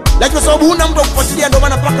 lakini kwa sababu huna mtu wa kufuatilia ndio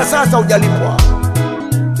maana mpaka sasa hujalipwa.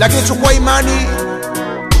 Lakini chukua imani,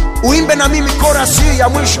 uimbe na mimi chorus hii ya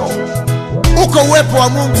mwisho. Uko uwepo wa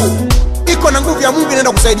Mungu, iko na nguvu ya Mungu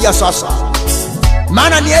inaenda kusaidia sasa.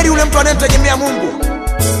 Maana ni heri yule mtu anayemtegemea Mungu,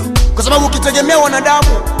 kwa sababu ukitegemea wanadamu,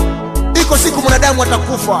 iko siku mwanadamu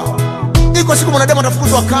atakufa, iko siku mwanadamu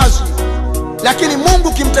atafukuzwa kazi. Lakini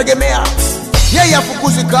Mungu kimtegemea, yeye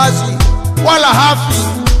hafukuzi kazi wala hafi.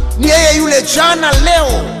 Ni yeye yule jana,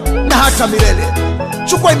 leo na hata milele.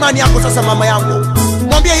 Chukua imani yako sasa mama yangu,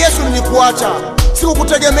 mwambie Yesu, nilikuacha,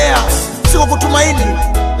 sikukutegemea, sikukutumaini,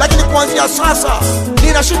 lakini kuanzia sasa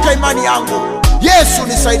ninashika imani yangu. Yesu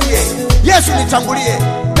nisaidie, Yesu nitangulie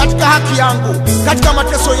katika haki yangu, katika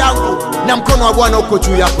mateso yangu, na mkono wa Bwana uko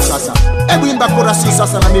juu yako sasa. Hebu imba korasi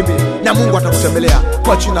sasa na mimi, na Mungu atakutembelea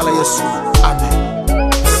kwa jina la Yesu. Amen.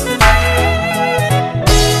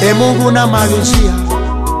 E Mungu na malizia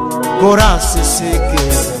korasi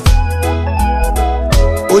sikiliza,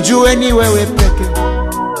 ujue ni wewe peke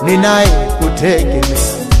ninaye kutegemea.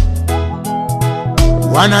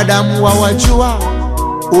 Wanadamu wawajua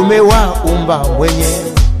umewaumba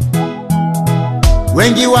mwenyewe,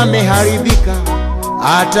 wengi wameharibika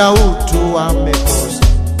hata utu wamekosa.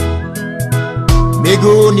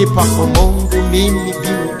 Miguuni pako Mungu mimi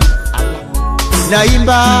biudi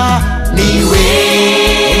naimba niwe.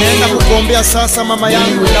 Ninaenda kukuombea sasa mama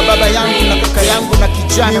yangu na baba yangu na kaka yangu na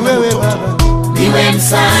kijana na mtoto. Niwe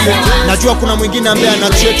msaada. Najua kuna mwingine ambaye ana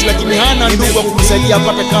cheti lakini hana ndugu wa kumsaidia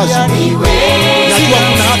apate kazi. Najua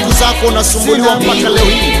kuna haki zako unasumbuliwa mpaka leo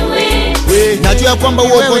hii. Najua kwamba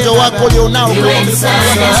huo ugonjwa wako ulionao kama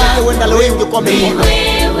msaidia wenda leo hii ungekuwa umepona.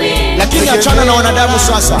 Lakini achana na wanadamu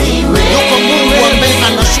sasa. Yuko Mungu ambaye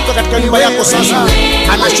anashuka katika nyumba yako sasa.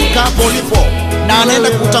 Anashuka hapo ulipo na anaenda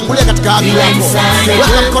kukutangulia katika haki yako.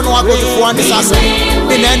 Weka mkono wako kifuani sasa.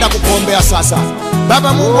 Ninaenda kukuombea sasa.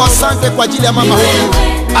 Baba Mungu, asante kwa ajili ya mama huyu.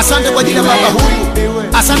 Asante kwa ajili ya baba huyu.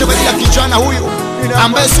 Asante kwa ajili ya kijana huyu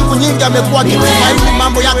ambaye siku nyingi amekuwa akitumaini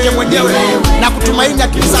mambo yake mwenyewe na kutumaini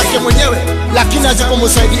akili zake mwenyewe, lakini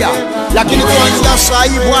hazikumsaidia. Lakini kuanzia saa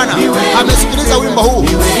hii Bwana amesikiliza wimbo huu.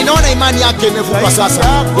 Ninaona imani yake imevukwa sasa.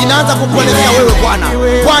 Inaanza kukuelekea wewe Bwana.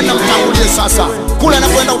 Bwana mtangulie sasa. Kule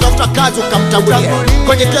anapoenda kutafuta kazi ukamtangulie.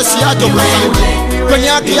 Kwenye kesi yake ukamtangulie. Kwenye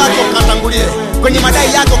haki yake ukatangulie. Kwenye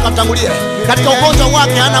madai yake ukatangulie. Katika ugonjwa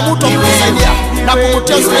wake hana mtu kumsaidia na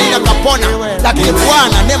kumtia Israeli akapona. Lakini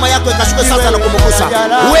Bwana neema yako ikashuka sasa na kumgusa.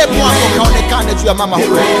 Uwepo wako kaonekane juu ya mama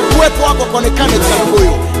huyu. Uwepo wako kaonekane juu ya ndugu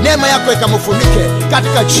huyu. Neema yako ikamfunike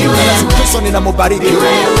katika jina la Yesu Kristo ninamubariki.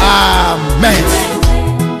 Amen.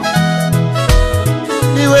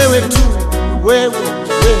 Ni wewe tu, wewe.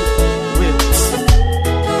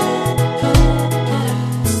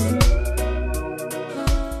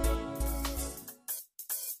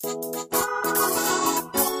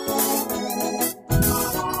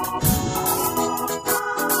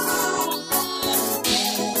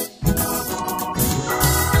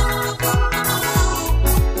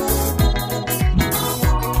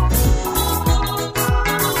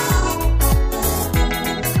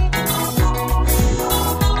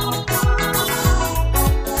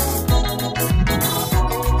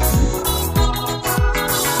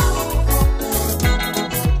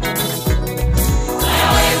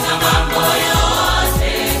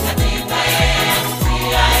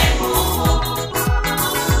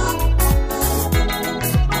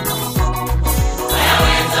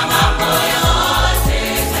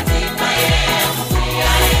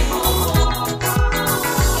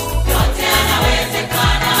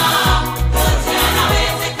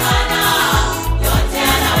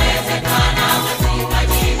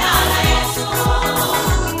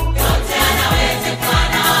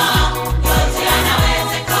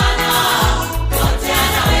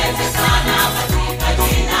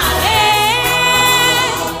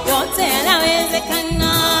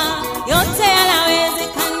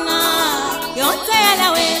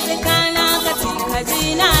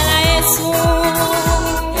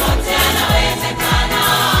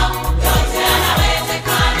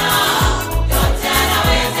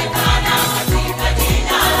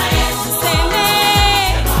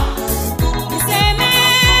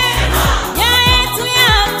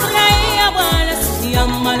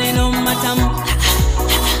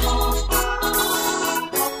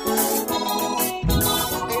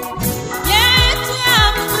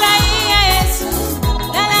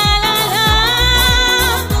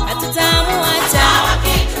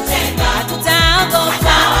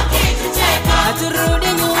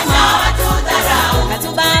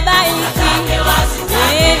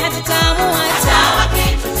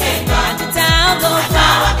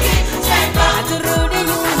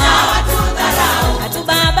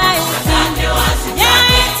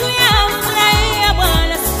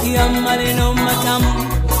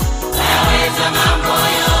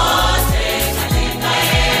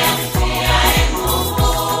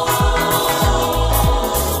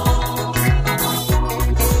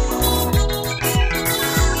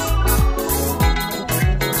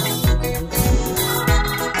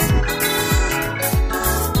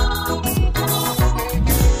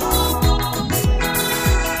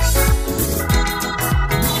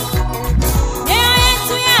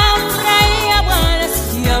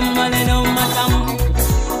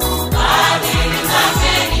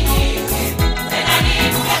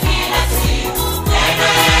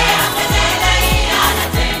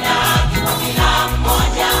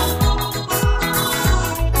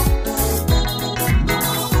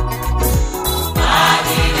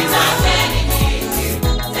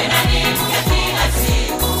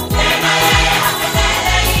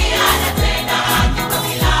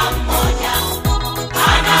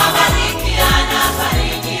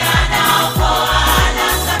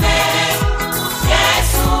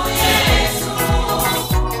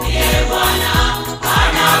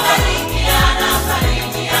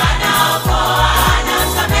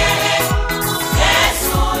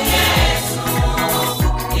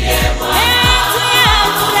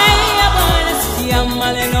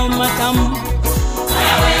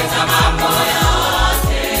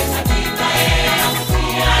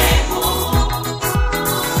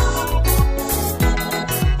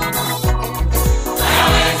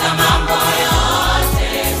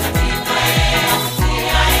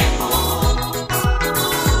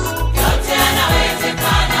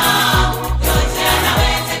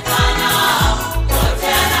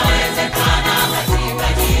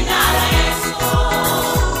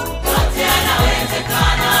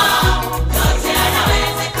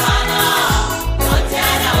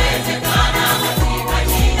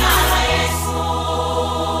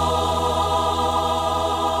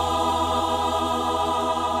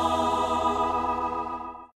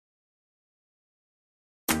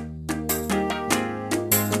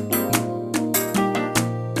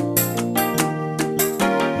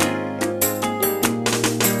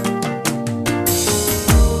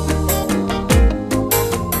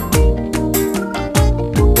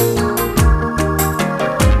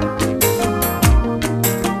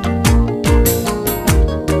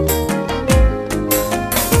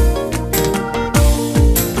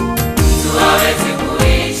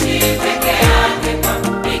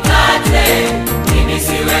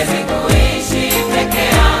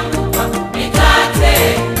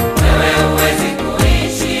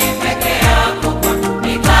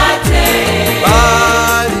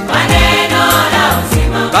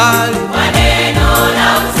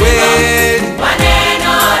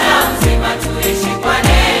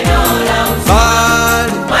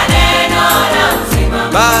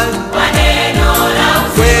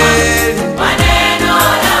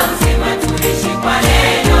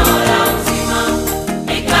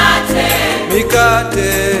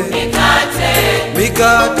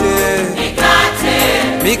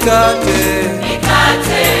 mikate.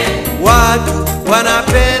 mikate, Watu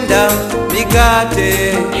wanapenda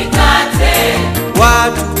mikate. mikate,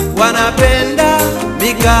 Watu wanapenda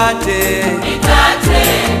mikate. mikate,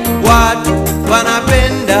 Watu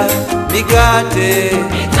wanapenda mikate.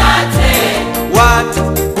 mikate,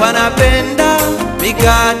 Watu wanapenda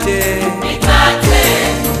mikate. mikate,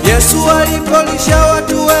 Yesu alipolisha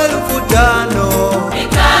watu 5,000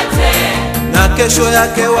 mikate, na kesho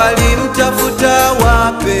yake walimtafuta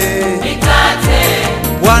wape. mikate,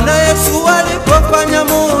 Bwana Yesu alipofanya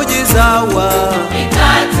muujiza wa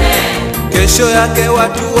mikate, kesho yake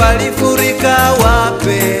watu walifurika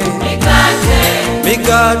wape. mikate,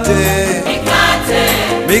 Mikate, mikate,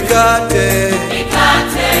 mikate,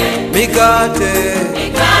 mikate, mikate,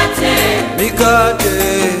 mikate, mikate.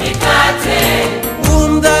 mikate,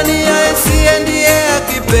 Umdhani Yesu ndiye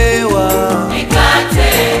akipewa. mikate,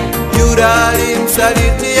 Yuda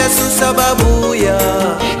alimsaliti Yesu sababu ya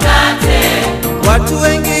mikate, watu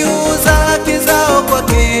wengi huuza haki zao kwa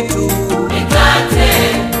kitu. mikate,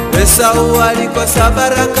 Esau alikosa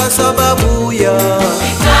baraka sababu ya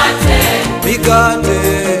mikate, mikate,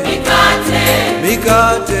 mikate,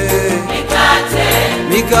 mikate, mikate,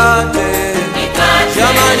 mikate, mikate,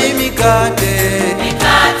 jamani mikate.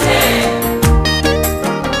 mikate,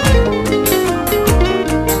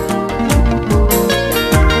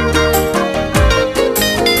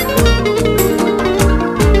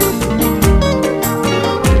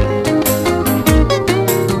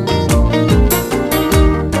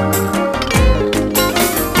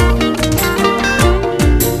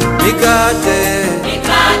 Mikate,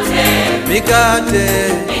 mikate, mikate,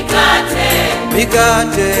 mikate,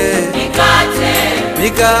 mikate, mikate,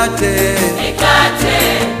 mikate. mikate,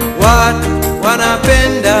 Watu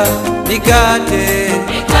wanapenda mikate.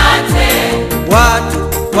 mikate, Watu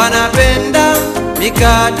wanapenda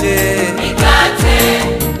mikate. mikate,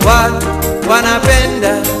 Watu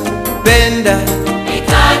wanapenda penda.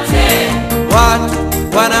 mikate, Watu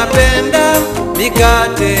wanapenda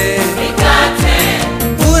mikate. mikate,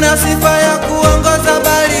 Una sifa ya kuongoza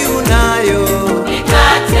bali unayo.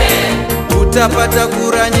 mikate, Utapata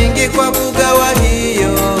kura nyingi kwa kugawa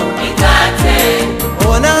hiyo. mikate,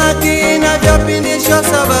 Ona haki inavyopindishwa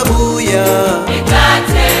sababu ya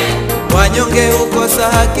mikate, wanyonge hukosa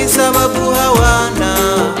haki sababu hawana.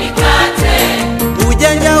 mikate,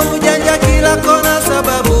 Ujanja kila kona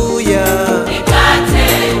sababu ya mikate,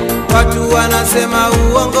 watu wanasema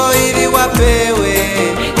uongo ili wapewe.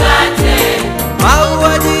 mikate,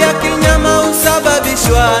 Mauaji ya kinyama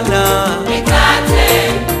husababishwa na mikate,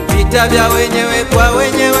 vita vya wenyewe kwa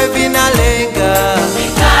wenyewe vinalenga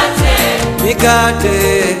mikate, mikate,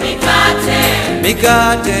 mikate,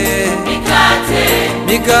 mikate, mikate,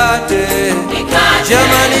 mikate, mikate,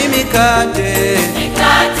 jamani mikate.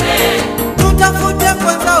 mikate, Tutafute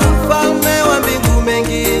kwanza ufalme wa mbingu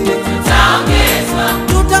mengine. tutaongezwa,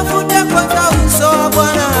 Tutafute kwanza uso wa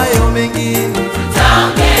Bwana hayo mengine.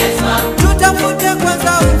 tutaongezwa, Tutafute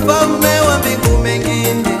kwanza ufalme wa mbingu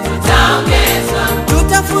mengine. tutaongezwa,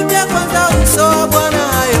 Tutafute kwanza uso wa Bwana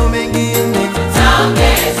hayo mengine.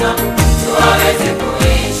 tutaongezwa, tuweze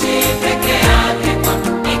kuishi peke yake kwa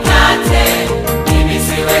mikate, mimi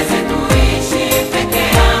siwezi kuishi peke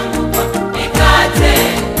yangu kwa mikate,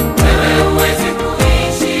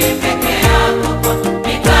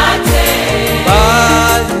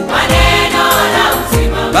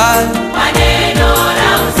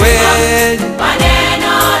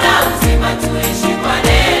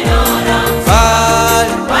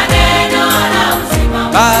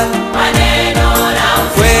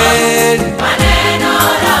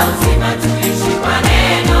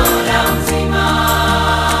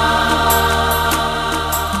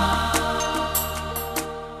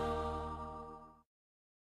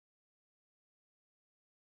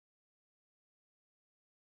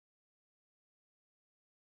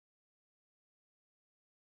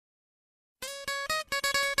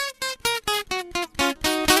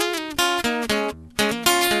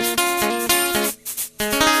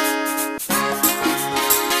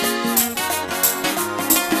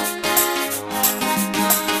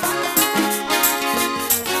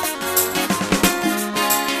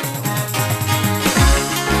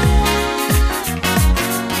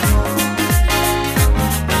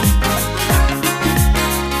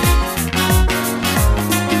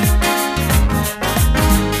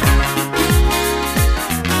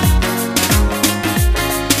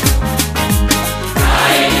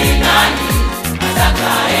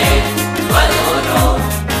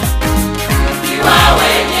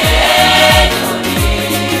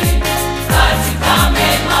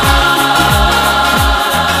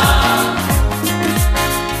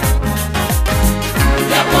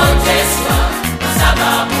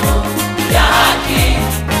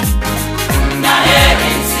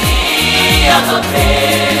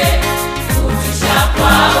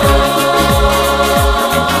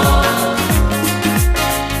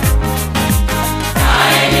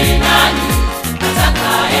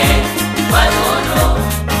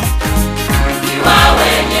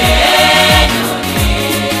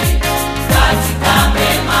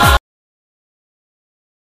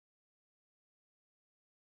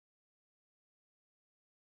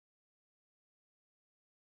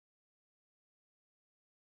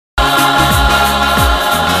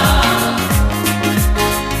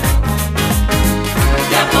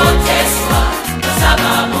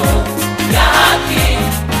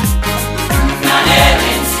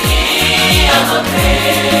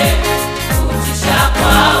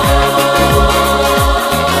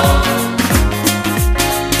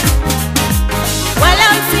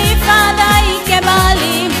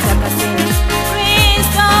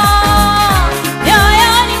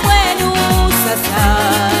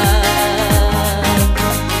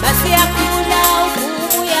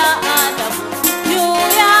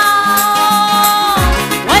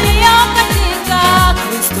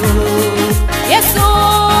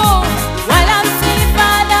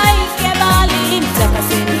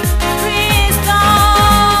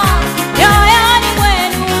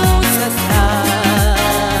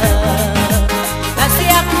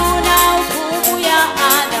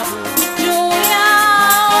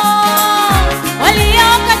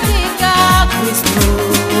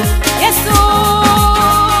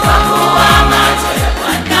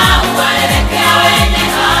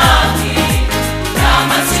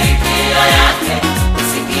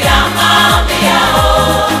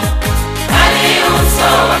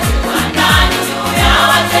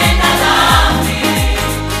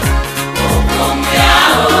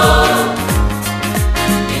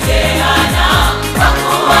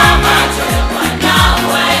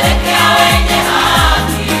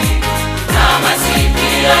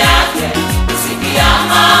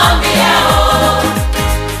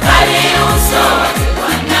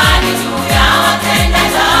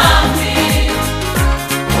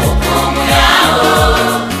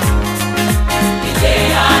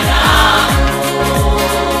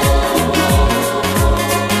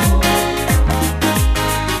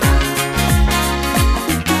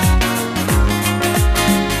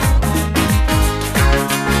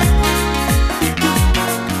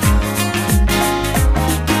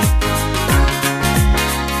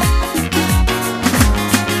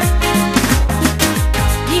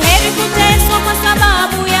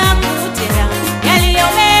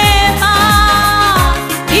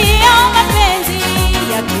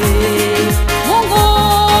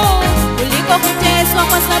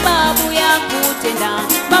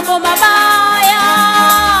 mambo mabaya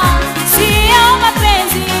siyo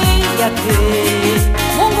mapenzi yake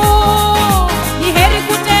Mungu. Ni heri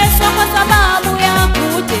kuteswa kwa sababu ya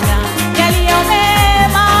kutenda yaliyo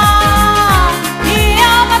mema,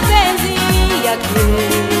 ndiyo mapenzi yake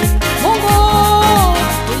Mungu,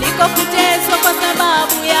 kuliko kuteswa kwa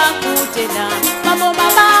sababu ya kutenda mambo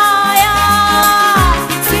mabaya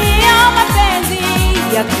siyo mapenzi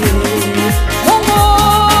yake Mungu.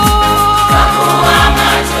 Kwa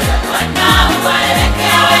macho ya Bwana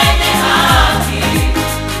huwaelekea wenye haki,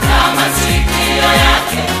 na masikio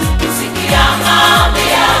yake husikia maombi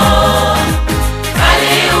yao.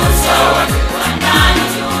 Bali uso wake Bwana ni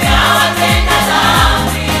juu ya watenda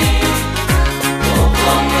dhambi,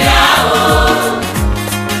 hukumu yao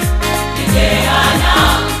ni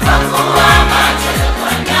jehanamu. Kwa kuwa macho ya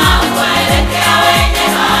Bwana huwaelekea wenye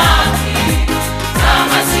haki, na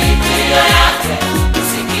masikio yake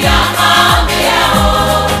husikia maombi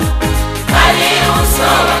yao. Bali uso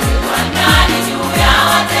wake Bwana ni juu ya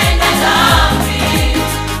watenda dhambi,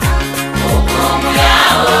 hukumu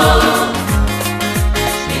yao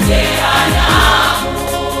ni jehanamu.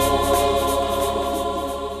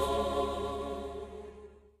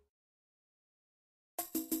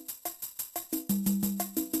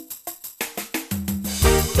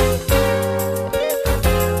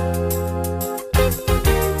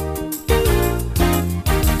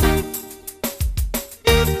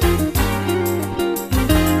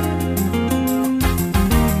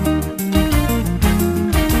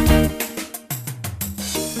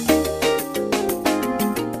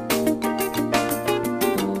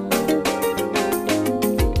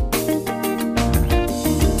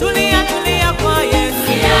 Tulia, tulia kwa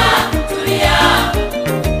Yesu. Tulia,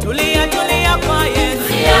 Tulia, tulia kwa Yesu.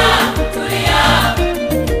 tulia, tulia,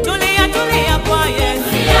 Tulia, tulia kwa Yesu.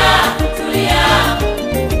 tulia,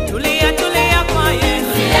 Tulia, tulia kwa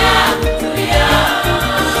Yesu. tulia.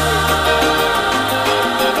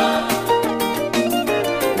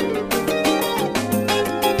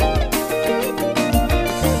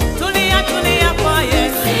 Tulia, tulia kwa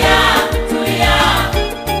Yesu. Tulia,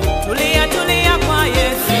 Tulia, tulia kwa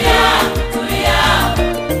Yesu. tulia,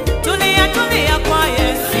 Tulia, tulia kwa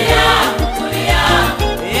Yesu. tulia,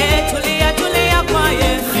 Tulia, tulia kwa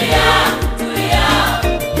Yesu. tulia.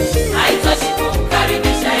 Haitoshi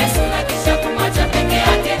kumkaribisha Yesu na kisha kumwacha peke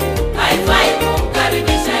yake. Haifai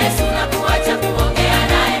kumkaribisha Yesu na kuacha kuongea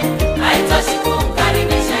naye. Haitoshi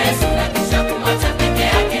kumkaribisha Yesu na kisha kumwacha peke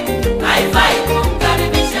yake. Haifai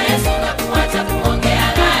kumkaribisha Yesu na kuacha kuongea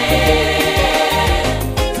naye.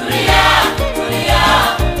 Tulia, tulia,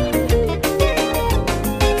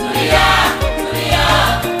 tulia, tulia.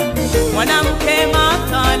 Mwanamke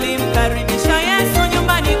Martha alimkaribisha Yesu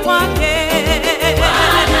nyumbani kwake.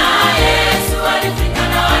 Bwana Yesu alifika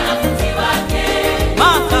na wanafunzi wake.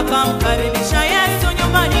 Martha akamkaribisha Yesu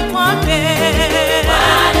nyumbani kwake.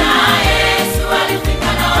 Bwana Yesu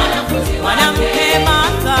alifika na wanafunzi wake. Mwanamke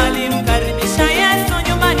Martha alimkaribisha Yesu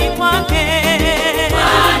nyumbani kwake.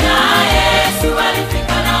 Bwana Yesu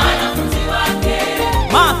alifika na wanafunzi wake.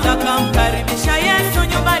 Martha akamkaribisha Yesu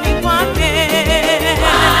nyumbani kwake.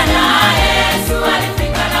 Bwana Yesu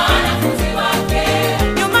alifika na wanafunzi wake.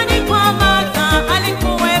 Nyumbani kwa Martha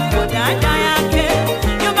alikuwepo dada yake.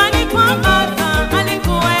 Nyumbani kwa Martha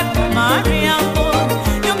alikuwepo Maria.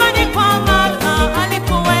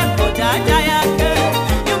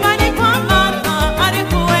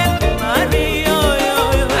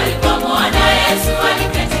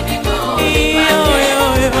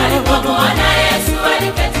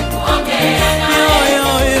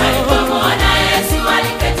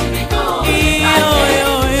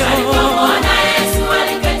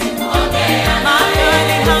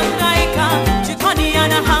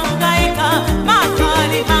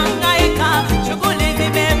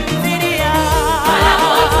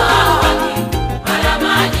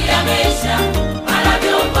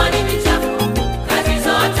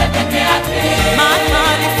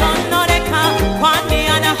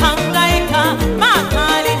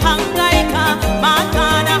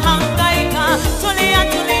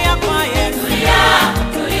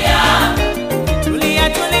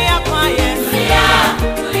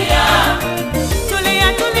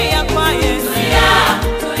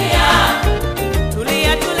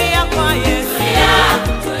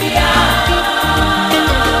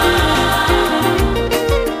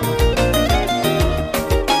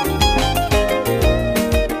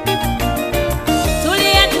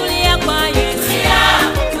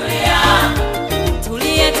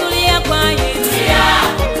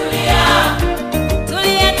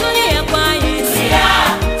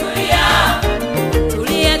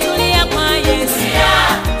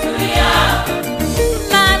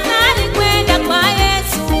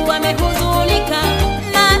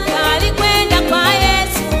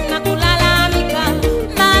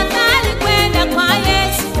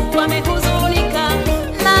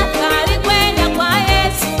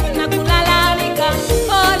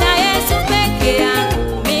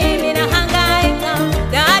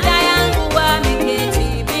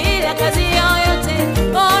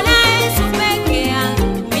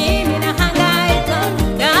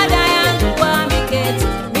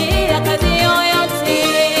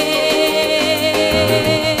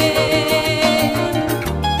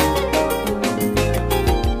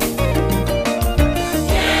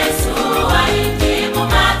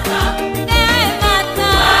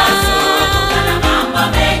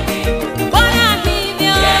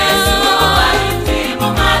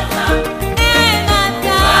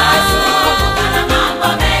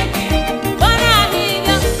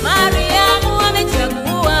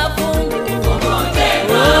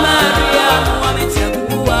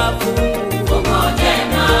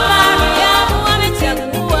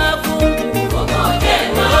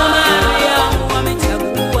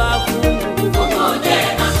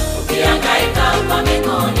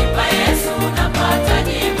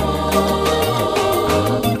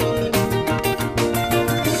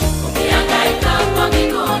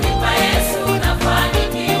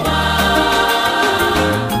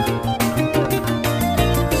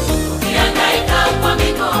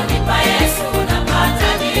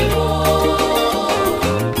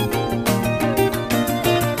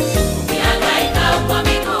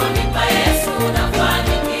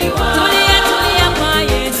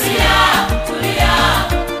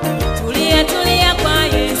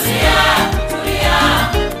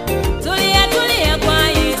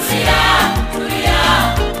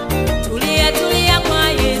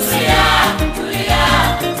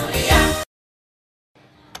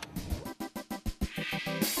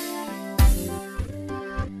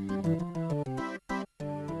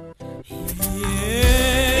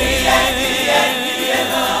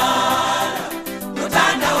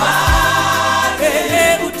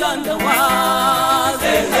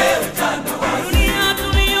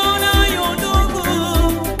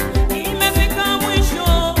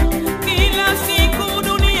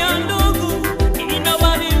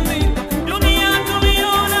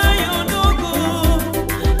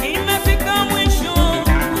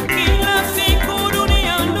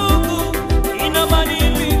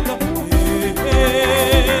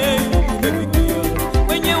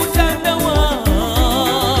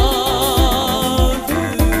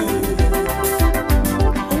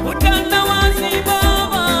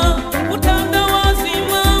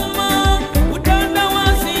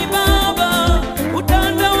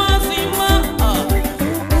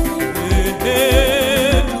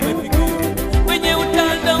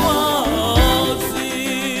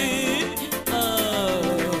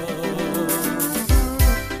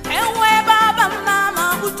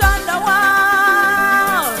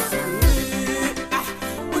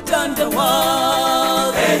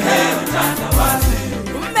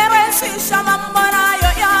 umerahisisha mambo nayo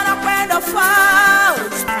yanakwenda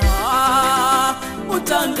fast.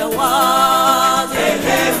 Utandawazi,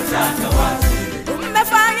 utandawazi,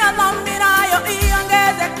 umefanya dhambi nayo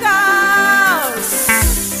iongeze kasi.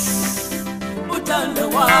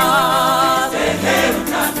 Utandawazi,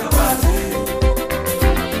 utandawazi.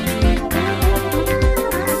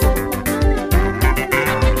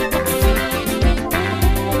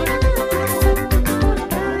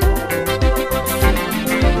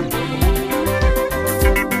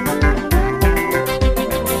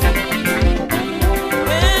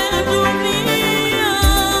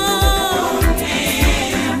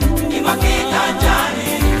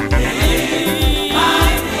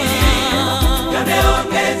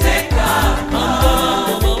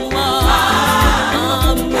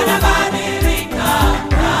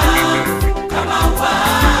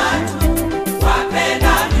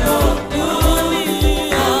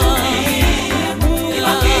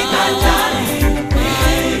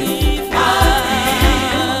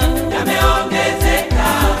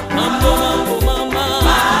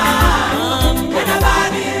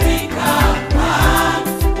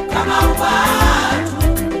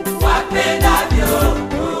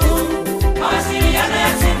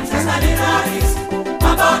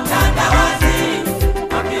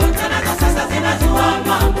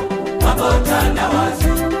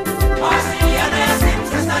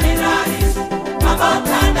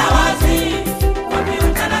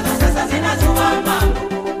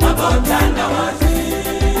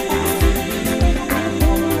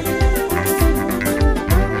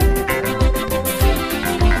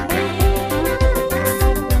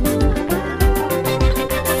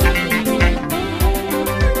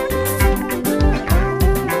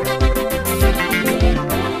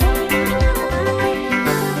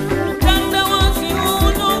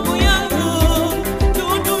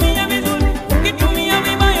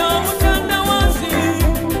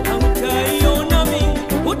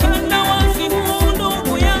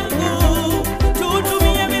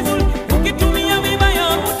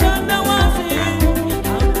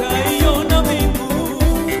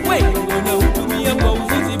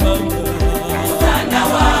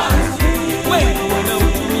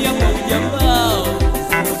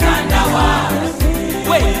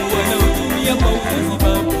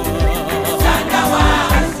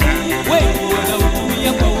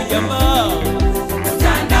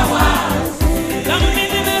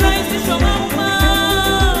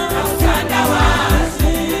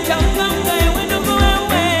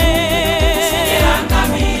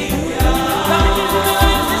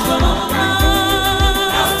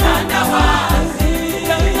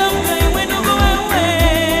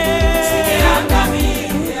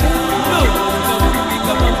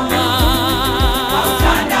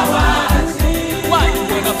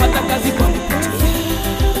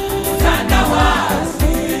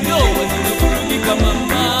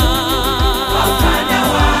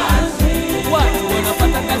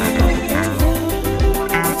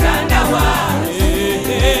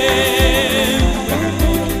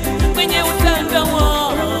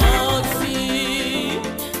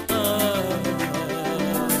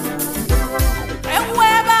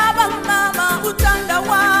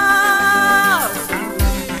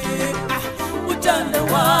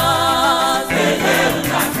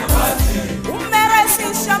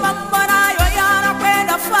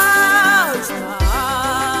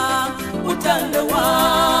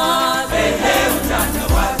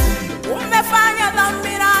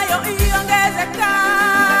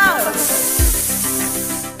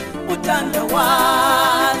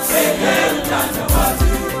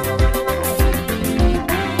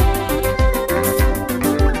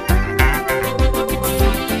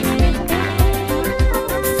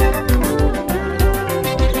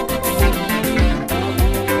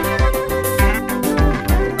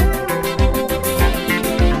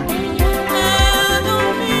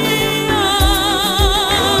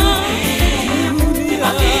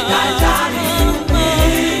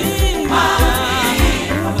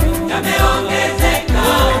 Yameongezeka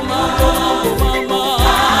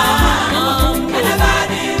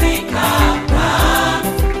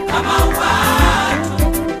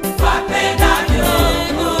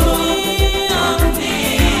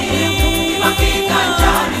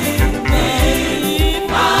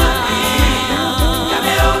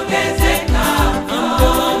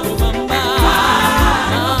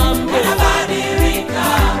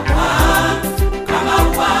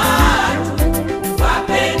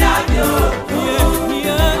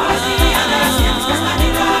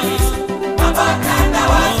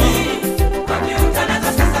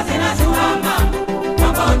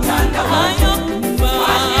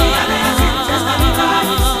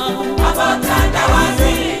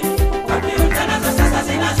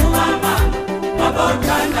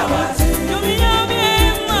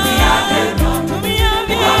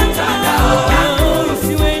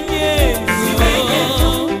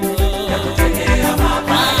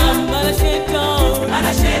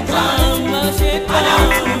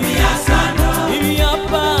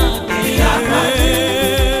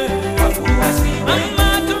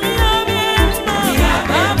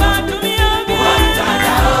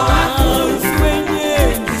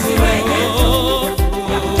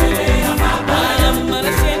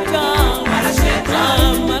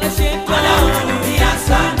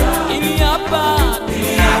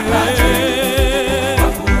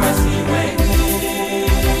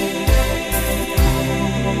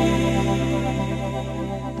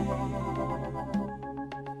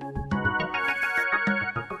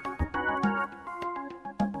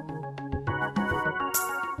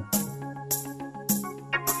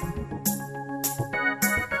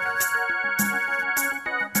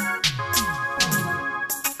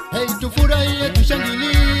tufurahie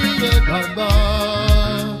tushangilie Baba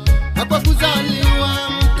kwa kuzaliwa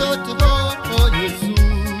mtoto Yesu,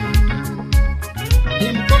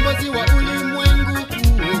 ni mkombozi wa ulimwengu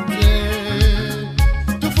wote.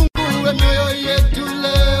 Tufungue mioyo yetu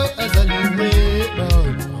leo, azaliwe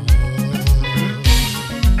Baba.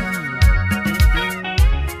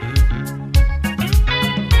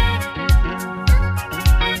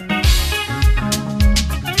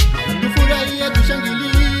 Tufurahie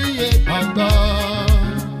tushangilie Baba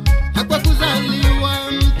kwa kuzaliwa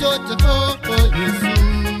mtoto Yesu,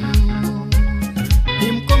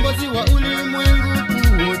 ni mkombozi wa ulimwengu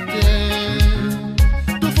wote.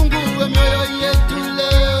 Tufungue mioyo yetu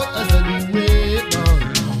leo, azaliwe Baba.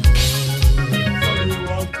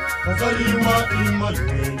 Azaliwa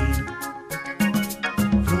Immanueli,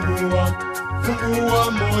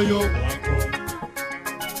 fungua moyo wako,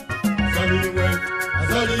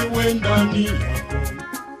 azaliwe ndani yako.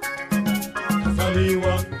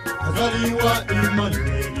 Azaliwa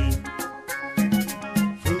Immanueli,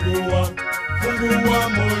 fungua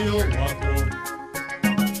moyo wako,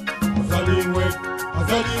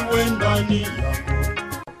 azaliwe ndani yako.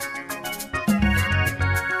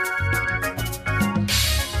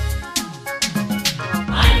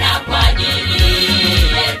 Ana kwa ajili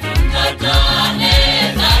yetu mtoto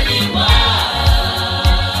amezaliwa,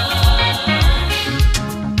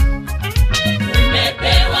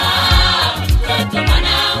 tumepewa mtoto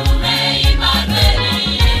mwanaume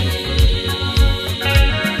Immanueli.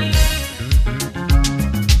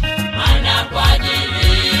 Ana kwa ajili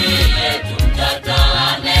yetu mtoto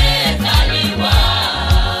amezaliwa,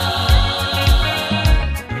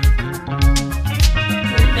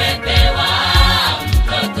 tumepewa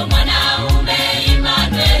mtoto mwanaume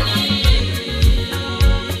Immanueli.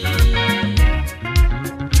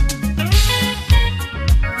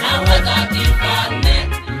 Na waza kifalme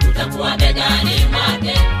utakuwa begani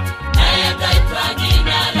mwake, naye ataitwa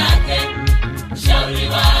jina lake Mshauri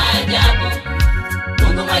wa ajabu,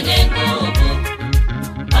 Mungu mwenye nguvu,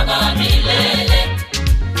 Baba wa milele,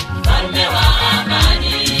 Mfalme wa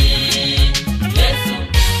amani. Yesu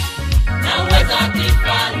na uweza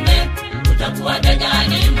kifalme utakuwa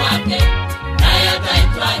begani mwake, naye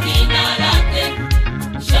ataitwa jina lake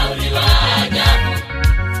Mshauri wa ajabu,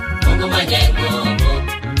 Mungu mwenye nguvu,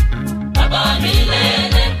 Baba wa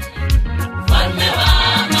milele, Mfalme wa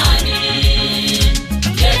amani.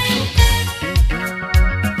 Yesu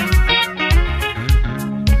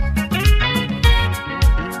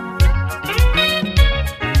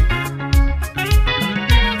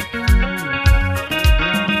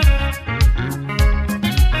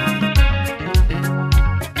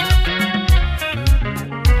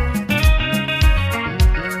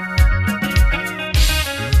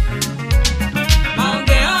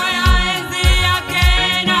Maongeo ya enzi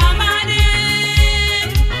yake na amani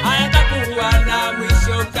hayatakuwa na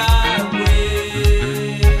mwisho kamwe.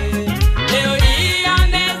 Leo hii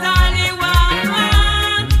amezaliwa,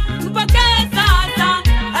 mpokee sasa,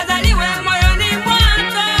 azaliwe moyoni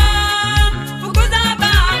mwako. Fukuza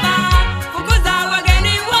Baba, fukuza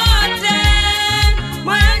wageni wote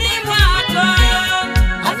moyoni mwako.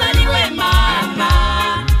 Azaliwe Mama,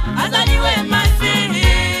 azaliwe Masihi,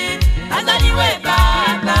 azaliwe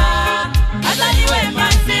Baba, azaliwe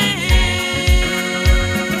Masihi.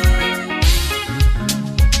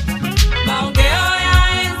 Maongeo ya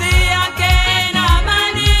enzi yake na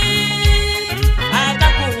amani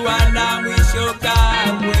hayatakuwa na mwisho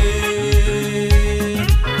kamwe.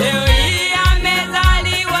 Leo hii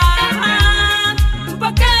amezaliwa,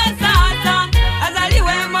 mpokee sasa,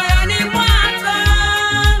 azaliwe moyoni mwako.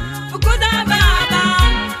 Fukuza Baba,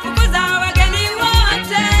 fukuza wageni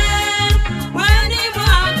wote moyoni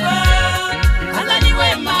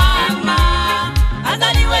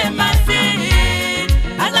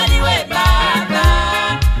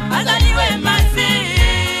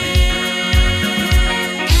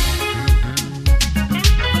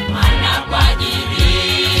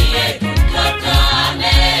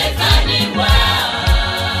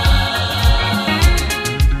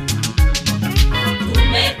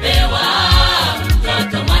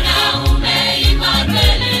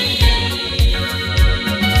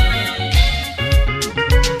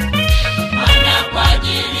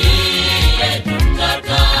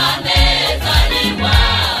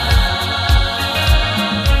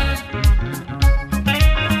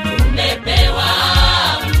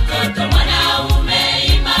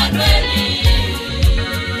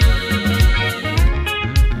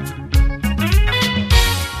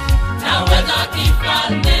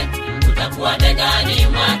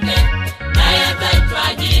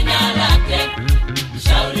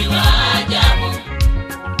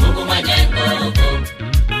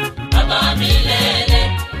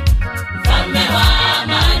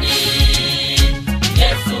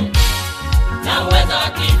za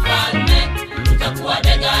kifalme utakuwa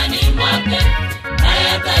begani mwake,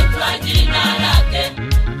 naye ataitwa jina lake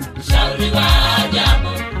Mshauri wa ajabu,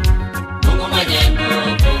 Mungu mwenye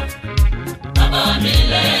nguvu, Baba wa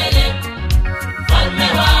milele, Mfalme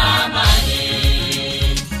wa amani.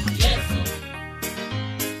 Yesu.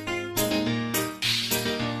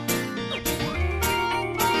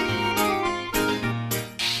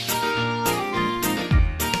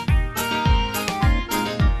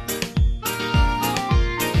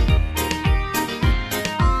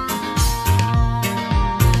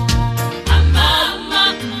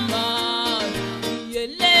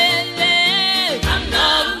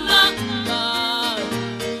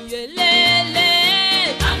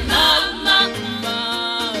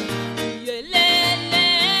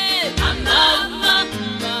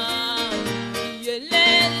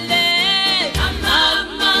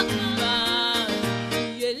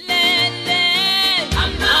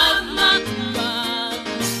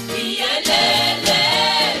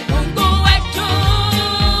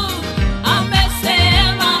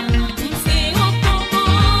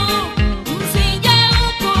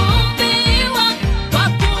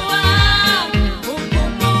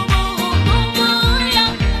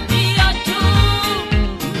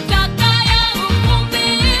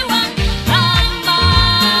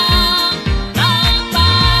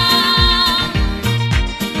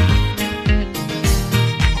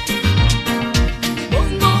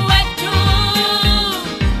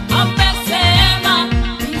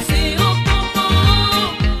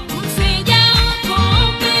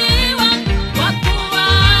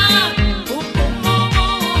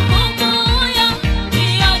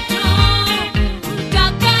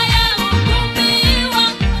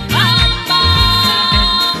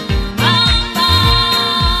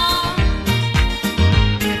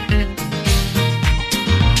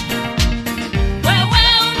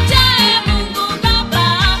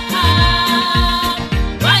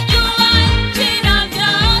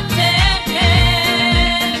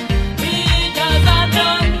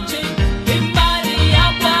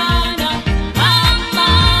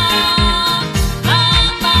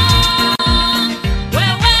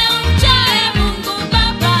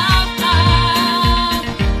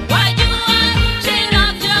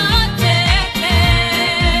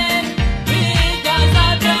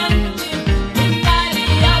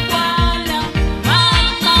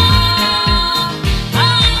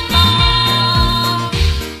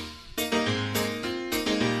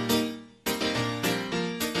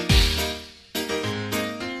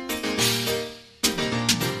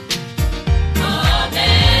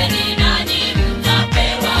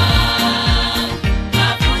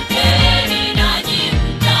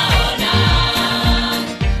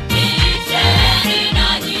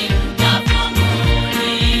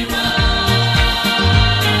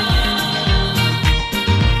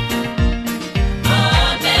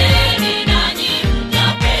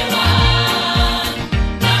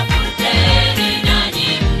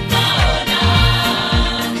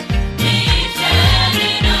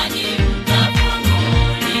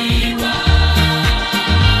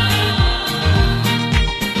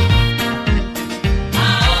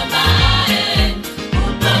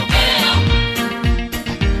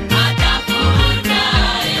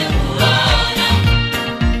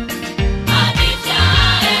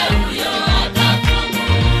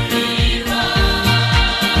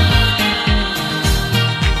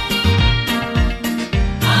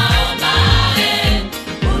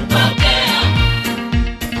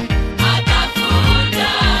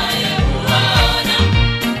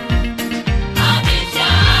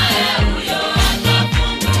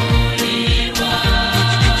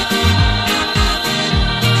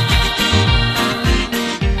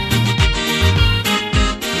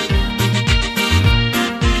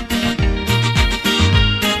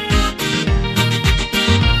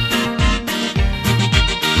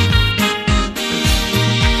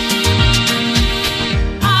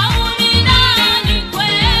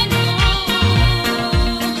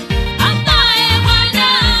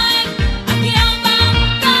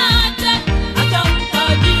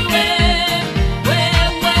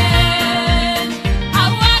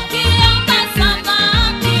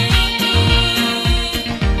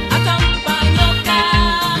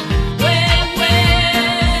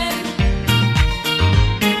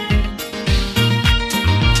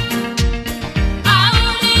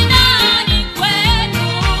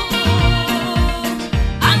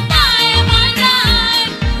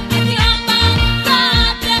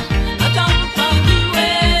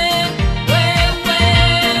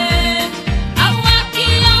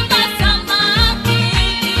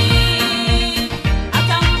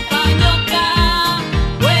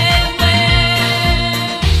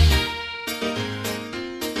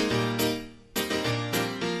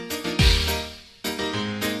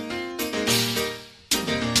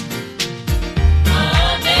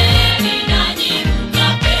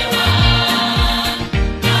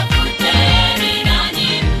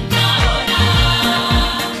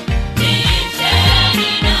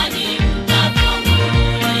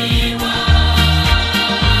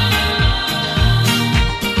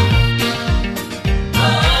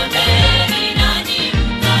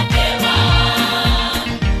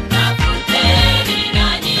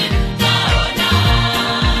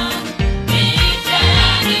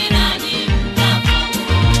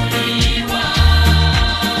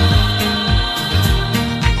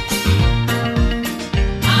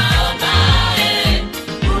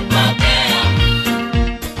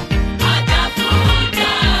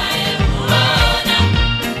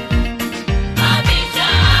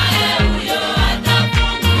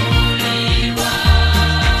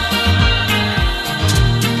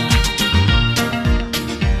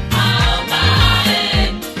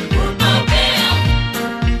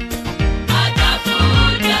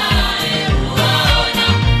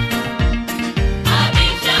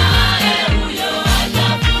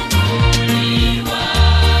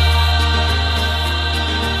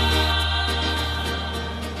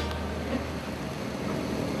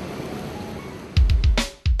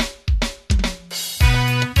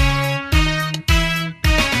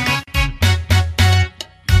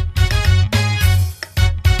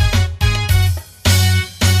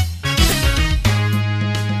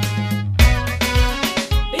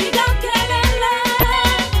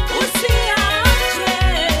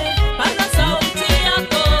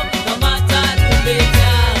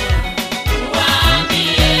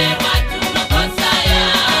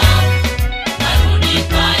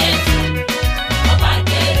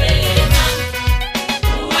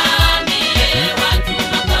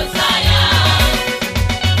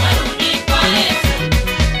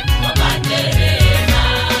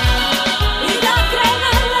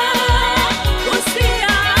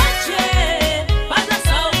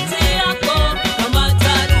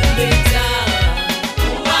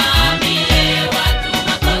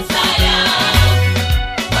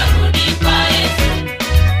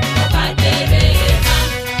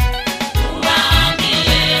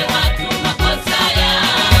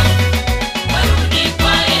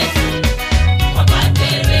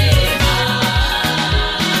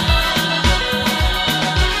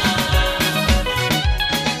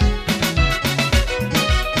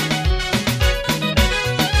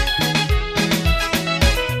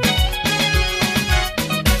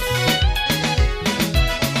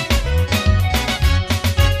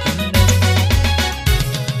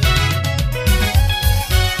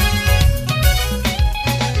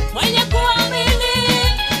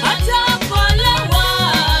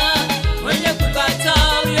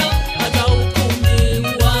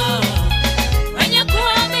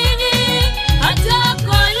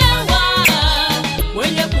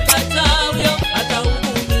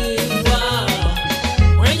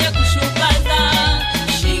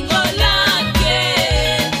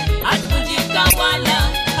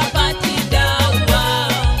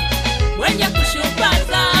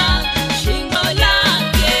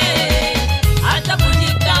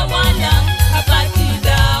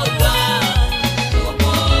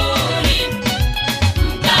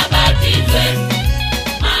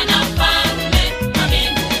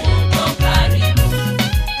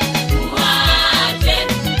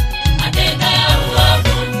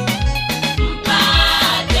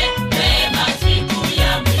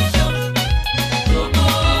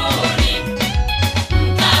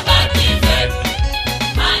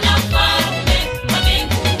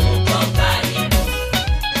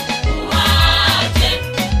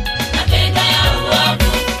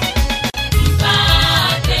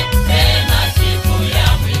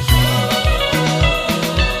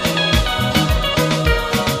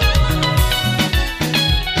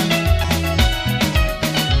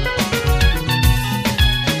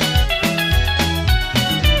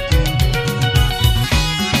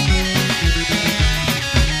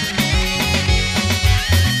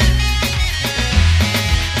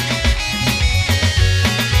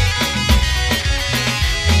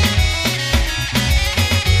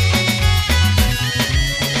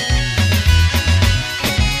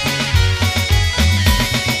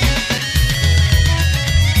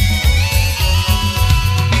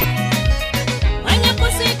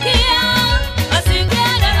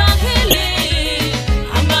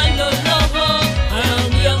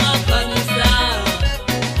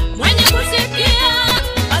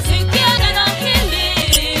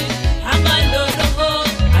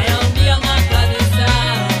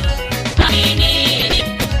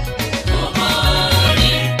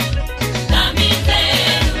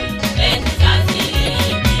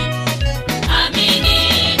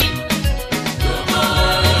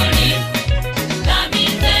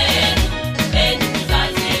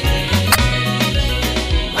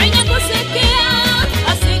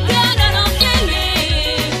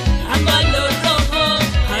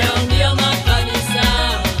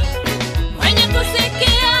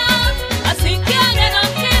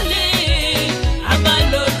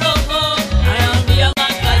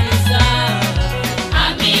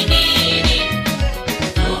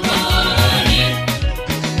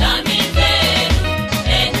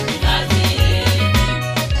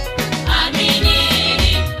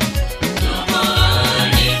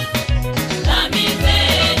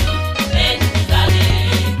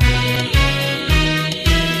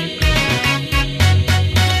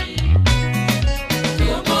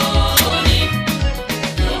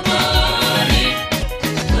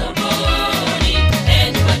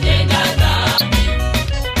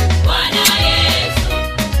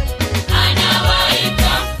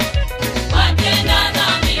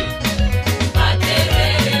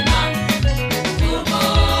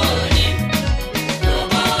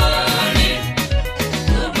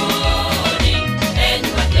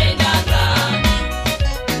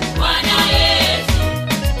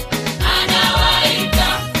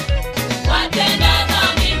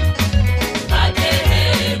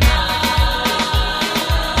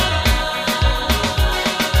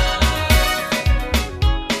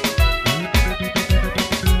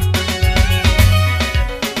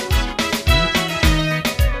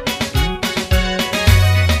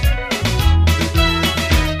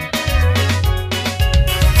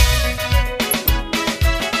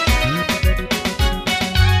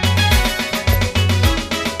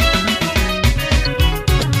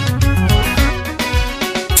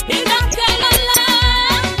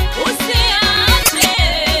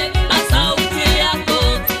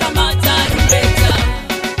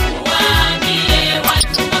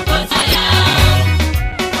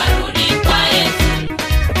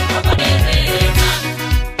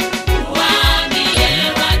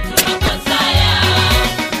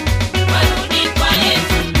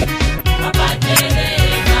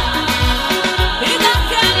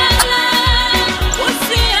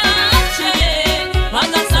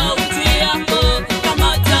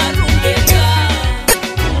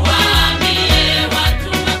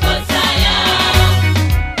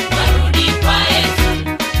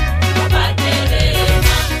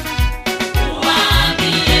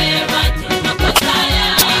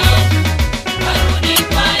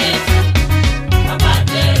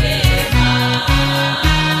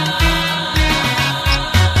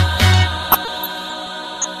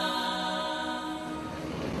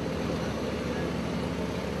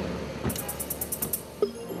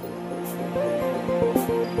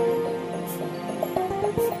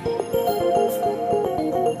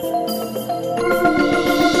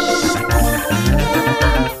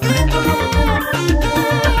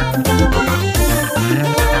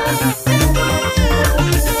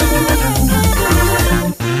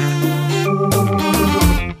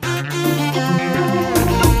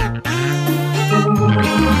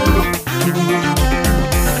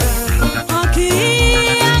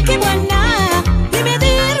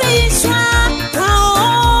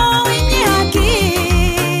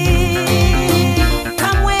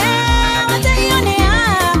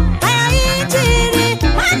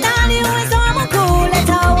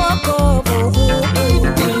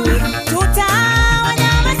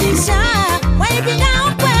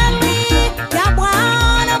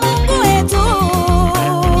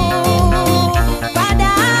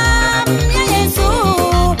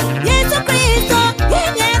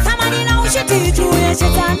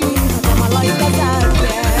 shetani